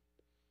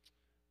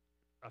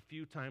 a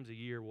few times a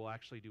year, we'll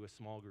actually do a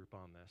small group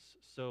on this.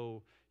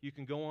 So you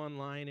can go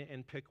online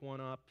and pick one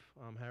up.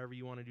 However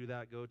you want to do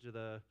that, go to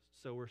the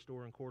Sower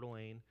store in Coeur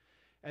d'Alene.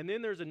 And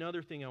then there's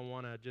another thing I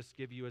want to just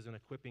give you as an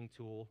equipping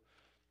tool.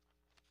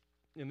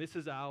 And this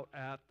is out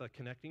at the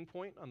connecting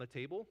point on the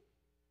table.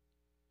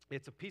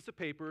 It's a piece of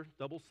paper,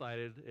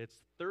 double-sided. It's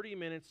 30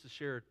 minutes to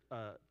share,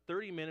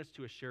 30 minutes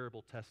to a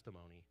shareable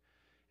testimony.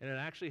 And it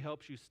actually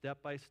helps you step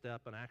by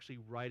step on actually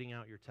writing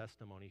out your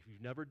testimony. If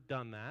you've never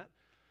done that,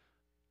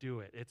 do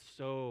it. It's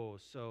so,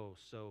 so,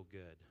 so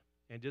good.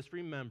 And just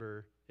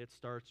remember, it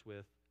starts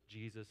with,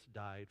 Jesus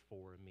died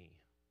for me.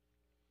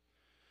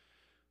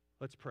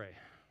 Let's pray.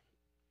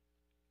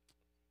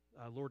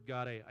 Lord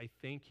God, I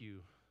thank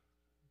you.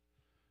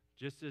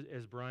 Just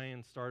as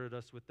Brian started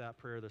us with that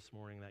prayer this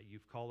morning, that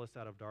you've called us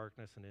out of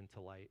darkness and into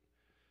light.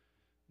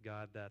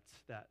 God,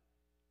 that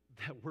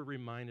we're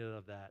reminded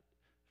of that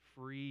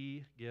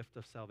free gift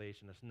of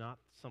salvation. It's not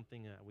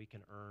something that we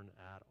can earn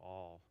at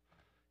all.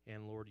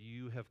 And Lord,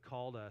 you have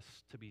called us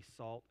to be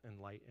salt and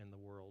light in the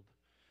world.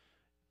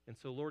 And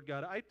so, Lord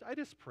God, I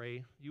just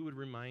pray you would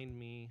remind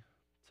me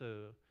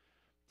to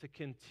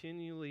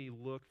continually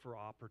look for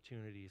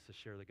opportunities to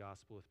share the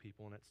gospel with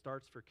people, and it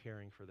starts for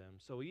caring for them.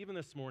 So even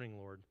this morning,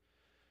 Lord,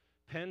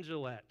 Penn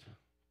Jillette,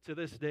 to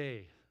this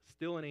day,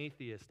 still an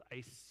atheist,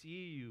 I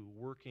see you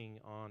working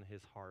on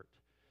his heart.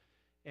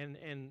 And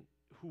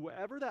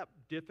whoever that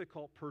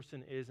difficult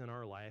person is in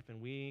our life,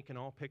 and we can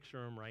all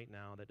picture him right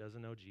now that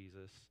doesn't know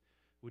Jesus,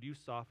 would you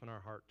soften our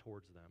heart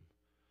towards them?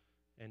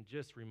 And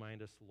just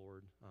remind us,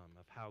 Lord,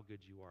 of how good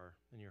you are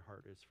and your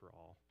heart is for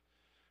all.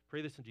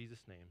 Pray this in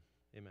Jesus' name.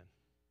 Amen.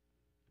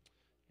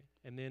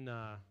 And then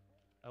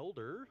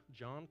Elder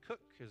John Cook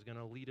is going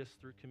to lead us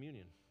through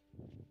communion.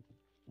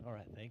 All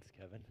right, thanks,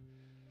 Kevin.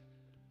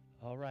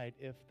 All right,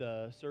 if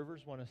the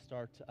servers want to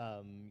start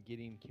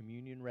getting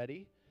communion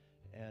ready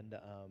and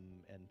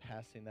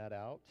passing that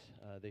out,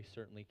 they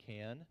certainly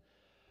can.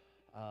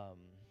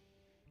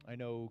 I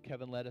know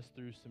Kevin led us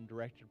through some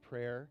directed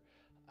prayer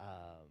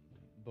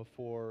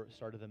before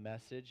start of the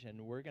message, and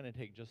we're going to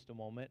take just a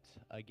moment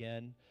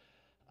again.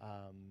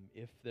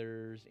 If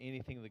there's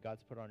anything that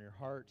God's put on your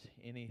heart,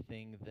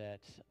 anything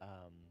that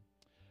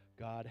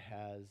God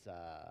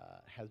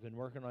has been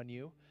working on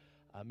you,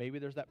 maybe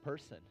there's that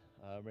person,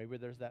 maybe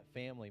there's that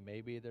family,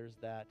 maybe there's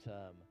that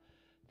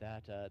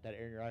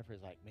area in your life where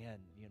it's like, man,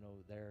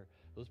 they're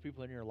those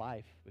people in your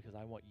life because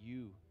I want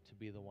you to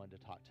be the one to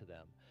talk to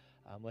them.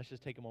 Let's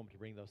just take a moment to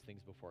bring those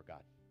things before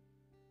God.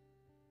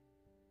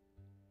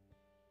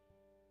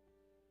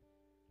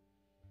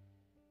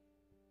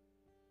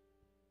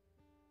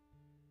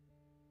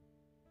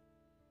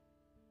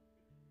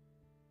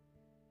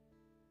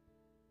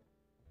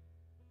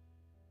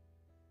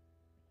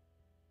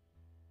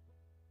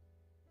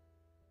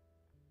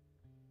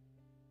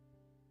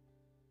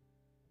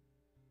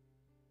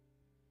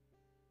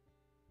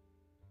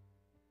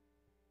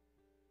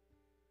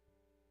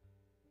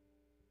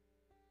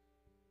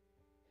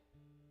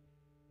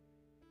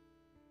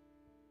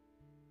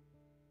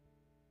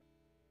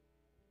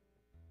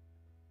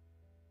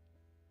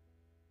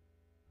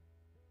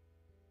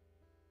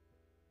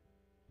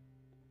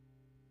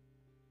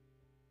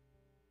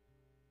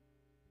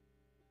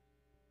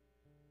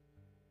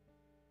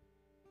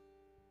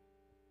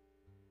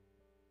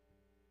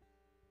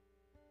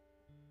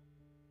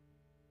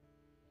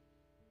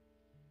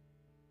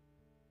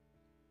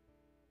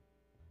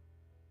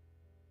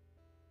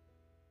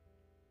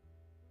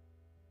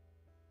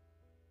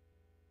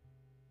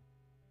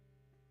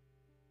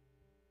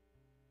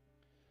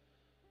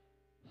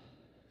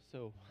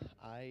 So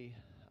I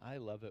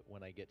love it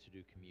when I get to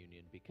do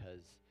communion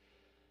because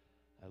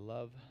I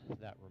love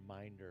that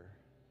reminder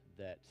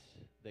that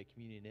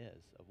communion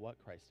is of what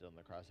Christ did on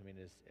the cross. I mean,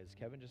 as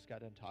Kevin just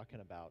got done talking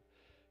about,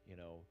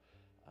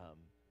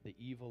 the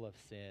evil of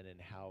sin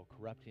and how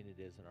corrupting it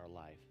is in our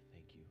life.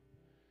 Thank you.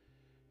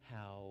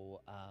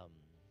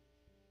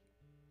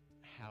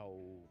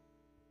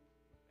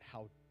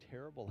 How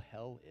terrible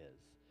hell is.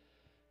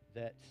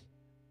 That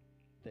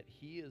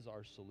he is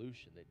our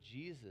solution, that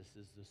Jesus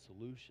is the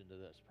solution to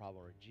this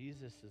problem, or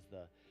Jesus is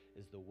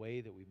the way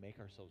that we make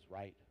ourselves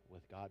right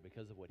with God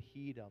because of what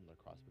he did on the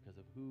cross, because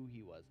of who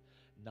he was,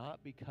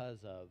 not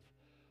because of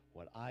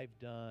what I've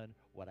done,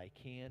 what I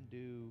can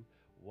do,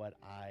 what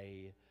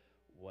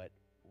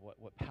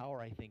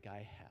power I think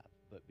I have,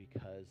 but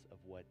because of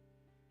what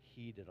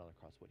he did on the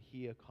cross, what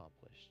he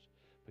accomplished,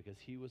 because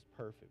he was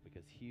perfect,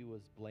 because he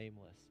was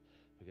blameless,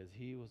 because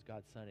he was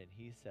God's son, and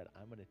he said,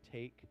 I'm going to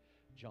take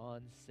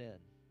John's sin.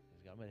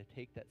 I'm going to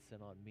take that sin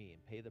on me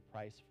and pay the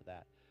price for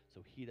that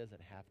so he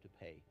doesn't have to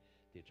pay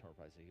the eternal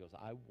price. And he goes,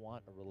 I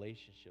want a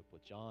relationship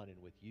with John and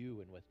with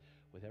you and with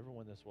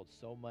everyone in this world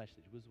so much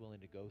that he was willing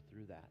to go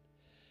through that.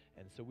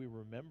 And so we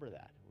remember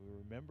that. We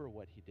remember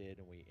what he did,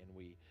 and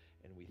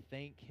we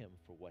thank him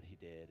for what he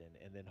did.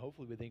 And then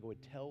hopefully we think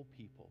would tell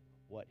people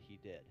what he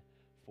did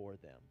for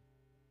them.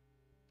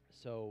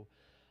 So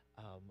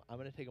I'm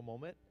going to take a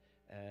moment,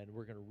 and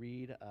we're going to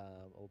read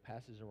a little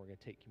passage, and we're going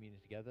to take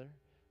communion together.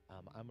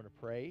 I'm going to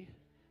pray,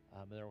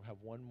 and then we'll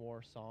have one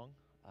more song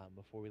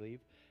before we leave.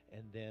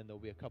 And then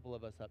there'll be a couple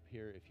of us up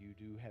here. If you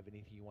do have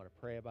anything you want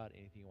to pray about,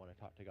 anything you want to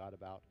talk to God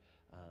about,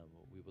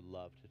 we would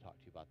love to talk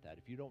to you about that.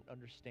 If you don't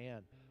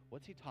understand,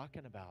 what's he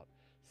talking about?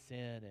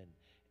 Sin and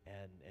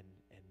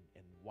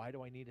and why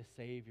do I need a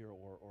Savior,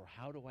 or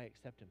how do I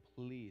accept Him,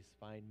 please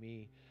find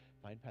me,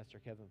 find Pastor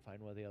Kevin,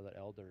 find one of the other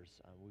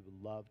elders. We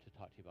would love to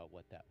talk to you about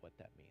what that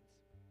means.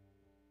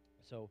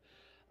 So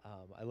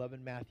I love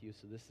in Matthew,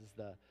 so this is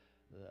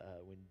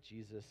when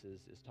Jesus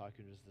is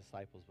talking to his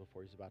disciples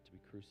before he's about to be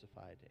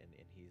crucified, and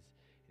he's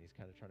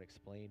kind of trying to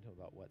explain to them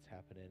about what's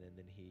happening, and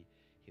then he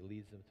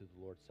leads them through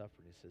the Lord's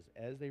Supper. And he says,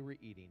 as they were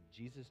eating,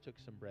 Jesus took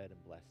some bread and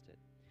blessed it.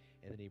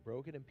 And then he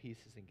broke it in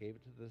pieces and gave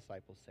it to the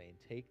disciples, saying,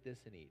 take this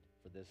and eat,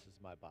 for this is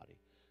my body.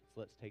 So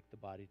let's take the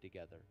body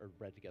together, or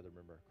bread together.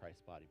 Remember,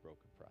 Christ's body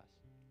broken for us.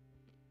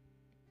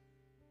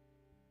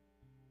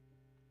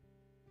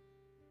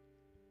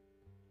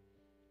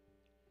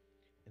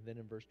 And then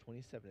in verse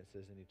 27 it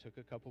says, and he took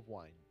a cup of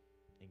wine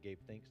and gave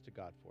thanks to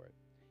God for it.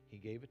 He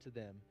gave it to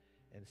them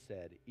and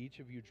said, each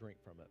of you drink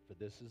from it, for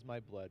this is my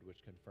blood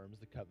which confirms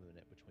the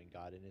covenant between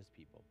God and his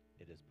people.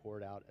 It is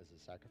poured out as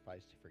a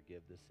sacrifice to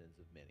forgive the sins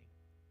of many.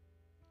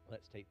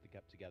 Let's take the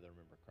cup together and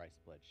remember Christ's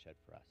blood shed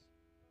for us.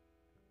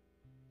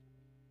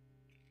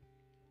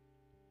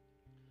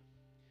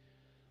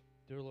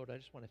 Dear Lord, I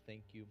just want to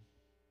thank you.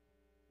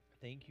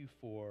 Thank you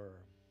for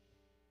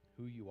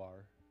who you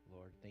are,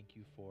 Lord. Thank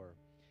you for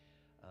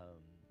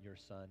your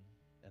Son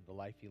and the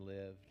life he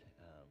lived,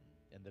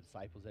 and the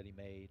disciples that he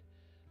made,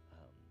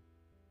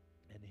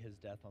 and his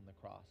death on the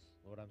cross.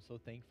 Lord, I'm so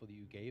thankful that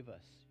you gave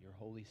us your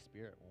Holy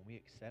Spirit. When we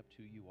accept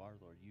who you are,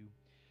 Lord, you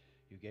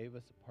gave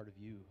us a part of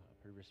you, a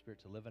part of your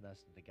Spirit to live in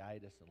us and to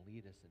guide us and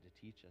lead us and to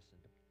teach us and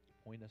to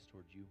point us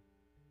towards you.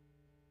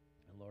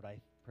 And Lord, I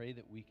pray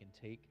that we can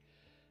take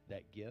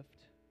that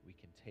gift, we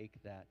can take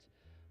that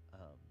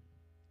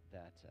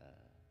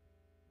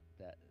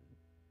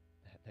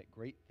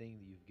great thing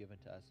that you've given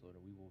to us, Lord,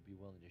 and we will be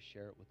willing to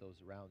share it with those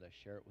around us,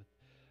 share it with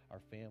our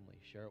family,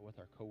 share it with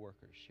our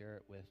coworkers, share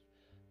it with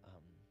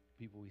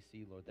people we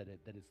see, Lord, that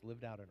it's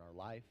lived out in our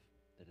life,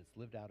 that it's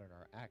lived out in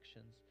our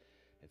actions,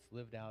 it's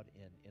lived out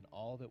in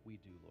all that we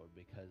do, Lord,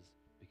 because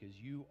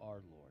you are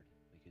Lord,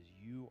 because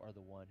you are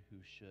the one who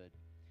should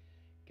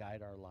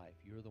guide our life.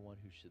 You're the one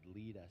who should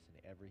lead us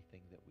in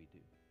everything that we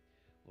do.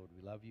 Lord,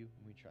 we love you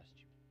and we trust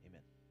you.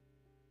 Amen.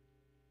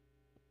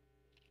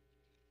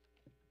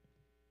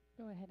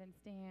 Go ahead and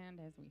stand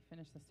as we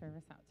finish the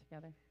service out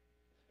together,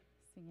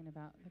 singing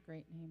about the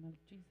great name of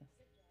Jesus.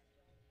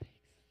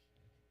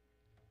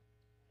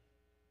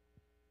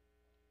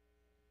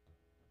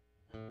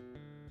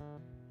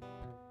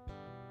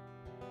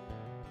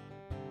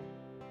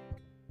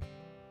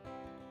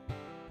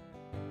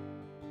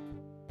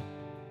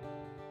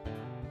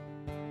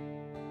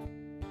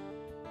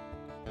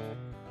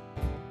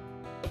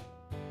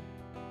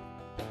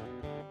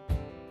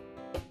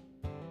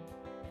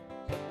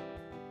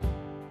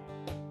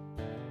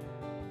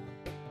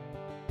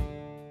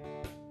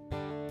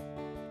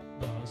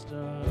 Lost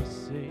our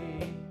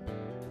sea,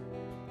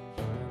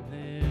 find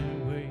their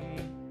way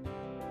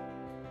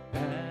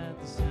at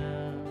the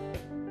sound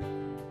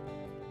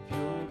of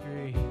your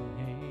great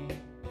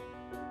name.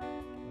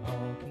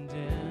 All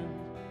condemned,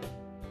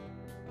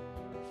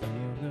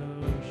 feel no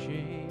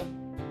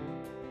shame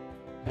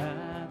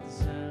at the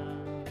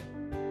sound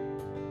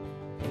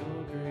of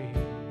your great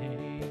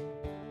name.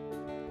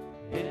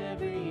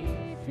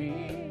 Every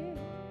fear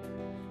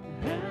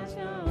has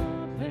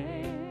no place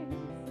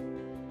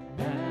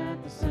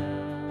at the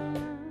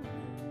sound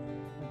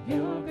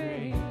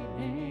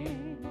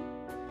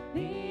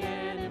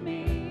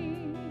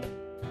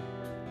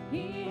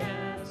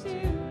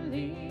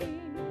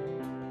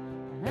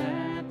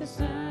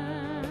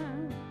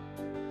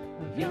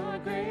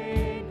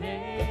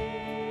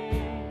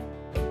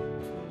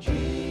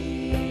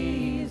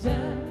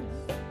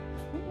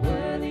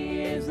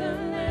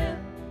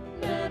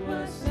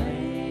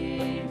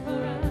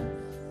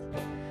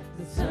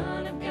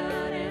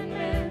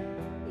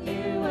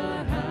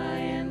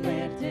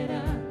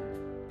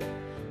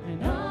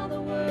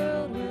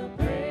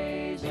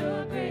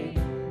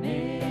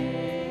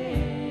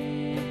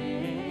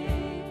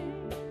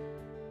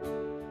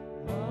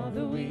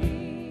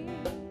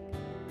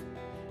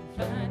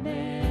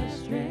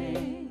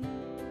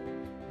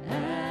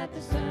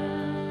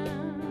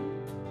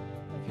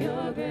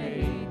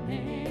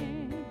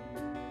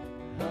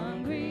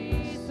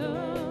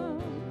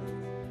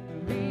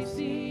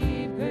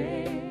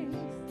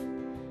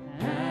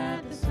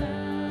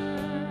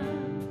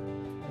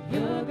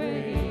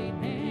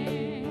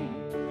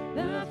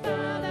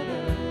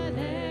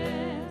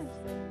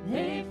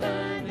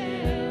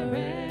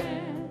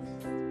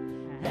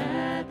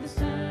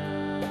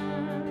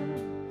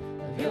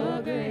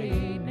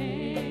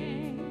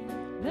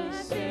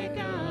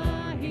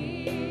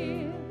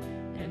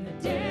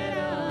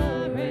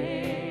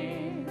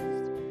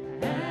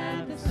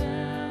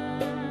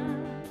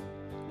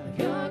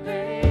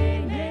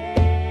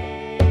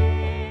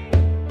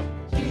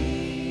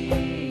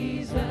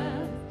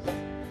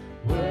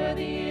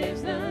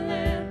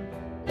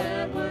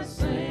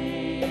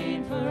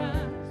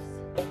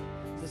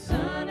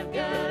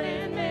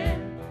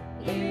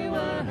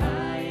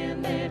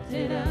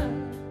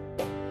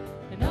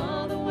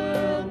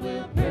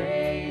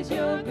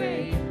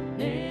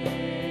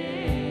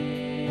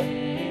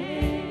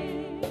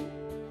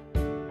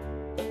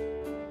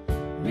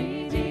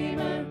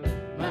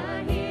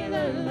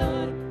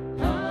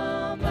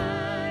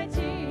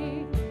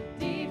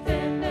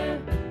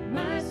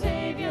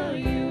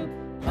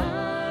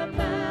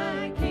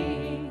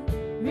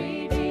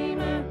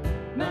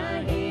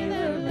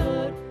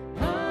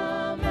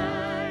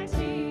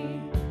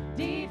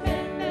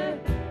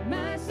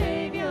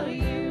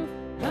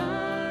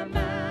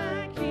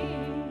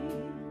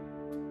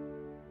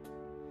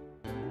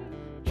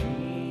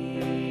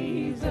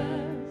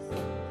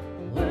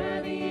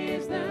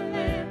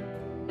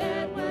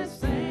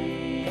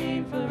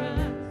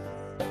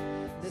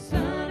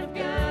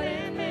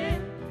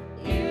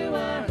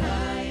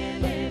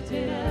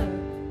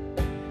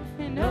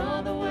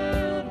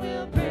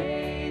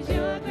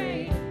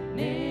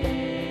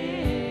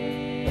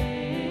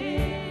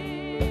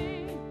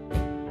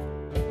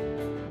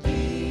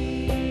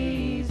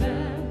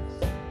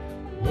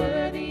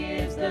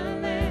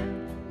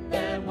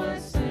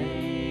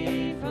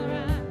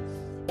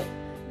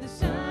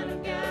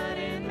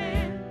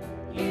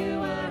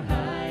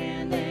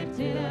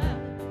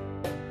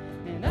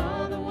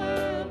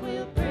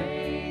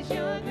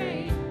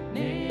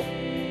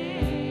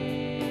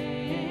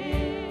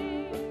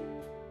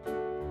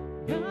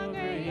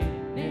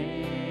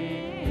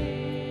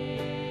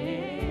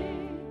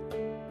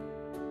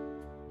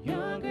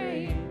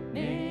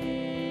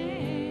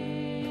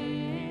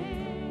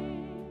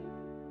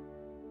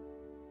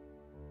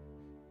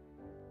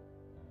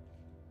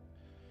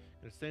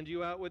send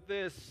you out with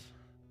this.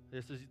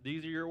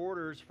 These are your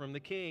orders from the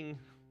king.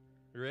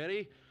 You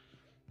ready?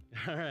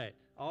 All right.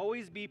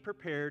 Always be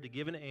prepared to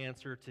give an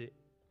answer to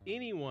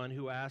anyone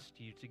who asks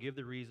you to give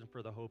the reason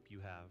for the hope you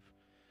have.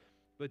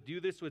 But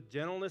do this with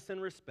gentleness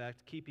and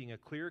respect, keeping a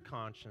clear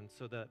conscience,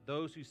 so that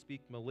those who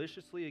speak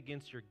maliciously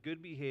against your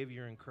good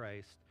behavior in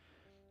Christ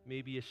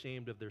may be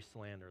ashamed of their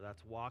slander.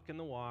 That's walking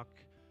the walk,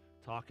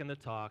 talking the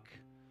talk.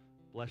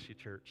 Bless you,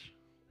 church.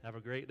 Have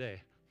a great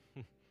day.